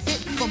take a hit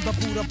from the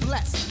Buddha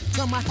Bless.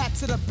 Turn my hat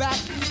to the back.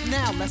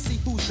 Now let's see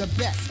who's the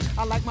best.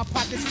 I like my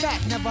pockets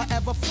fat, never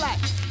ever flat.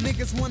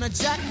 Niggas wanna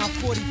jack, my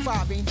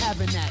 45 ain't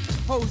having that.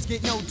 Hoes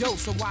get no dough,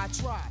 so why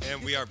try?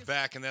 And we are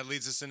back, and that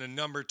leads us into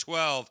number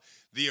 12,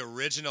 the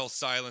original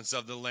Silence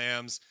of the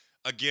Lambs.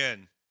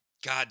 Again,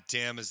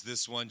 goddamn is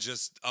this one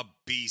just a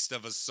beast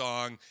of a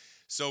song.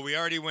 So we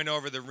already went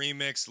over the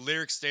remix.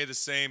 Lyrics stay the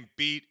same.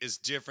 Beat is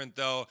different,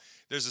 though.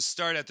 There's a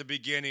start at the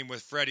beginning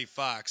with Freddie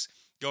Fox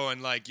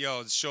going like,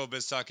 yo,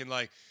 Showbiz talking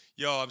like,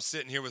 yo, I'm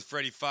sitting here with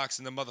Freddie Fox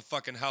in the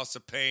motherfucking House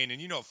of Pain,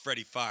 and you know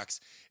Freddie Fox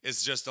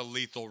is just a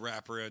lethal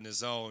rapper in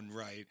his own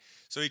right.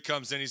 So he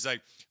comes in, he's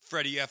like,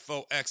 Freddie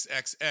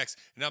FOXXX,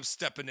 and I'm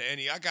stepping to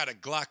any. I got a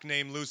Glock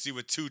named Lucy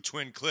with 2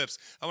 twin clips.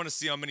 I want to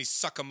see how many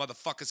sucker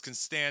motherfuckers can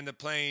stand the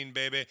plane,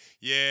 baby.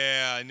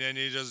 Yeah, and then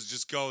he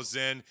just goes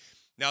in.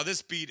 Now,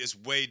 this beat is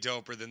way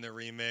doper than the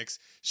remix.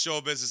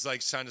 Showbiz is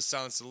like trying to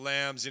silence the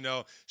lambs, you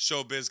know.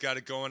 Showbiz got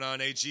it going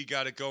on. AG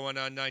got it going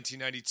on.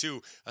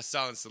 1992, a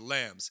Silence the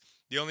Lambs.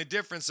 The only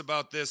difference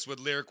about this with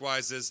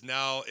lyric-wise is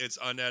now it's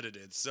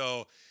unedited.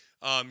 So,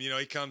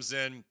 he comes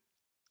in.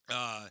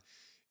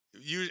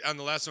 On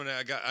the last one,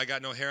 I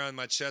got no hair on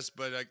my chest,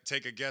 but I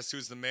take a guess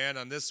who's the man.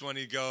 On this one,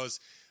 he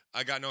goes,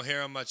 I got no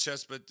hair on my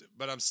chest,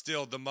 but I'm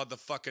still the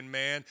motherfucking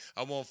man.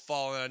 I won't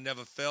fall and I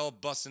never fell.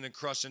 Busting and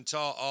crushing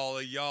tall. All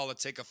of y'all will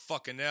take a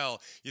fucking L.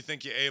 You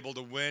think you're able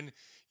to win?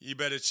 You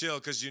better chill,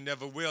 cause you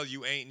never will.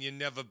 You ain't and you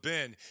never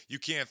been. You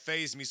can't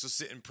phase me, so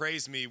sit and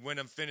praise me. When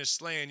I'm finished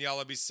slaying, y'all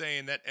will be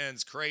saying that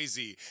ends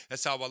crazy.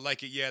 That's how I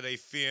like it, yeah, they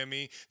fear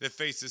me. Their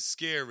face is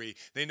scary.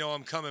 They know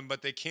I'm coming,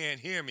 but they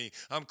can't hear me.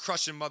 I'm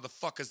crushing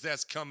motherfuckers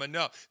that's coming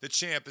up. The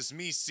champ is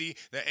me, see?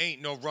 There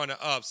ain't no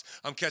runner-ups.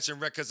 I'm catching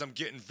records, I'm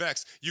getting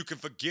vexed. You can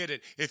forget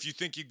it if you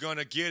think you're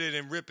gonna get it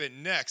and rip it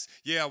next.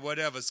 Yeah,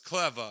 whatever's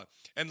clever.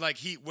 And like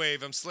Heat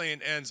Wave, I'm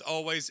slaying ends,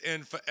 always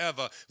in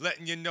forever.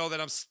 Letting you know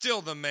that I'm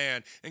still the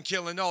man. And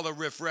killing all the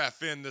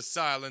riffraff in the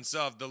silence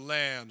of the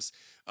lambs.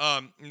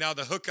 Now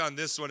the hook on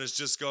this one is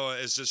just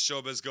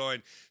Showbiz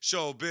going,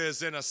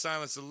 Showbiz and I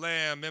silence the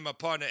lamb, and my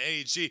partner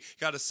AG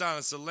gotta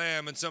silence the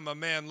lamb, and to my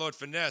man Lord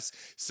Finesse,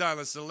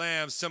 silence the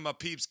lambs, to my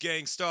peeps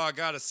Gang Star,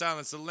 gotta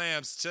silence the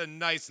lambs, to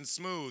Nice and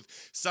Smooth,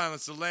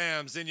 silence the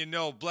lambs, and you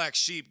know Black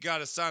Sheep,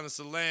 gotta silence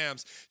the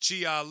lambs,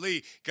 Chi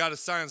Ali, gotta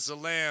silence the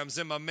lambs,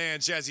 and my man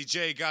Jazzy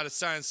J, gotta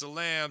silence the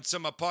lambs, to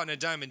my partner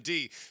Diamond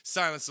D,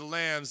 silence the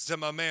lambs, to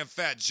my man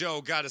Fat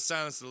Joe, gotta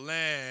silence the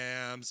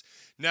lambs.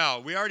 Now,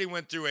 we already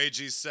went through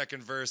AG's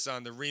second verse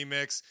on the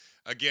remix.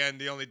 Again,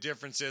 the only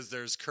difference is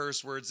there's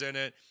curse words in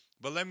it.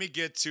 But let me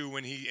get to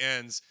when he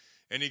ends,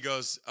 and he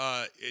goes,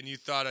 and you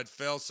thought I'd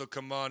fail, so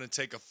come on and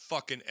take a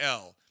fucking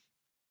L.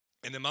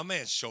 And then my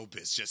man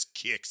Showbiz just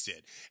kicks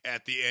it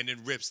at the end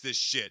and rips this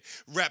shit.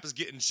 Rappers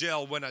getting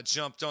gel when I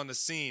jumped on the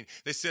scene.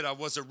 They said I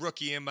was a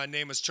rookie and my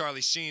name was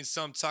Charlie Sheen.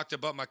 Some talked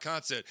about my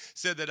concert,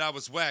 said that I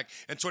was whack,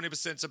 and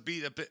 20% of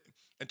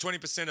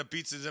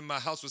beats is in my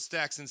house with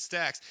stacks and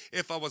stacks.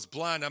 If I was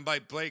blind, I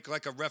might break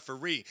like a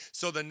referee.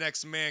 So the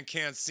next man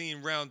can't see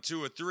round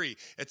 2 or 3.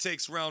 It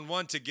takes round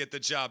 1 to get the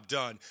job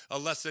done. A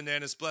lesson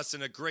and it's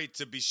blessing a great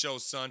to be show,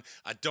 son.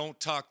 I don't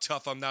talk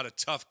tough, I'm not a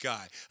tough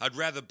guy. I'd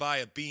rather buy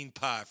a bean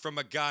pie from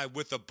a guy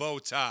with a bow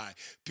tie.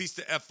 Peace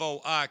to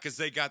FOI, cause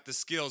they got the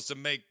skills to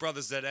make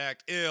brothers that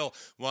act ill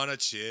wanna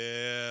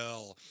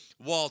chill.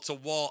 Wall to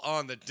wall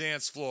on the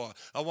dance floor.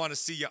 I wanna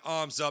see your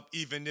arms up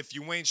even if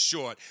you ain't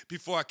short.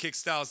 Before I kick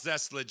styles,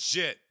 that's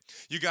legit.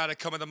 You gotta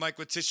come on the mic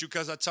with tissue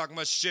cause I talk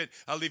much shit.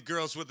 I leave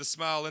girls with a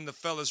smile and the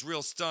fellas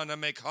real stunned. I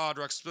make hard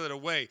rock split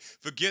away.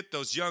 Forget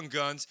those young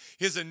guns.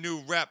 Here's a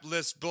new rap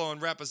list blowing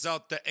rappers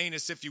out the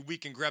anus. If you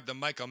weak and grab the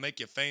mic, I'll make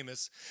you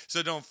famous.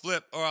 So don't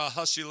flip or I'll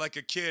hush you like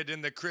a kid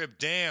in the crib.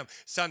 Damn,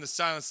 it's time to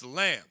silence the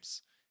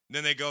lambs.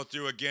 Then they go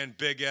through again,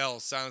 Big L,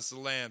 Silence the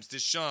Lambs,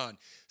 Deshaun,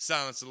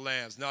 Silence the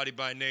Lambs, Naughty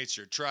by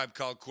Nature, Tribe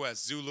Called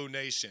Quest, Zulu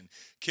Nation,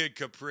 Kid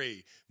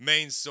Capri,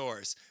 Main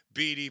Source,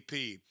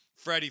 BDP,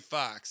 Freddie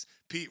Fox,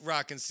 Pete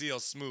Rock and Seal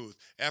Smooth,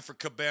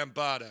 Africa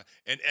Bambaataa,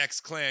 and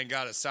X-Clan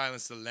gotta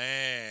Silence the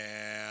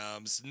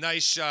Lambs.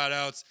 Nice shout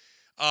outs.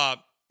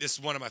 This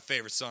is one of my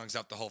favorite songs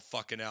off the whole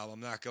fucking album,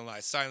 I'm not gonna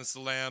lie. Silence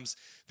the Lambs,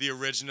 the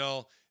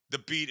original. The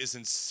beat is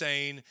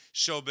insane.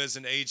 Showbiz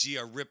and AG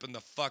are ripping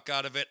the fuck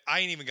out of it. I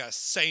ain't even got to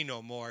say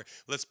no more.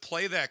 Let's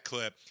play that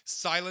clip.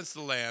 Silence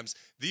the Lambs,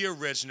 the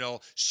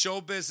original,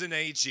 Showbiz and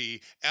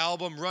AG,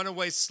 album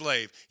Runaway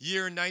Slave,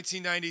 year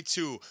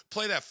 1992.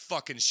 Play that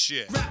fucking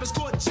shit. Rappers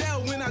caught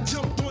jail when I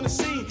jumped on the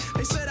scene.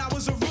 They said I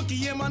was a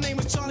rookie and my name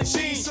was Charlie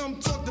Sheen. Some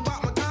talked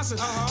about my concert,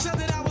 said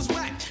that I was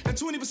whack. And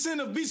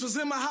 20% of beats was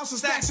in my house with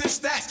stacks and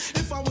stacks.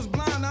 If I was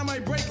blind, I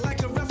might break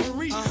like a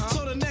referee.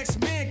 So the next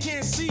man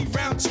can't see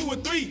round 2 or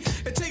 3.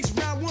 It takes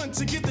round 1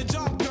 to get the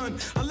job done.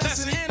 A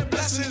lesson and a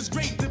blessing is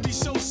great to be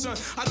show, son.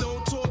 I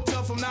don't talk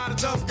tough, I'm not a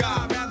tough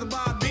guy. I'd rather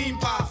buy a bean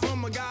pie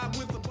from a guy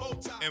with a bow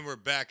tie. And we're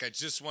back. I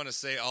just want to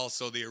say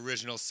also the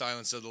original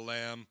Silence of the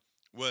Lamb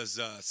was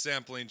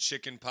sampling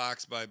Chicken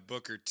Pox by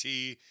Booker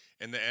T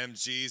and the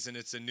MGs, and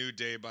It's a New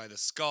Day by the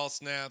Skull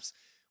Snaps.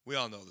 We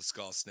all know the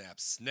Skull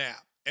Snaps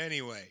snap.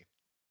 Anyway,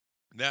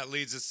 that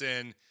leads us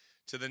in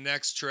to the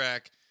next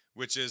track,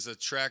 which is a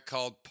track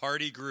called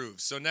Party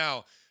Groove. So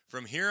now,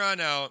 from here on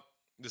out,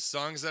 the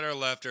songs that are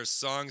left are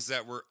songs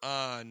that were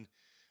on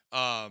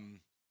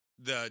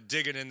the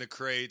Digging in the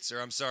Crates,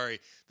 or I'm sorry,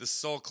 the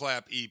Soul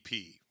Clap EP,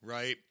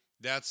 right?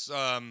 That's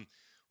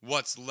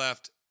what's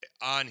left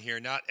on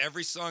here. Not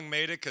every song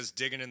made it, because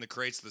Digging in the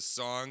Crates, the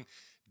song,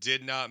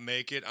 did not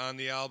make it on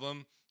the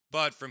album.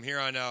 But from here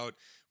on out,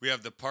 we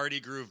have the Party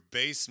Groove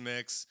bass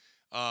mix.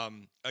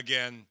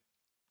 Again,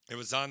 It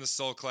was on the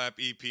Soul Clap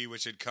EP,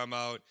 which had come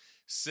out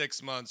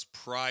 6 months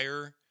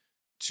prior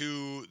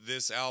to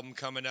this album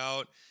coming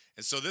out.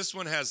 And so this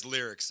one has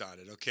lyrics on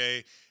it,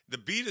 okay? The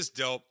beat is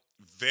dope,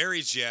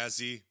 very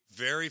jazzy,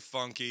 very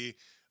funky.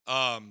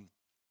 And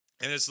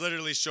it's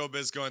literally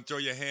Showbiz going, throw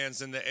your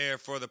hands in the air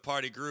for the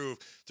party groove.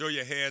 Throw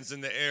your hands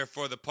in the air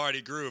for the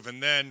party groove.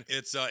 And then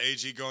it's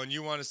AG going,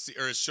 you want to see,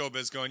 or it's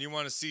Showbiz going, you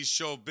want to see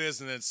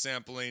Showbiz, and then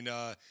sampling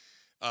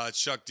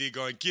Chuck D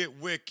going, get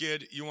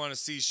wicked. You want to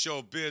see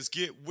Showbiz,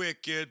 get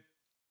wicked.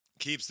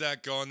 Keeps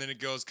that going, then it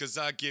goes, cause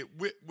I get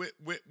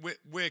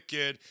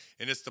wicked,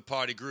 and it's the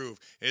party groove.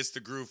 It's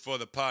the groove for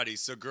the party.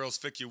 So girls,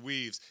 fix your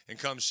weaves and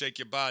come shake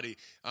your body.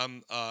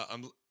 I'm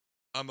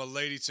a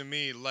lady to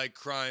me, like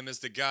crime is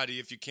the Gotti.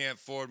 If you can't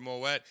afford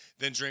Moet,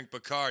 then drink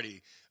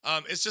Bacardi.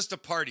 It's just a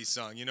party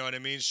song, you know what I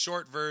mean?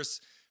 Short verse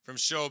from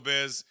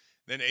Showbiz.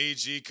 Then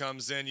AG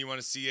comes in. You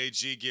want to see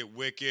AG get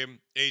wicked.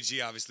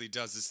 AG obviously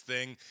does his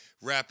thing.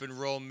 Rap and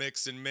roll,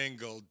 mix and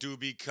mingle.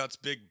 Doobie cuts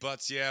big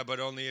butts, yeah, but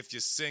only if you're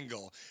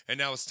single. And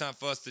now it's time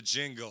for us to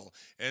jingle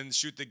and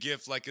shoot the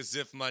gift like as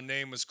if my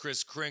name was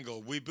Kris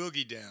Kringle. We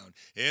boogie down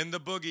in the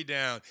boogie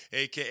down,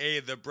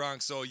 a.k.a. the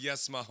Bronx, oh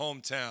yes, my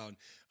hometown.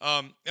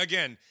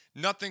 Again,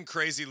 nothing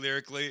crazy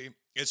lyrically.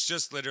 It's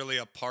just literally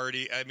a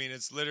party. I mean,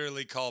 it's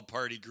literally called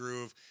Party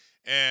Groove.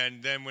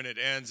 And then when it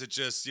ends, it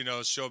just,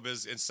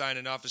 Showbiz, and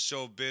signing off of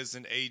Showbiz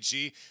and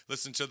AG,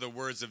 listen to the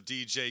words of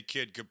DJ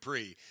Kid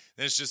Capri.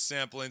 Then it's just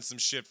sampling some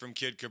shit from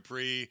Kid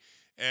Capri.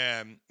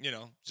 And,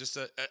 just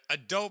a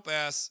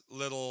dope-ass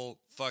little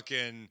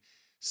fucking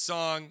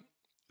song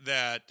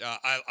that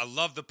I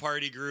love the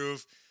party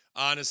groove.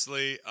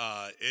 Honestly,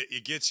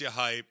 it gets you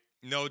hype.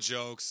 No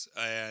jokes.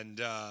 And,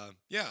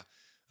 yeah,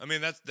 I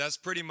mean, that's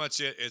pretty much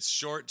it. It's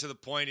short to the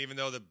point, even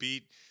though the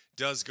beat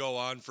does go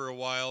on for a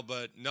while,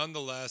 but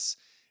nonetheless,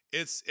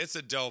 it's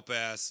a dope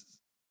ass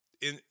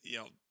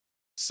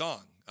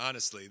song.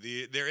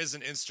 Honestly, there is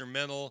an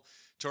instrumental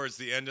towards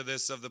the end of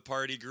the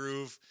party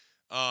groove,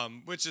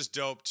 which is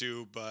dope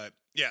too. But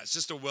yeah, it's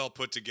just a well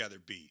put together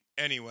beat.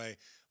 Anyway,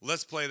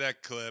 let's play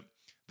that clip.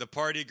 The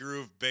Party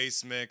Groove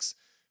bass mix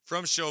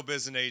from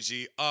Showbiz and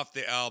AG off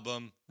the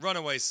album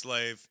Runaway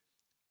Slave.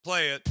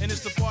 Play it. And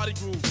it's the party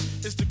groove.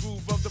 It's the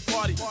groove of the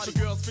party. So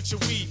girls, fit your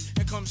weave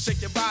and come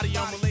shake your body.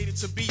 I'm related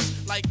to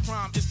beats like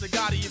crime. It's the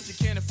Gotti. If you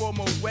can't afford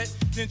more wet,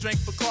 then drink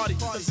Bacardi.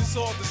 Cause it's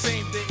all the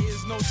same. There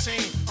is no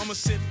shame. I'ma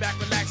sit back,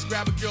 relax,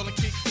 grab a girl and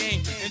kick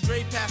game. And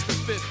Dre past the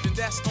fifth. And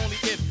that's only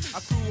if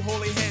I crew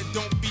holy head,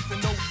 don't beef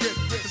and no grip.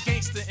 Cause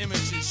gangster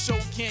images show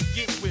can't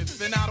get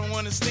with. And I don't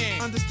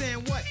understand.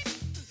 Understand what?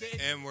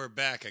 And we're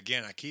back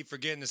again. I keep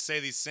forgetting to say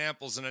these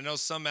samples, and I know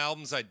some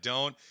albums I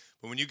don't.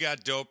 But when you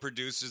got dope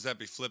producers that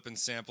be flipping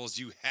samples,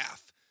 you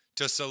have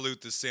to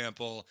salute the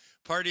sample.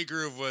 Party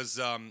Groove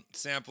was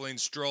sampling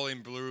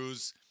Strolling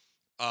Blues,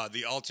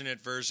 the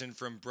alternate version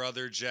from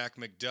Brother Jack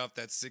McDuff,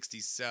 that's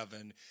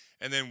 67.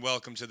 And then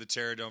Welcome to the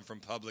Terrordome from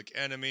Public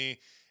Enemy.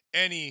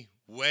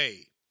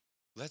 Anyway,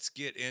 let's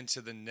get into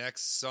the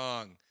next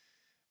song.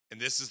 And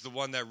this is the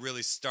one that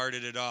really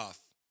started it off.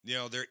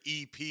 Their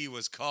EP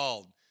was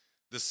called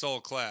the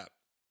Soul Clap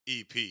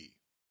EP,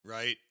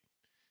 right?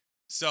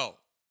 So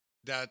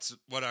that's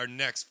what our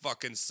next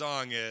fucking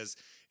song is.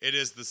 It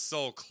is the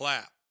Soul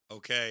Clap,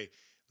 okay?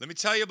 Let me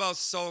tell you about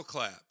Soul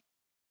Clap.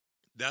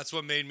 That's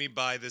what made me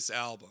buy this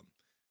album,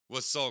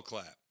 was Soul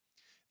Clap.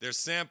 They're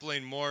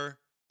sampling More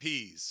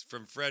Peas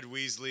from Fred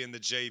Weasley and the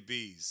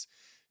JBs.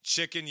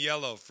 Chicken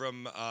Yellow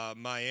from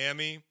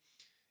Miami.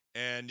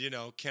 And,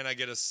 Can I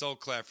Get a Soul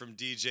Clap from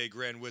DJ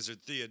Grand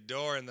Wizard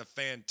Theodore and the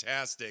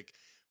Fantastic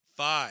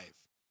Five.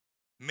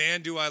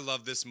 Man, do I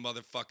love this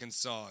motherfucking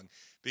song.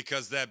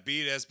 Because that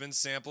beat has been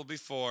sampled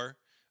before.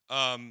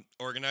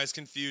 Organized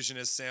Confusion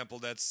has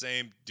sampled that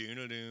same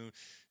do-do-do,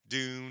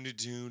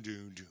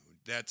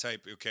 that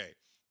type, okay.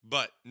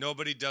 But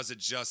nobody does it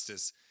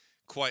justice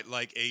quite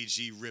like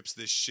AG rips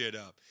this shit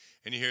up.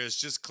 And you hear it's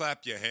just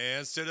clap your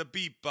hands to the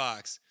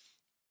beatbox.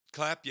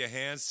 Clap your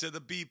hands to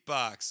the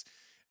beatbox.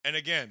 And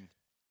again,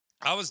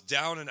 I was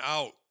down and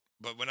out.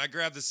 But when I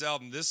grabbed this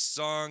album, this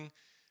song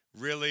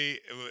really,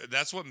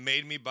 that's what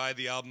made me buy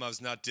the album. I was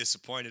not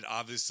disappointed,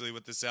 obviously,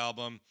 with this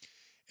album.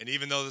 And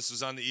even though this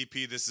was on the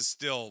EP, this is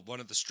still one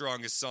of the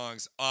strongest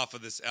songs off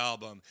of this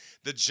album.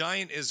 The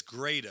Giant is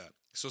greater,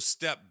 so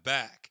step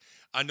back.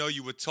 I know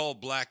you were told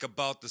black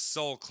about the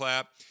Soul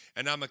Clap,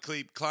 and I'ma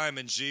keep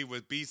climbing, G,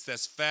 with beats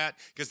that's fat,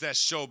 cause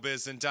that's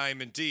Showbiz and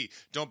Diamond D.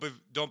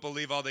 Don't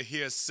believe all the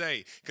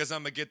hearsay, cause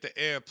I'ma get the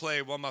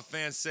airplay while my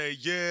fans say,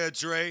 yeah,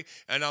 Dre,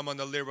 and I'm on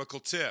the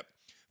lyrical tip.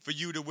 For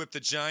you to whip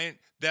the Giant,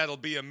 that'll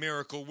be a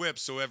miracle whip,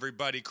 so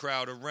everybody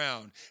crowd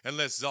around. And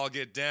let's all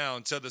get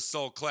down to the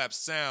Soul Clap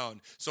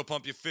sound. So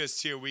pump your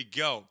fists, here we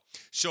go.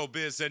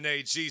 Showbiz and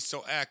AG,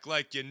 so act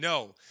like you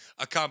know.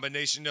 A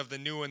combination of the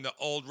new and the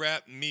old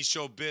rap. Me,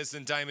 Showbiz,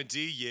 and Diamond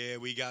D, yeah,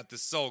 we got the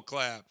Soul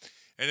Clap.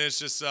 And it's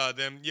just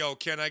them, yo,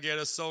 can I get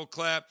a Soul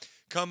Clap?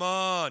 Come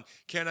on,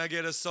 can I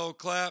get a Soul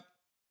Clap?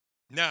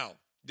 Now,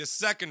 the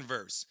second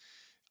verse.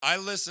 I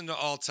listen to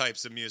all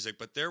types of music,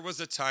 but there was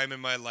a time in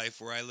my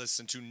life where I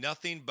listened to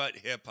nothing but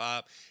hip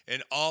hop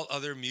and all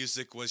other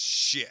music was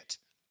shit.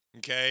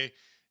 Okay?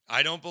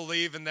 I don't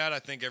believe in that. I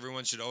think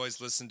everyone should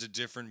always listen to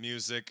different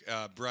music,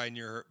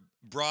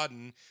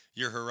 broaden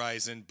your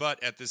horizon.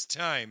 But at this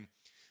time,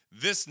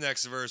 this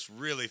next verse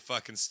really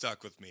fucking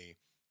stuck with me.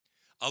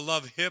 I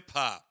love hip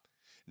hop,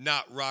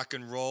 not rock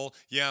and roll.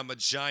 Yeah, I'm a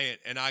giant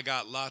and I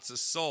got lots of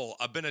soul.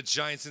 I've been a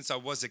giant since I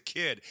was a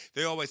kid.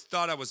 They always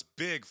thought I was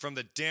big from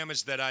the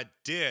damage that I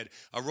did.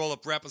 I roll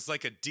up rappers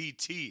like a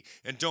DT.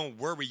 And don't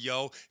worry,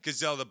 yo, cause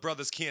the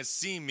brothers can't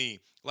see me.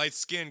 Light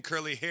skin,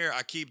 curly hair,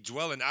 I keep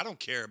dwelling. I don't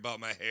care about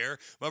my hair.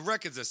 My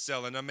records are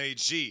selling, I'm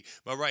AG.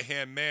 My right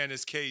hand man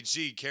is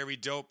KG. Carry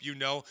dope, you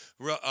know.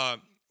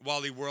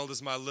 Wally World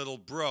is my little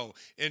bro.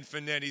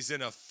 Infinity's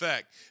in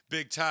effect.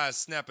 Big ties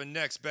snapping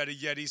necks. Better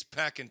yet, he's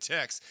packing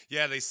texts.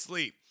 Yeah, they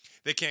sleep.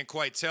 They can't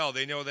quite tell.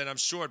 They know that I'm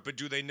short, but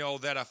do they know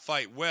that I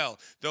fight well?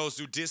 Those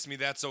who diss me,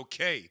 that's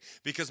okay.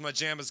 Because my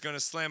jam is gonna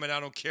slam and I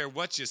don't care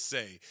what you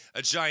say.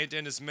 A giant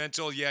in his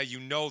mental, yeah, you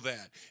know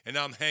that. And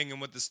I'm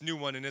hanging with this new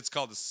one and it's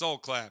called the Soul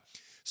Clap.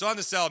 So on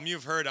this album,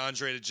 you've heard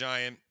Andre the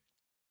Giant,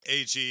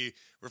 AG,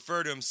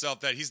 refer to himself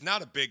that he's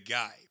not a big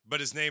guy,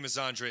 but his name is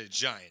Andre the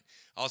Giant.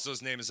 Also,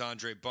 his name is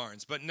Andre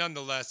Barnes. But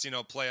nonetheless,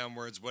 play on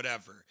words,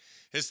 whatever.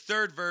 His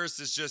third verse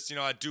is just,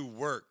 I do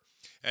work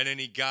at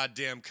any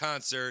goddamn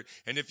concert,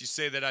 and if you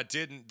say that I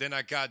didn't, then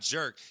I got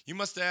jerked. You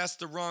must have asked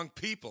the wrong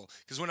people,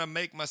 because when I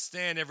make my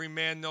stand, every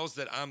man knows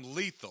that I'm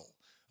lethal,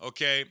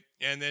 okay?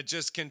 And it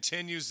just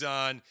continues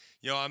on.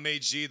 I'm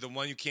AG, the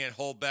one you can't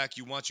hold back.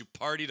 You want your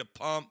party to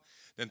pump,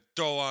 then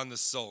throw on the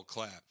Soul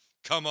Clap.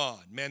 Come on,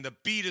 man, the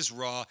beat is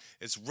raw,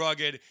 it's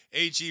rugged,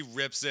 AG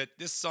rips it.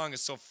 This song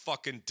is so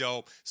fucking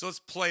dope. So let's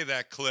play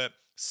that clip,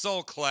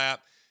 Soul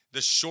Clap,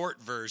 the short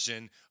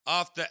version,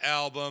 off the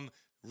album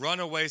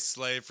Runaway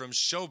Slave from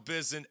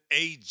Showbiz and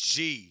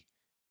AG.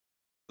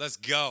 Let's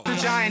go. The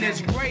giant is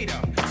greater,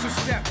 so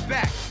step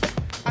back.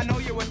 I know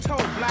you were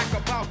told black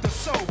about the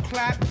soul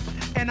clap.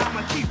 And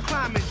I'ma keep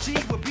climbing G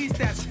with beats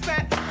that's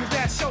fat. Cause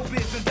that's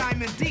Showbiz and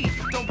Diamond D.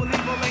 Don't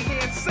believe all they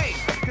hear say.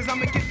 Cause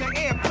I'ma get the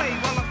airplay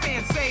while a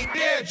fan say,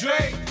 yeah,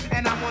 Dre.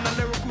 And I'm on a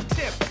lyrical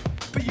tip.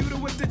 For you to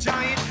whip the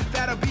giant,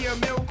 that'll be a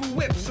miracle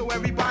whip. So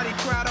everybody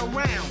crowd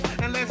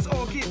around. And let's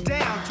all get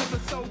down to the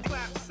soul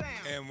clap sound.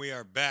 And we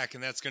are back,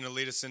 and that's going to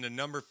lead us into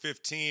number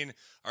 15,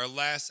 our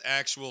last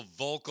actual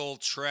vocal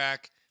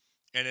track.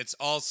 And it's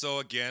also,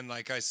 again,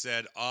 like I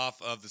said,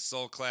 off of the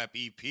Soul Clap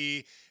EP.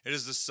 It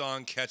is the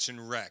song Catch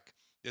and Wreck.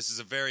 This is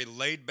a very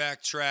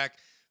laid-back track,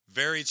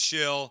 very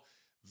chill,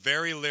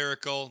 very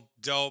lyrical,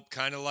 dope,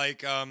 kind of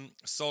like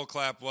Soul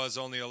Clap was,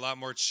 only a lot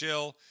more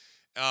chill.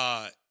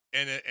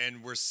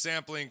 And we're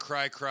sampling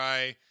Cry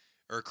Cry,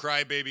 or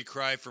Cry Baby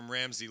Cry from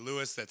Ramsey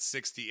Lewis, that's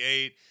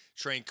 68.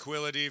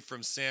 Tranquility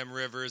from Sam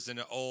Rivers, and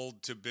an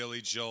Ode to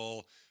Billy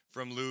Joel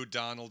from Lou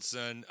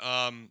Donaldson.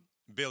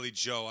 Billy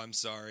Joe, I'm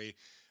sorry.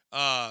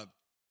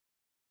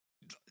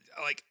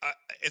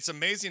 It's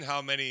amazing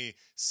how many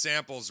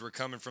samples were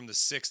coming from the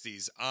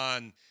 60s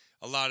on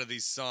a lot of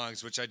these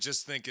songs, which I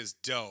just think is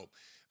dope.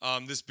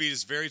 This beat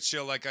is very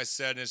chill, like I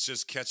said, and it's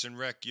just catch and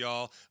wreck,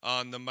 y'all,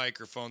 on the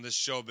microphone. This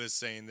Showbiz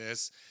saying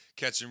this.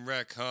 Catch and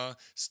wreck, huh?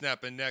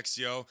 Snapping necks,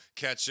 yo.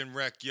 Catch and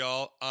wreck,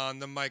 y'all, on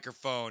the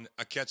microphone.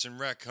 A catch and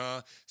wreck,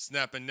 huh?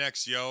 Snapping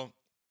necks, yo.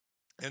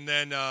 And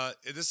then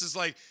this is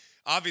like,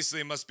 obviously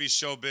it must be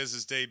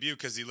Showbiz's debut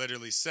because he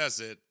literally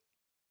says it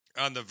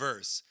on the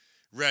verse.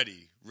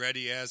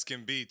 Ready as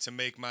can be to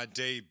make my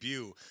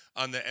debut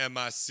on the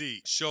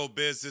MIC.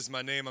 Showbiz is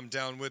my name, I'm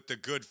down with the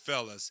good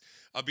fellas.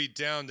 I beat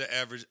down the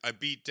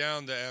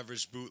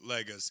average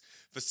bootleggers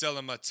for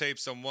selling my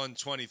tapes on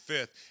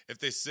 125th. If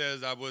they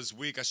said I was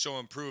weak, I show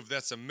 'em prove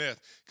that's a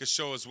myth. Cause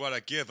show is what I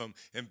give 'em.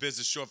 And biz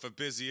is short for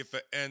busy. If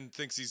an N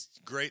thinks he's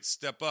great,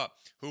 step up.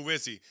 Who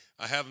is he?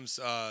 I have him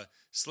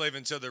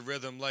slaving to the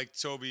rhythm like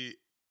Toby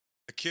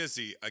a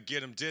kizzy. I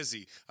get him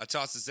dizzy. I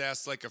toss his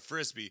ass like a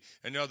frisbee.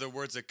 In other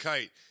words, a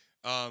kite.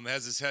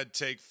 Has his head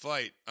take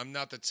flight. I'm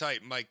not the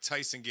type Mike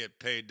Tyson get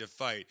paid to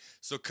fight.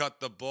 So cut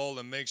the bull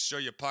and make sure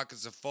your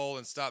pockets are full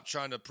and stop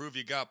trying to prove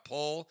you got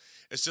pull.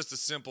 It's just a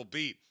simple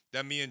beat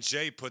that me and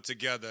Jay put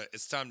together.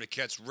 It's time to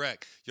catch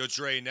wreck. Yo,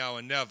 Dre, now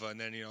and never. And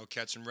then,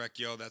 catch and wreck,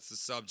 yo, that's the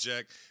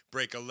subject.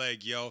 Break a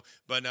leg, yo,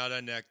 but not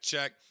a neck.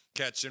 Check.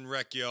 Catch and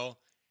wreck, yo.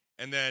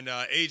 And then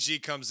AG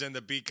comes in,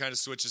 the beat kind of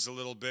switches a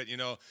little bit.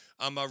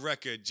 On my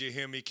record, you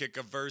hear me kick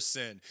a verse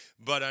in,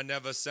 but I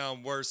never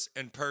sound worse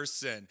in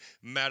person.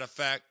 Matter of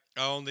fact,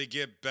 I only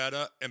get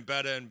better and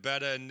better and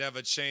better and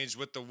never change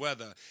with the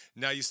weather.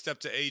 Now you step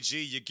to AG,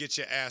 you get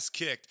your ass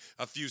kicked.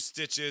 A few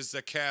stitches,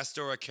 a cast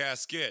or a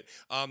casket.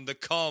 I'm the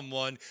calm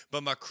one,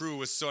 but my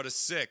crew is sort of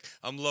sick.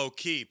 I'm low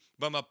key,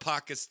 but my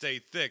pockets stay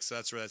thick. So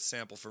that's where that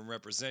sample from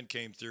Represent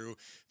came through.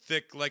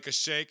 Thick like a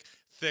shake.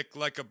 Thick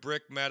like a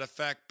brick, matter of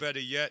fact, better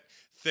yet,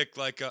 thick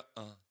like a,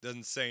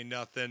 doesn't say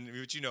nothing,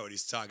 but you know what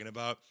he's talking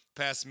about.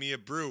 Pass me a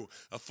brew,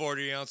 a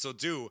 40 ounce will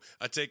do.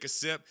 I take a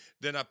sip,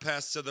 then I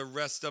pass to the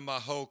rest of my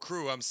whole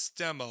crew. I'm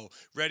Stemo,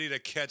 ready to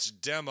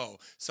catch demo.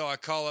 So I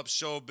call up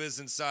Showbiz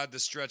inside the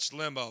stretch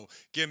limo.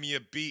 Give me a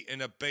beat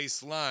and a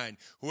bass line.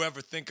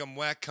 Whoever think I'm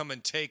whack, come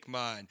and take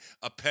mine.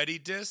 A petty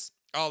diss?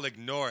 I'll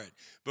ignore it.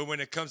 But when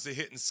it comes to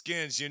hitting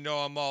skins, you know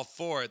I'm all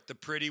for it. The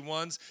pretty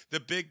ones, the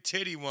big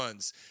titty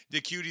ones.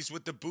 The cuties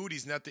with the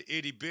booties, not the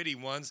itty bitty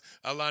ones.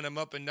 I line them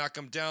up and knock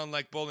them down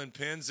like bowling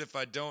pins. If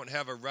I don't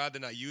have a rod,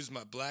 then I use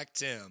my black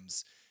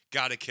Tims.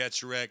 Gotta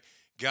catch wreck,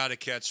 gotta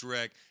catch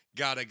wreck,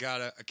 gotta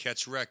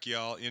catch wreck,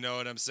 y'all. You know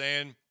what I'm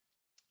saying?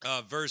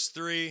 Verse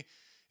 3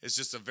 is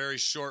just a very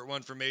short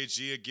one from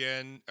AG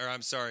again.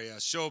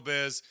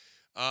 Showbiz.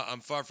 I'm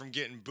far from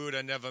getting booed.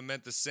 I never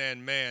meant the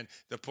Sandman.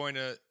 The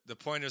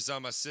pointer's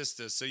on my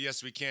sister. So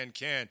yes, we can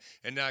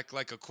and act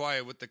like a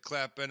choir with the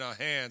clap in our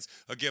hands,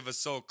 or give a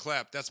soul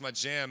clap. That's my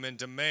jam in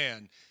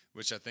demand,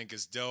 which I think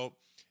is dope.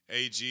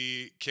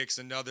 AG kicks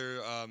another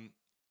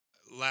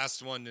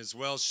last one as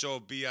well. Show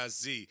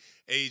B-I-Z.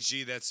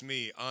 AG, that's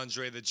me.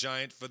 Andre the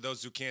Giant, for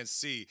those who can't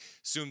see.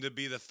 Soon to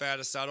be the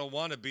fattest. I don't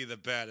want to be the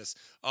baddest.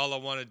 All I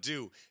want to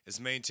do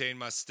is maintain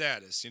my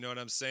status. You know what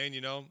I'm saying?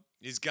 You know,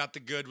 he's got the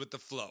good with the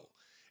flow.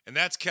 And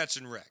that's Catch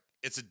and Wreck.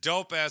 It's a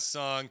dope-ass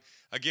song.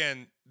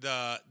 Again,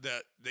 the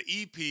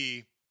EP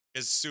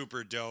is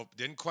super dope.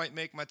 Didn't quite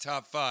make my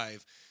top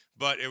 5,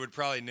 but it would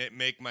probably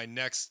make my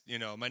next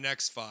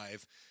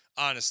 5,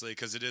 honestly,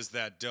 because it is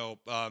that dope.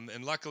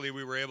 And luckily,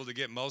 we were able to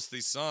get most of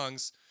these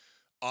songs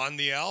on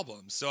the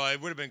album. So it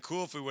would have been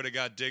cool if we would have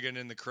got Digging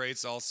in the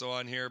Crates also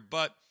on here.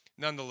 But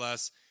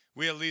nonetheless,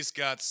 we at least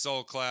got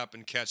Soul Clap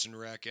and Catch and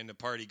Wreck and the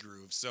Party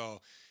Groove.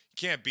 So you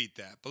can't beat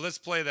that. But let's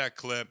play that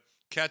clip.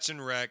 Catch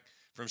and Wreck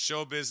from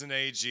Showbiz and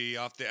AG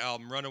off the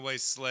album Runaway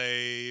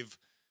Slave.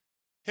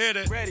 Hit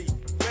it. Ready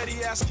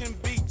as can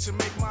be to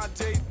make my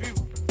debut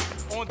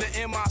on the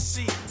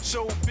MIC.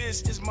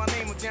 Showbiz is my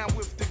name, I'm down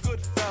with the good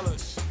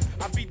fellas.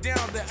 I be down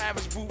the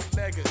average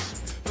bootleggers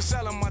for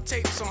selling my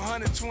tapes on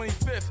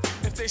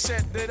 125th. If they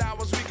said that I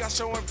was weak, I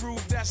show and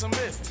prove that's a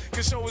myth.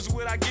 Cause show is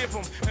what I give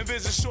them, and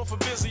biz is short for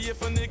busy.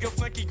 If a nigga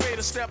flanky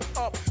greater step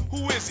up,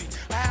 who is he?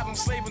 I have him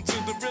slaving to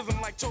the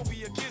rhythm like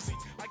Toby or Kizzy.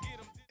 I get him.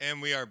 And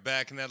we are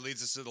back, and that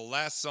leads us to the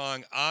last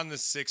song on the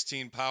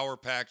 16 Power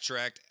Pack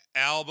track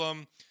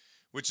album,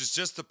 which is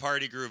just the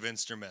Party Groove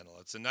instrumental.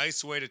 It's a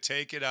nice way to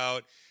take it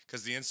out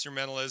because the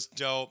instrumental is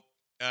dope,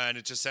 and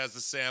it just has the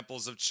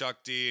samples of Chuck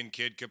D and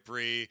Kid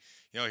Capri.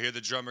 You know, hear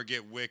the drummer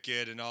get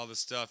wicked and all the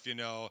stuff, you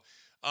know.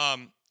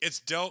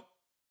 It's dope.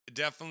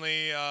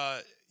 Definitely,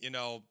 a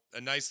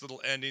nice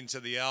little ending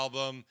to the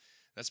album.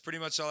 That's pretty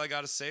much all I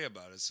got to say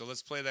about it. So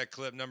let's play that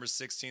clip, number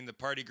 16, the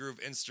Party Groove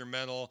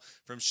instrumental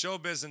from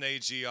Showbiz and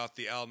AG off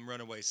the album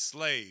Runaway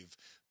Slave.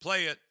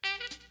 Play it.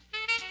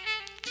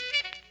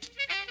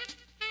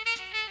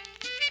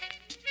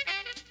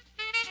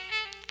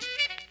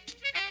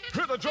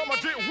 Hear the drummer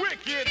get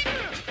wicked.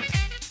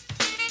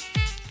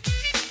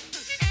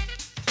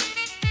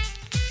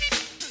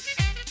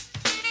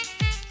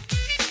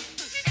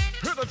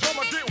 Hear the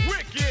drummer get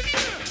wicked.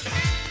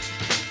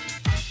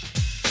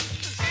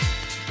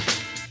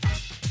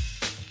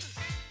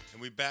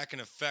 We back in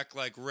effect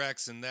like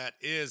Rex, and that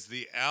is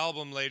the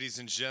album, ladies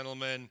and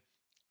gentlemen.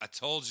 I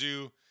told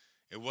you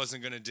it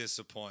wasn't going to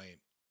disappoint.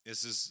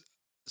 It's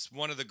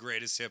one of the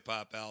greatest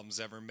hip-hop albums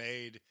ever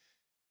made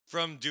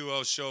from duo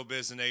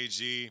Showbiz and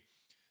AG.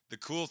 The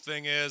cool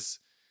thing is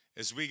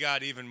we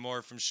got even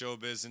more from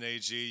Showbiz and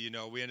AG. You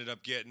know, we ended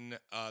up getting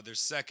their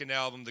second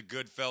album, The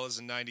Goodfellas,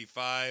 in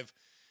 95,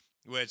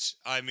 which,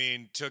 I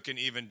mean, took an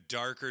even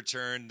darker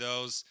turn.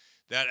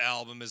 That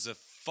album is a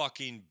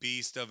fucking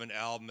beast of an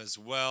album as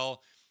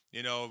well.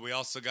 You know, we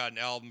also got an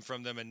album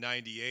from them in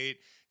 98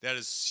 that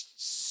is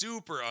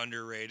super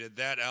underrated.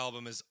 That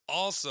album is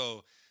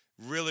also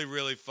really,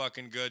 really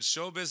fucking good.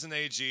 Showbiz and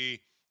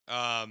AG,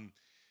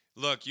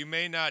 look, you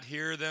may not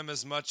hear them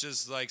as much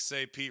as, like,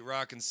 say, Pete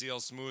Rock and CL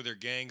Smooth or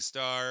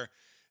Gangstar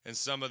and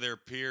some of their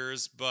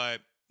peers,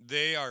 but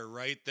they are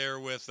right there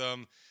with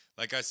them.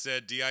 Like I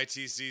said,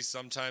 DITC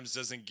sometimes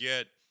doesn't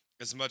get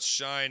as much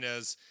shine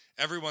as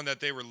everyone that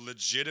they were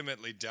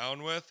legitimately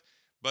down with,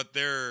 but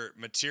their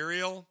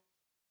material,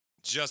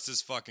 just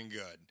as fucking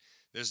good.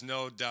 There's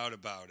no doubt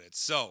about it.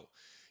 So,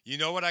 you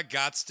know what I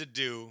got to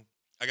do?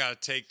 I got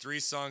to take 3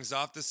 songs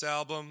off this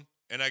album,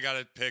 and I got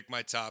to pick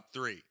my top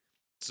 3.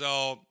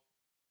 So,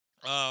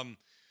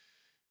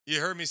 you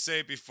heard me say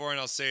it before, and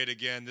I'll say it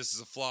again. This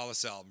is a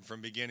flawless album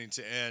from beginning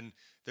to end.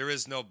 There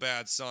is no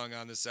bad song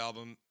on this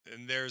album,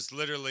 and there's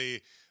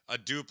literally a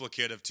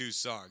duplicate of 2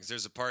 songs.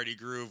 There's a Party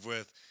Groove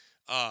with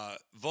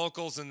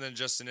vocals and then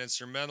just an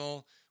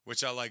instrumental,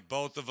 which I like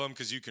both of them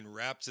because you can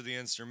rap to the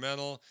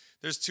instrumental.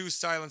 There's 2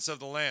 Silence of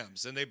the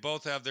Lambs, and they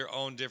both have their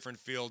own different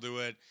feel to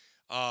it.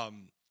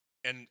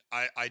 And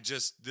I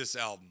just, this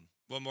album,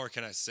 what more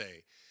can I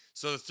say?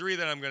 So the 3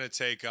 that I'm going to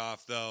take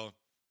off, though,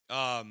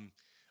 I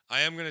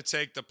am going to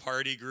take the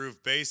Party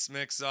Groove bass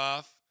mix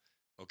off,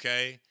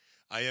 okay?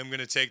 I am going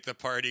to take the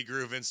Party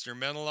Groove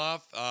instrumental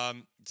off.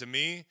 To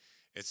me,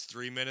 it's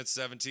 3 minutes,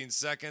 17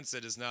 seconds.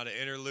 It is not an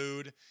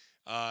interlude,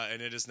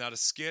 and it is not a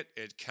skit.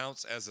 It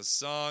counts as a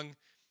song.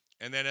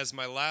 And then as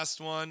my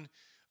last one,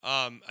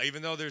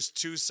 even though there's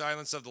 2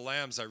 Silence of the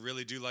Lambs, I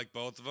really do like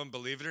both of them.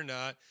 Believe it or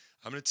not,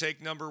 I'm going to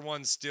take number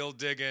 1, Still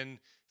Diggin',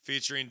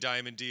 featuring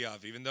Diamond D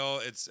off. Even though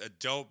it's a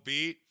dope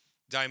beat,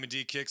 Diamond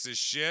D kicks his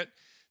shit.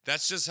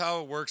 That's just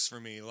how it works for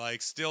me.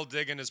 Like, Still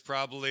Diggin' is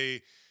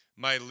probably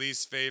my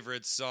least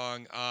favorite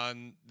song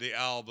on the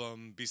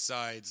album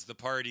besides the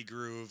Party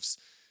Grooves.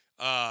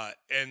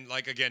 And,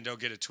 like, again, don't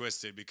get it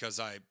twisted because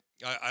I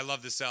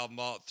love this album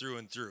all through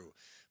and through.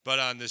 But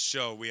on this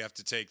show, we have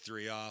to take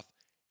 3 off.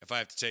 If I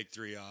have to take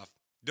 3 off,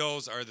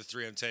 those are the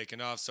 3 I'm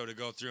taking off. So to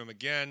go through them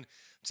again,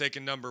 I'm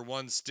taking number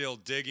 1, Still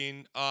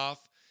Digging,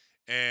 off.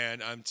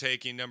 And I'm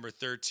taking number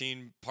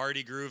 13,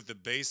 Party Groove, the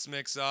bass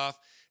mix, off.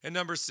 And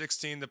number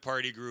 16, the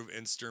Party Groove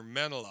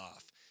instrumental,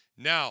 off.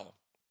 Now,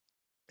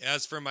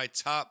 as for my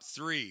top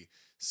 3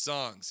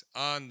 songs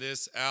on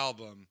this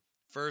album,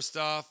 first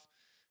off,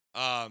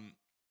 I'm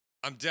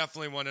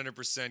definitely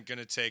 100% going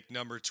to take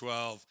number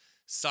 12,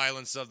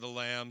 Silence of the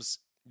Lambs.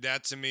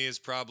 That to me is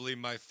probably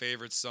my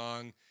favorite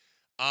song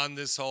on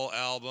this whole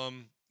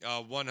album,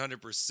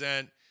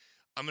 100%.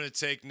 I'm going to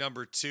take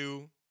number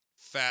 2,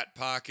 Fat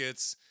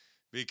Pockets,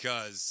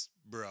 because,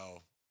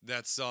 bro,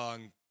 that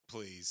song,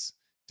 please.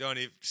 Don't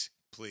even,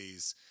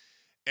 please.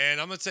 And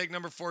I'm going to take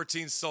number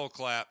 14, Soul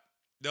Clap.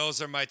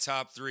 Those are my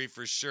top 3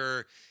 for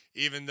sure,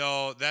 even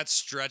though that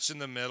stretch in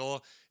the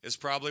middle is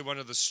probably one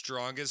of the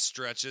strongest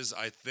stretches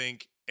I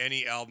think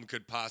any album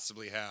could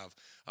possibly have.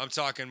 I'm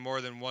talking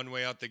more than One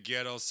Way Out the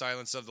Ghetto,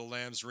 Silence of the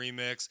Lambs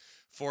remix,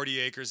 40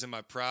 Acres in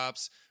My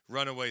Props,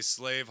 Runaway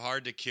Slave,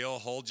 Hard to Kill,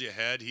 Hold Your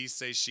Head, He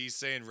Say, She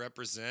Say, and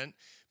Represent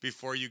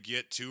before you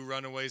get to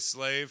Runaway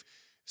Slave.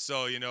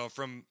 So, you know,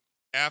 from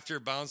after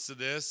Bounce to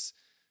This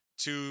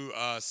to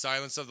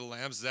Silence of the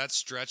Lambs, that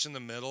stretch in the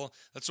middle,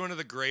 that's one of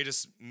the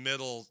greatest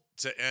middle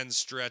to end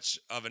stretch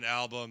of an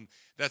album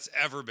that's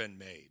ever been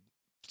made,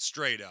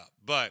 straight up.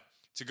 But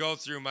to go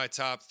through my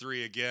top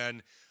 3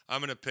 again, I'm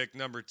going to pick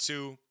number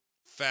 2,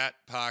 Fat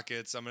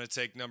Pockets. I'm going to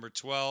take number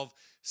 12,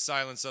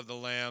 Silence of the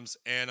Lambs,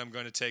 and I'm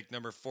going to take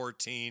number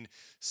 14,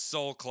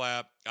 Soul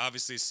Clap.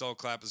 Obviously, Soul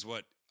Clap is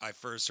what I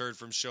first heard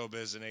from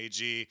Showbiz and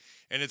AG,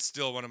 and it's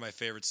still one of my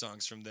favorite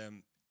songs from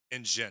them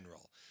in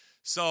general.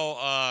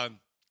 So,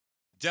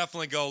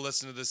 definitely go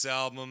listen to this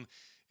album.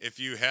 If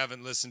you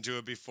haven't listened to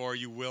it before,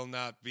 you will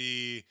not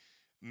be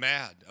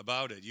mad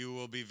about it. You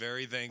will be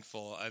very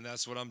thankful, and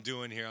that's what I'm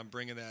doing here. I'm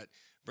bringing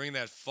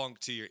that funk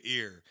to your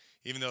ear,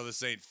 even though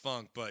this ain't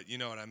funk, but you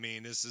know what I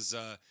mean. This is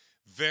a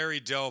very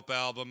dope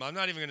album. I'm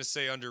not even going to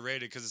say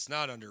underrated because it's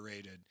not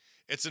underrated.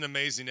 It's an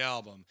amazing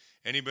album.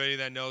 Anybody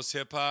that knows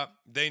hip-hop,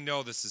 they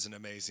know this is an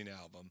amazing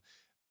album.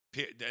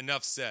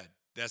 Enough said.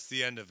 That's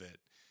the end of it.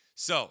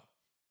 So,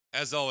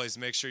 as always,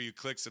 make sure you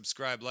click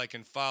subscribe, like,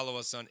 and follow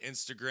us on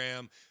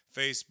Instagram,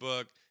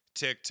 Facebook,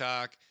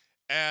 TikTok,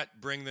 at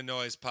Bring the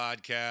Noise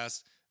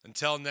Podcast.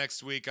 Until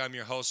next week, I'm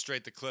your host,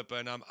 Straight the Clipper,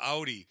 and I'm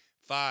Audi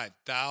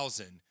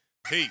 5000.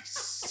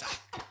 Peace.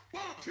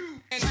 1,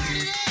 2, and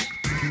 3.